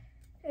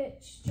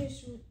 It's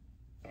just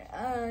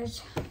a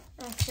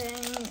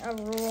thing, a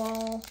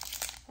rule,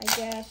 I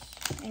guess,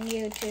 in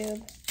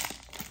YouTube.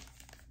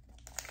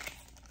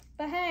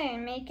 But hey,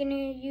 I'm making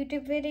a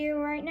YouTube video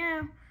right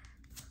now,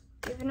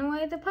 giving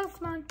away the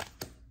Pokemon.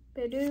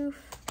 Bidoof,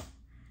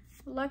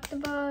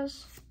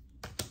 Electabuzz,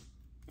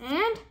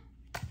 and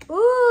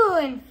ooh,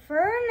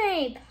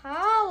 Infernape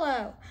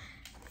Hollow.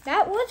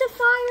 That was a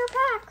fire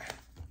pack.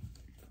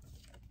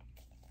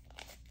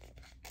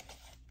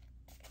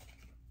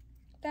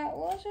 That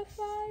was a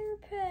fire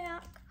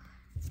pack.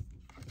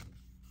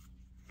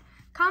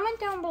 Comment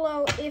down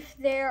below if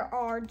there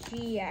are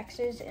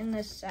GXs in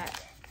this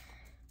set.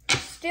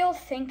 Still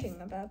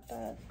thinking about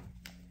that.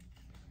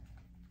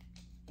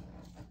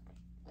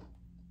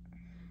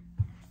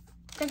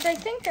 Because I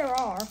think there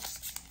are.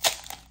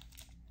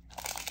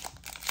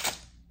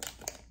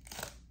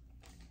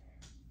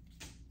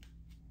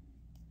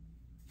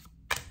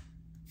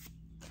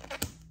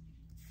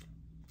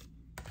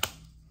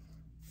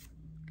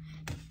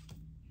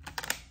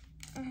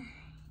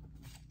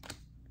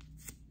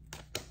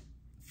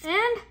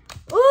 And,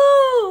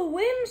 ooh,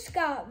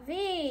 Whimscott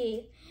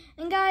V.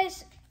 And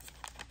guys,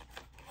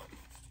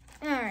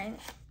 all right.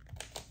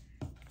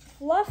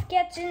 Fluff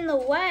gets in the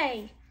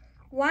way.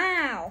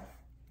 Wow.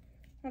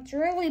 That's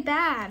really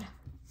bad.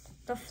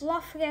 The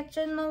fluff gets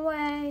in the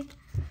way.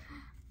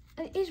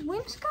 Is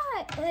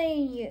Whimscott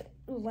a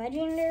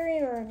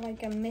legendary or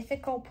like a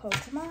mythical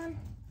Pokemon?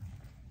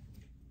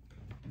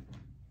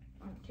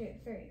 1, 2,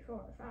 3,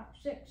 4, 5,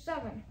 6,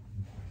 7.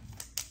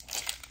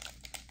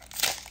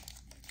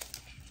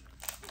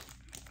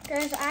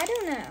 Guys, I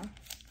don't know.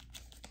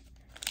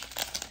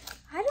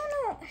 I don't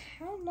know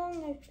how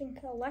long I've been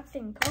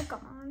collecting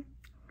Pokemon.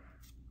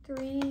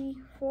 3,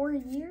 4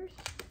 years?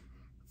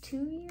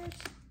 2 years?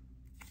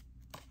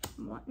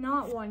 What?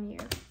 Not 1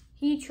 year.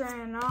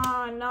 Heatran,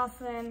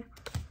 nothing.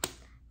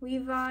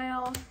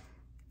 Weavile,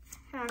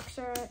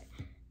 Haxorus.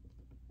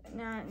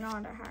 Nah,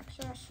 not a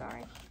Haxorus,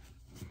 sorry.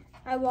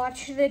 I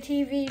watched the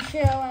TV show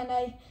and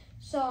I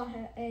saw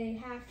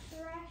a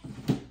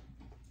Haxorus.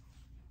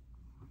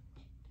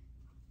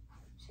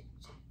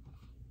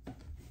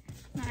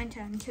 9,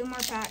 10, 2 more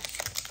packs.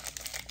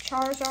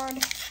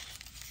 Charizard,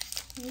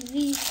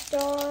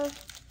 V-Star,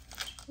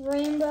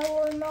 Rainbow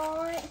or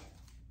not,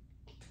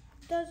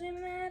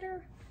 doesn't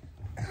matter.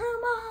 Come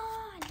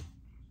on!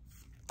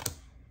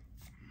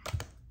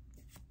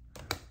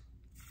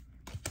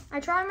 I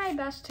try my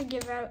best to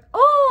give out,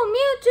 oh,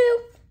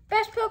 Mewtwo!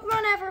 Best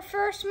Pokemon ever,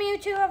 first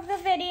Mewtwo of the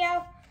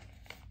video.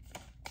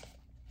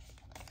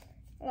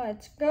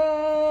 Let's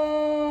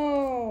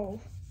go!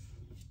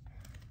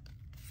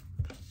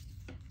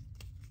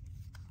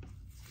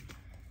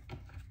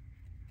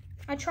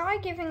 I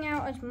tried giving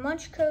out as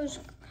much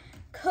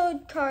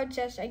code cards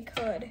as I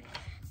could.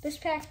 This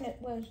pack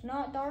was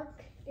not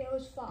dark, it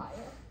was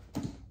fire.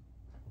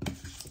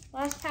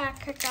 Last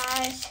pack,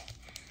 guys.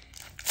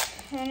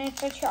 And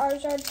it's a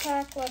Charizard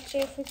pack. Let's see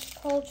if it's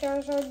called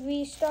Charizard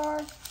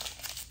V-Star.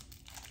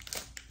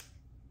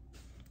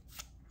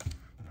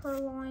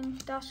 Purloin,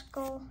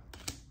 Duskull.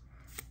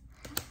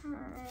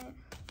 Alright.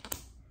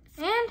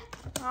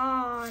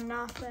 And,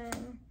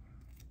 nothing.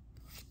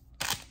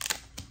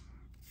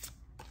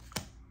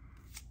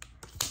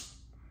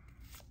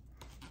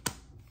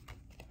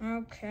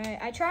 Okay,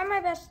 I try my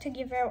best to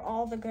give out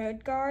all the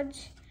good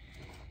cards.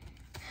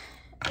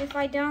 If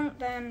I don't,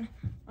 then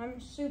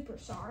I'm super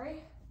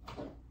sorry.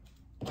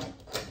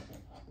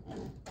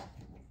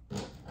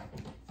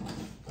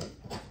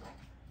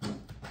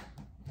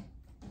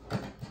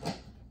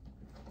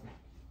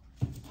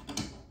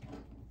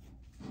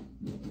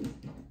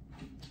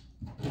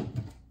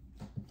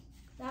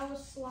 That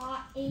was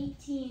slot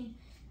 18.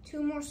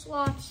 2 more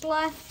slots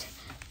left.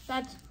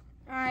 That's,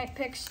 all right,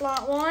 pick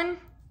slot 1.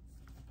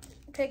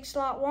 Pick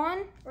slot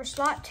 1 or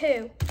slot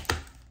 2.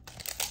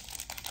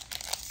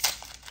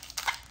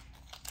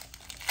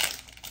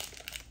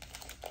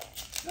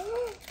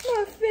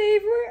 My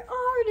favorite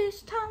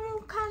artist,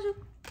 Tomokazu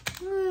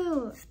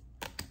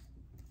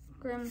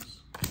Grimm's.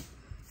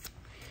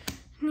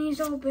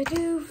 Sneasel,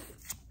 Bidoof,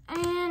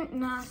 and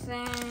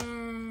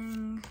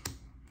nothing.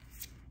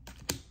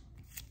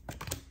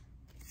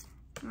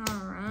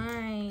 All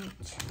right.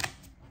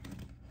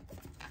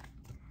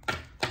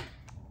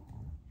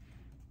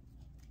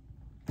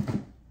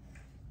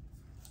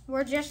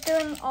 We're just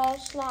doing all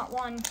slot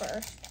 1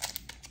 first.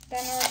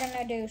 Then we're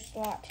gonna do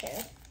slot 2.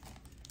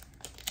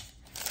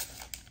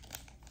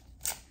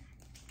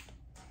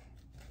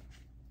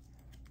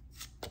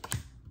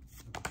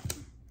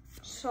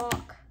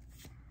 Sock.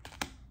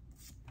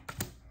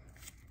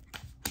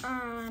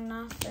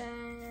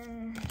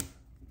 Nothing.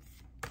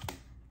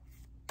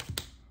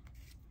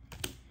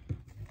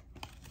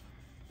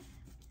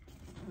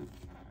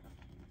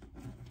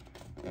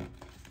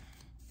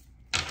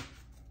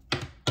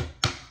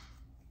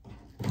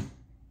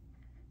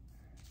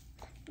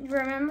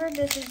 Remember,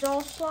 this is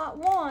all slot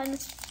 1.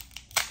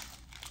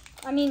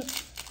 I mean,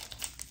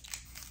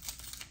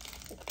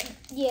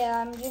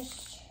 yeah,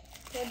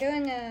 we're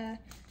doing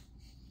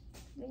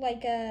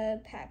like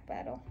a pack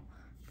battle,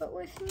 but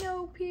with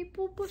no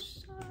people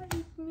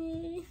beside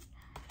me.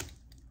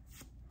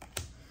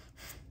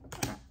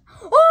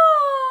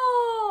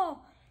 Oh!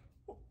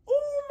 Oh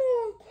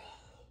my!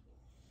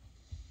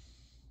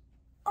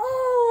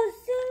 Oh,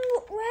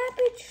 single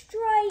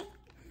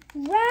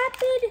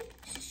rapid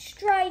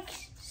strike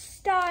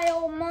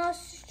style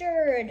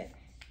mustard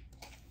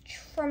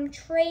from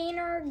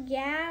Trainer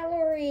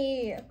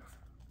Gallery.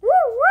 Woo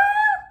woo!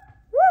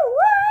 Woo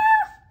woo!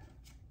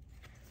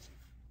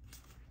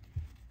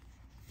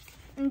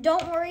 And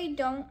don't worry,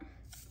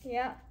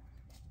 yeah.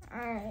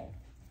 Alright.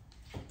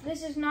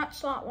 This is not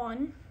slot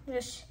 1.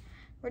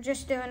 We're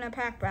just doing a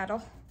pack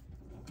battle.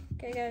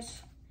 Okay,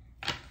 guys.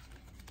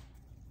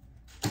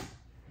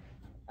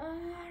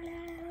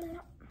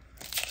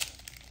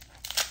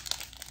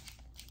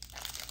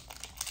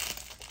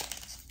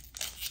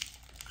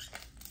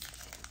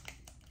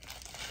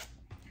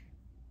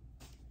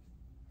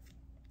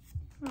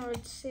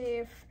 Let's see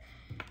if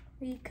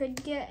we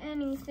could get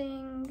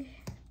anything.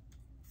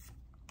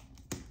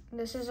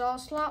 This is all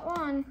slot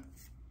 1.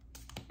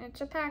 It's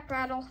a pack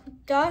battle.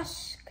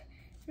 Dusk,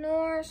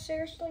 Nor,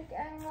 seriously,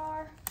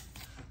 Gengar.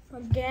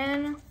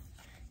 Again.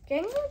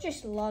 Gengar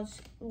just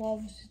loves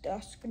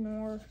Dusk,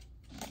 Nor.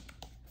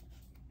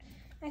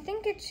 I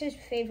think it's his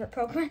favorite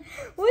Pokemon.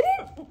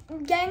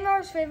 Wouldn't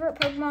Gengar's favorite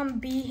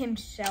Pokemon be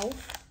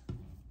himself?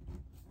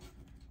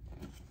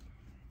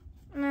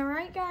 Am I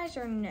right, guys,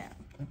 or no?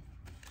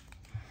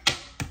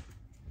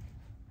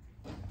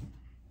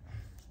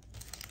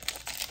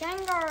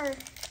 Gengar,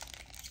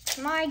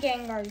 my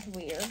Gengar's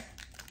weird.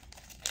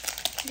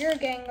 Your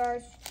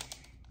Gengar's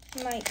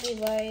might be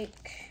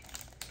like,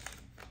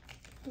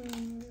 I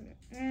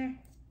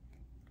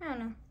don't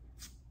know,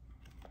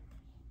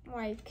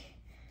 like,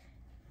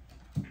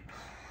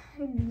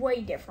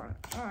 way different.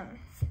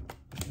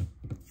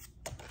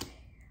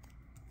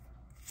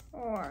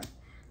 4,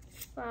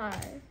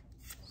 5,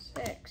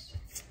 6,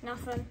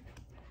 nothing.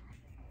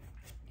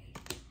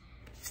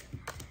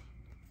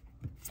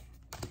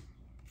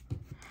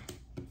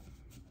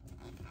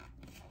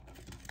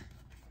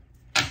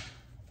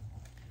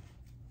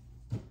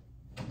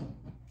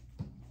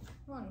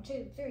 1,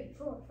 2, 3,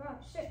 4, 5,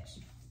 6,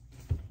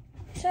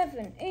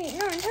 7, 8,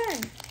 9,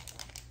 10.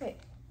 Wait,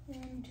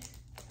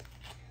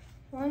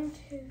 1,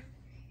 2.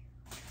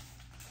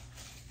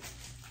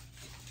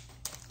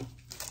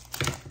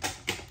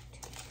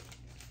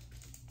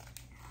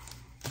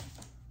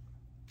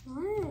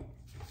 What?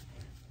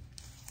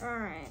 All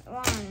right,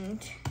 1,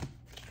 2.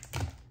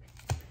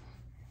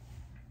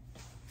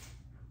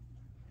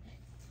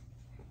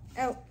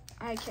 Oh,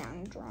 I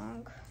counted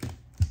wrong.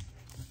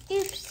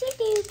 Oopsie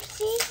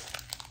doopsie.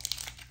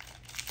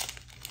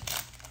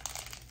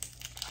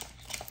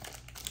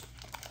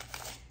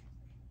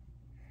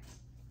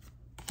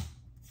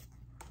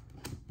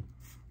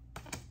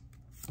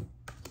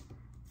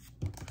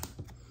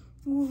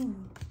 Ooh,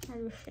 I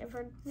just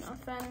shivered.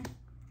 Nothing.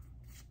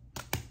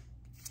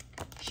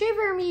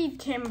 Shiver me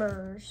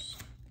timbers.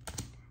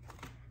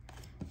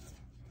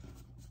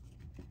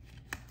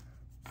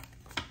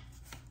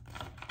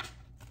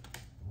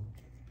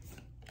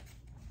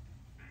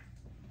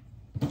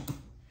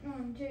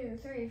 One, 2,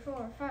 3,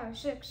 4, 5,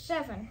 6,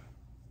 7,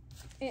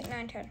 8,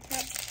 9, 10.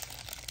 Yep.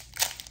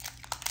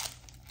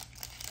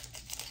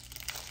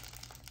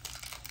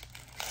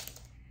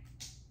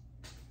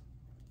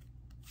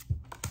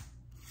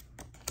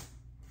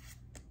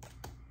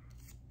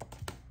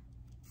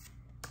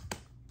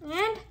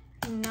 And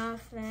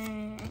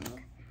nothing.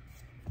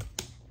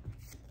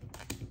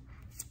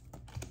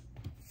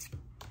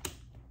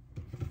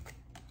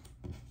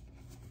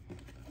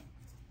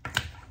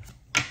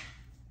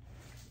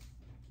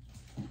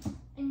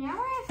 And now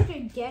I have to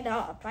get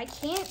up. I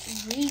can't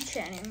reach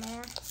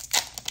anymore.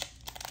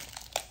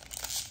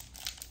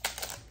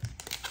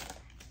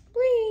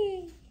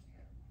 Whee!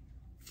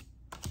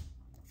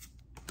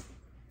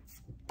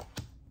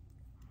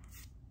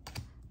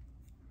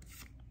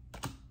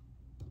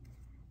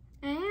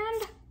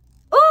 And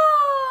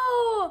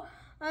oh,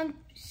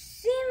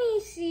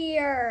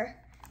 Simi-Seer.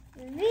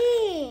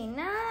 V,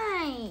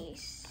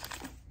 nice.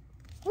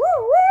 Woo woo,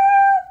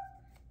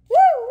 woo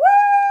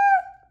woo,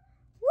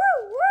 woo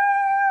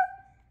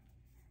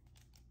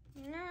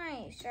woo.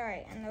 Nice. All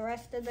right, and the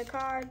rest of the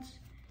cards.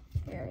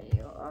 Here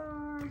you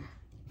are.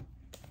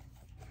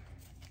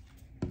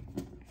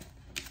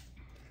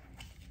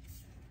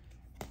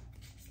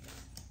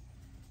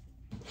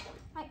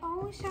 I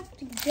always have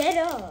to get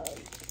up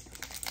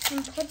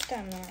and put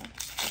them there.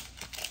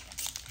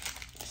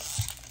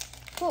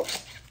 Cool.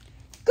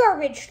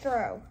 Garbage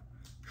throw.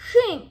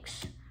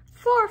 Shinx.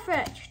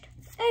 Far-fetched.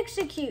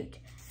 Execute.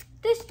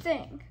 This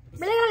thing.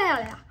 Blah,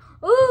 blah, blah.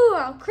 Ooh,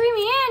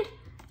 Alcremie and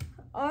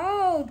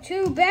oh,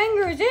 2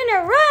 bangers in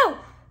a row. Woo,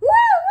 woo,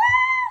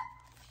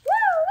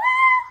 woo,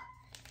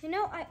 woo. You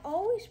know, I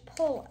always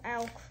pull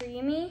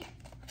Alcremie,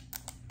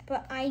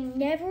 but I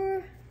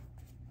never,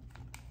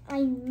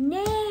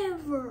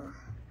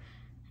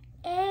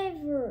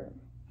 ever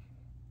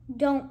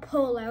don't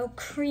pull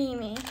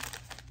Alcremie.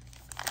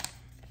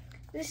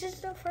 This is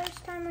the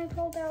first time I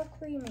pulled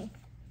Alcremie.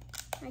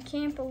 I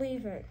can't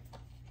believe it.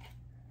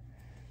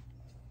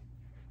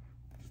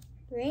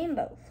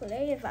 Rainbow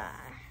flavor.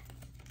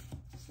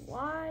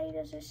 Why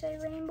does it say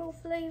rainbow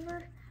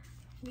flavor?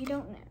 We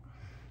don't know.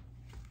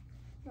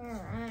 All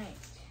right.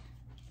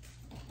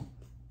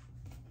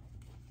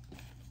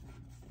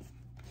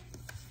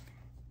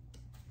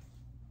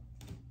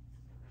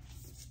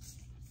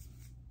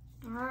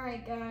 All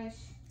right, guys.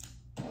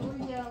 Here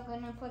we go.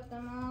 Gonna put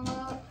them all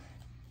up.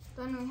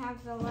 Then we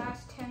have the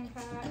last 10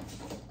 packs.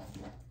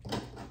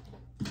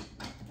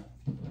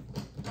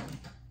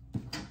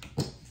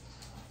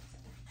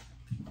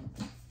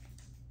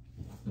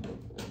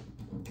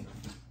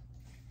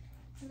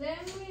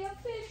 Then we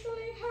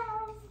officially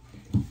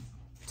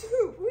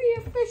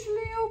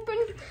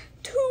opened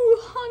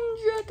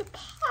 200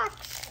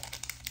 packs.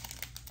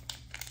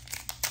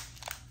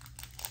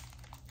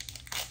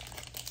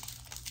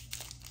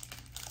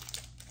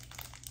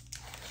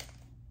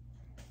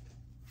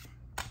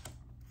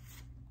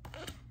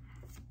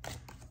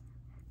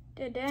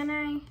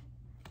 Dedenne,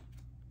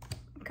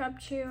 Cup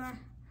Chewer,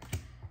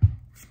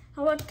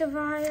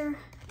 Electivire.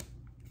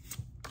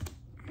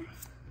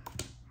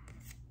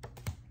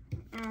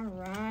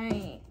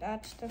 Alright,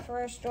 that's the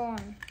first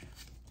one.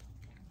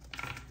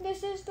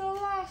 This is the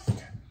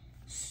last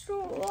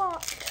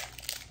slot.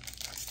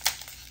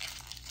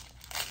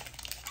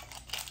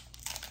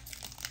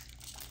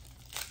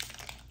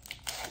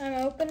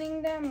 I'm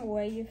opening them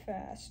way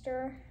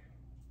faster.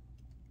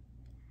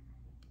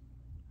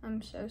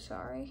 I'm so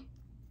sorry.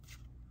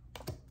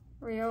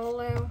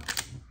 Riolu,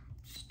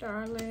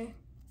 Starly.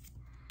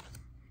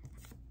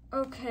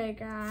 Okay,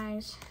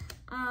 guys,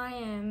 I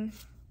am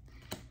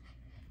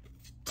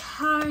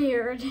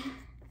tired.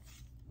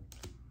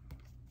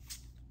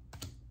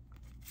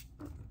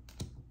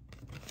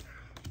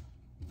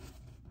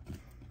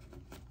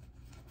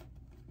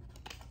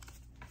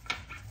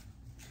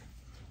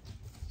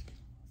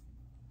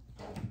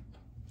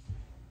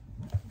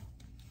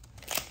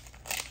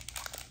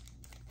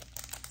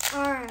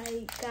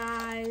 Alright,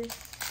 guys.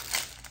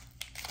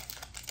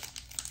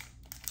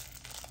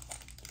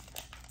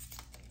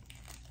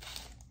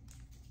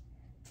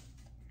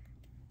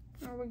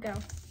 There we go.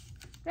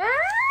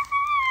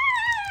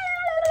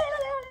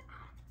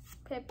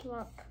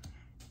 Piplup.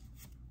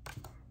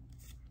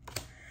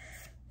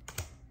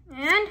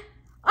 And,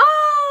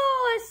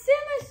 oh, a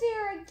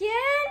Simisear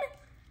again?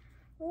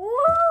 Woo!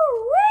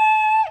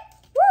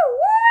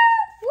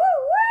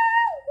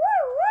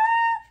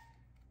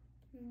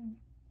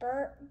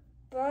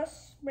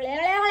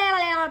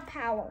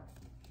 Power.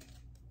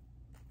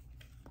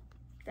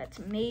 That's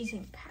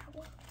amazing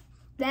power.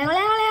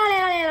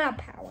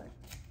 Power.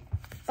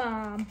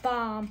 Bum,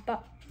 bum, bum.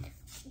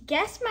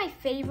 Guess my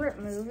favorite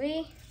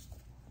movie?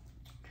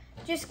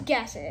 Just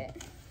guess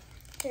it.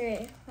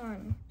 3,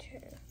 1, 2.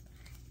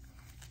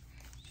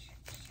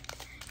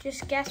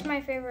 Just guess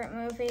my favorite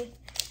movie.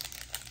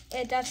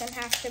 It doesn't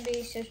have to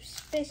be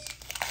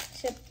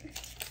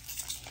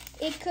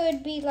it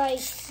could be like,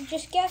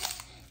 just guess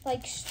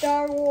like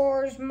Star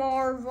Wars,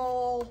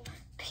 Marvel,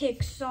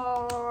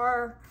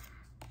 Pixar,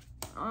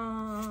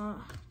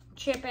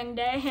 Chip and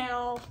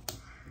Dale,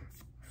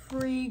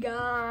 Free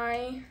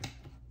Guy.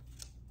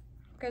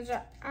 Because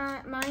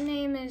my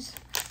name is,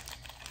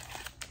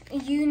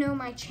 you know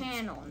my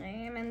channel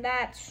name, and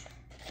that's,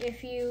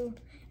 if you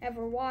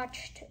ever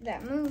watched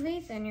that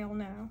movie, then you'll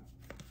know.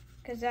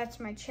 Because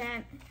that's my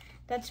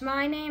that's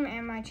my name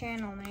and my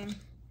channel name.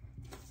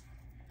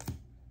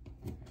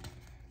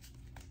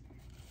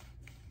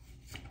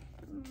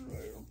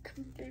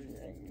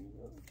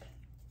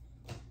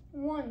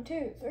 One,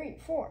 2, 3,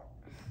 4.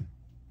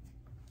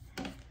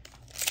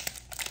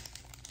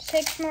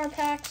 6 more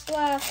packs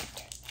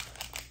left.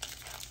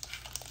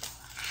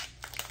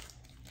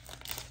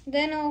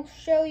 Then I'll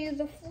show you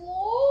the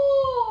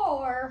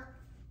floor.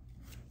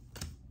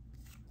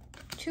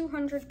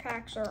 200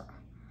 packs are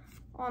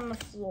on the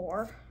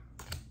floor.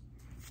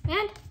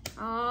 And,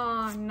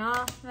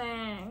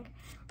 nothing.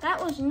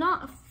 That was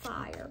not a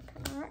fire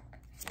pack.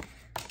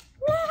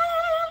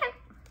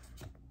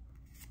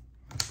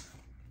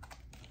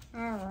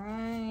 All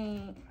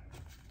right.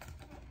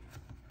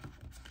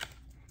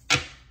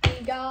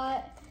 We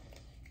got,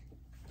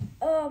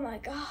 oh my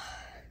God.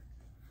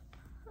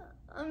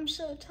 I'm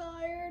so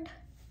tired.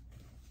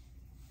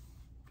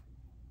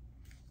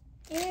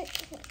 It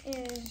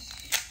is,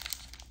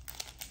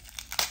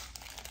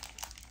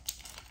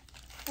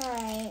 all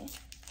right.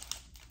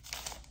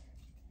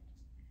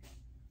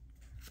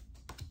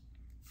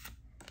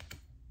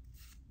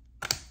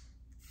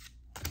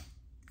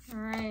 All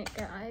right,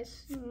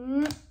 guys.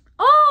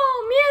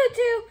 Oh,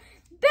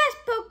 Mewtwo! Best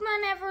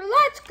Pokemon ever.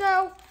 Let's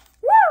go.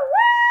 Woo,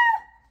 woo!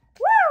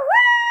 Woo,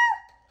 woo!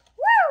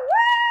 Woo,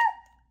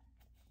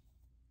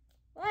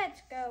 woo!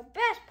 Let's go.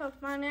 Best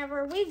Pokemon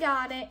ever. We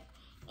got it.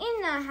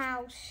 In the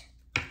house.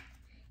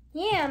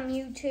 Yeah,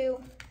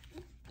 Mewtwo.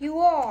 You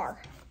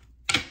are.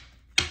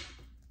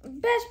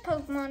 Best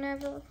Pokemon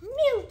ever.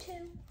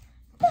 Mewtwo.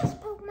 Best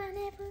Pokemon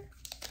ever.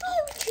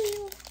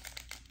 Mewtwo.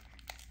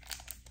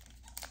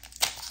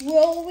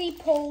 Will we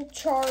pull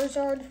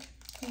Charizard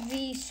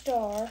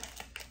V-Star,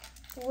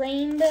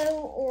 Rainbow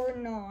or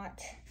not?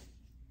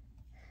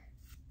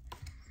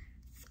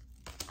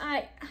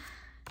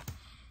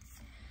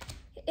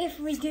 If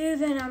we do,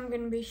 then I'm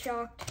gonna be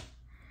shocked.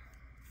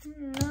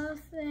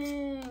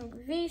 Nothing.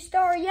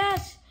 V-Star,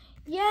 yes,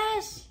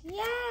 yes,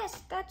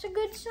 yes. That's a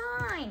good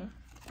sign.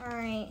 All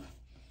right.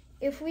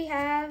 If we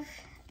have,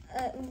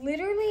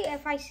 literally,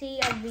 if I see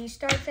a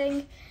V-Star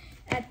thing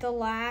at the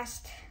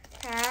last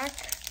pack,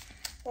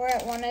 or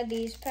at one of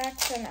these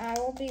packs, and I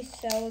will be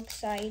so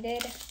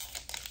excited.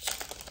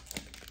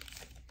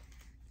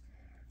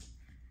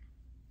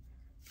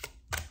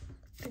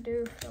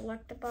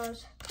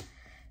 Electabuzz.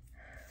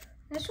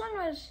 This one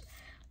was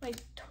like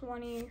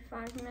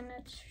 25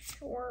 minutes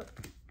short.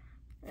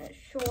 It's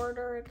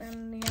shorter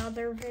than the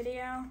other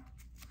video.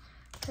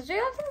 Because the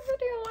other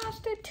video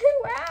lasted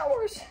 2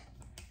 hours.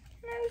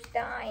 And I was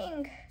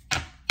dying.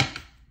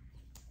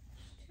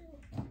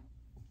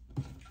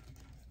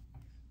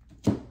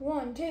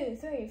 1, 2,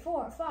 3,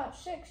 4, 5,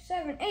 6,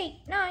 7, 8,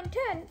 9,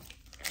 10.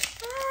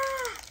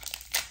 Ah!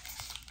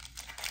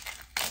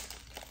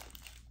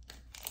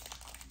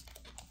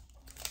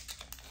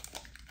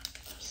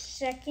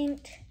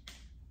 Second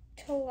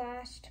to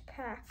last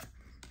pack.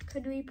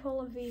 Could we pull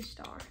a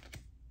V-Star?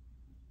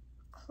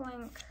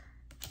 Clink.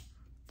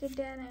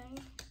 Dedenne.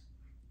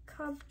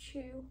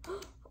 Cubchoo.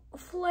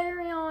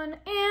 Flareon.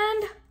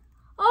 And...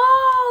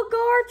 oh!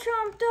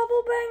 Garchomp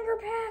double banger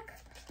pack.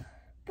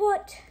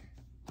 But...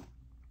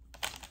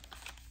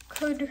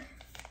 could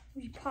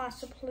we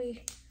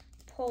possibly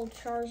pull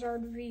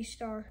Charizard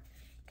V-Star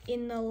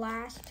in the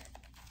last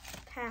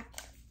pack?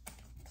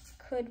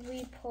 Could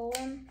we pull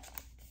him?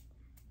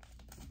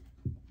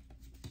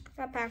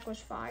 That pack was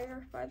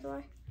fire, by the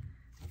way.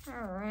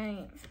 All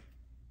right.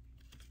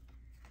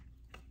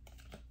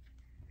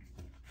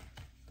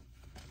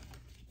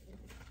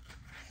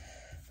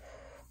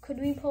 Could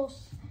we pull?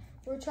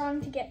 We're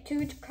trying to get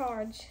 2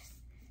 cards.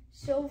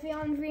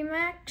 Sylveon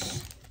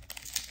VMAX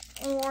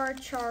or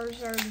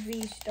Charizard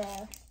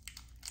V-Star.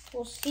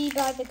 We'll see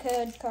by the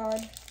code card.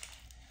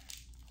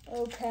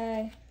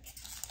 Okay.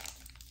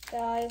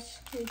 Guys,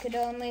 we could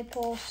only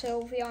pull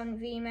Sylveon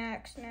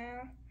VMAX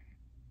now.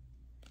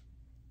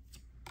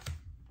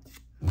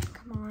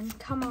 Come on,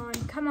 come on,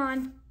 come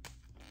on.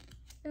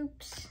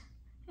 Oops.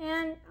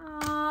 And,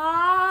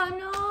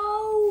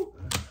 no!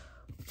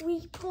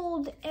 We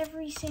pulled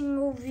every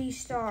single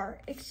V-Star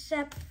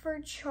except for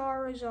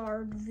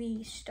Charizard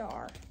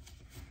V-Star.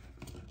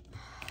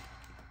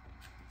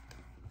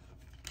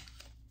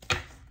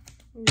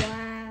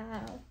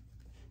 Wow.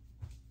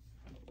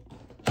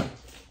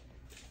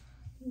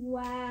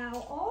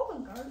 Wow, all the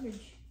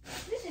garbage.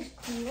 This is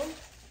cool.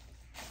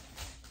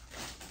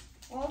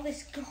 All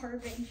this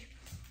garbage.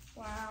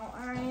 Wow,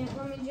 all right,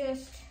 let me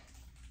just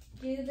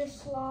do the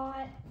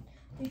slot.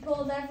 We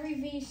pulled every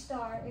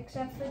V-Star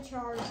except for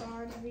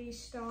Charizard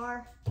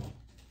V-Star.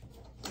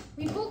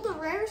 We pulled the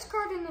rarest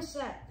card in the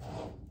set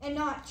and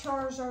not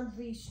Charizard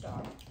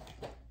V-Star.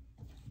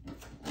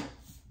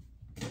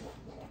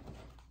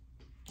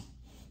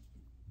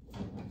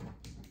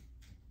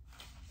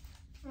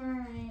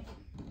 Alright.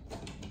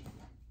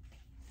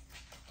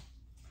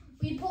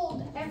 We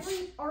pulled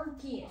every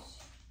Arceus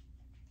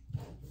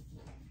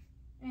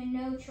and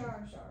no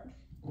Charizard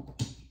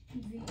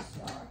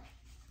V-Star.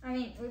 I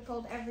mean, we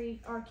pulled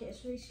every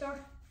Arceus V-Star.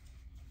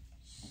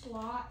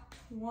 Slot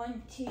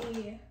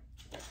 1T.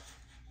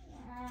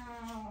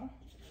 Wow.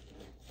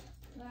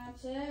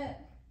 That's it.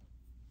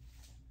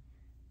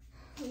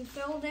 We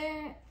filled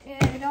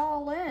it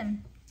all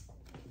in.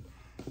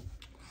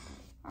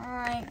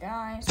 Alright,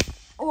 guys.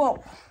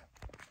 Whoa.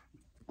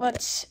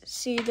 Let's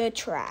see the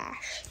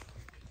trash.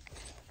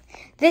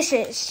 This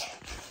is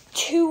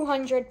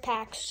 200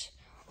 packs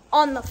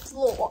on the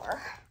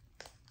floor.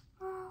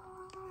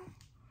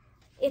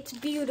 It's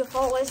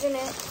beautiful, isn't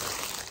it?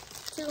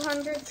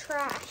 200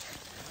 trash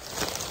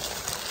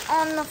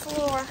on the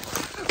floor.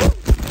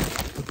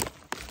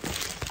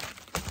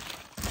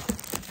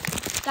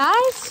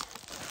 Guys?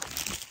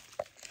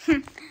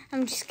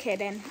 I'm just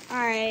kidding. All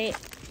right.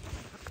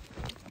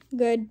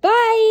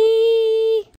 Goodbye.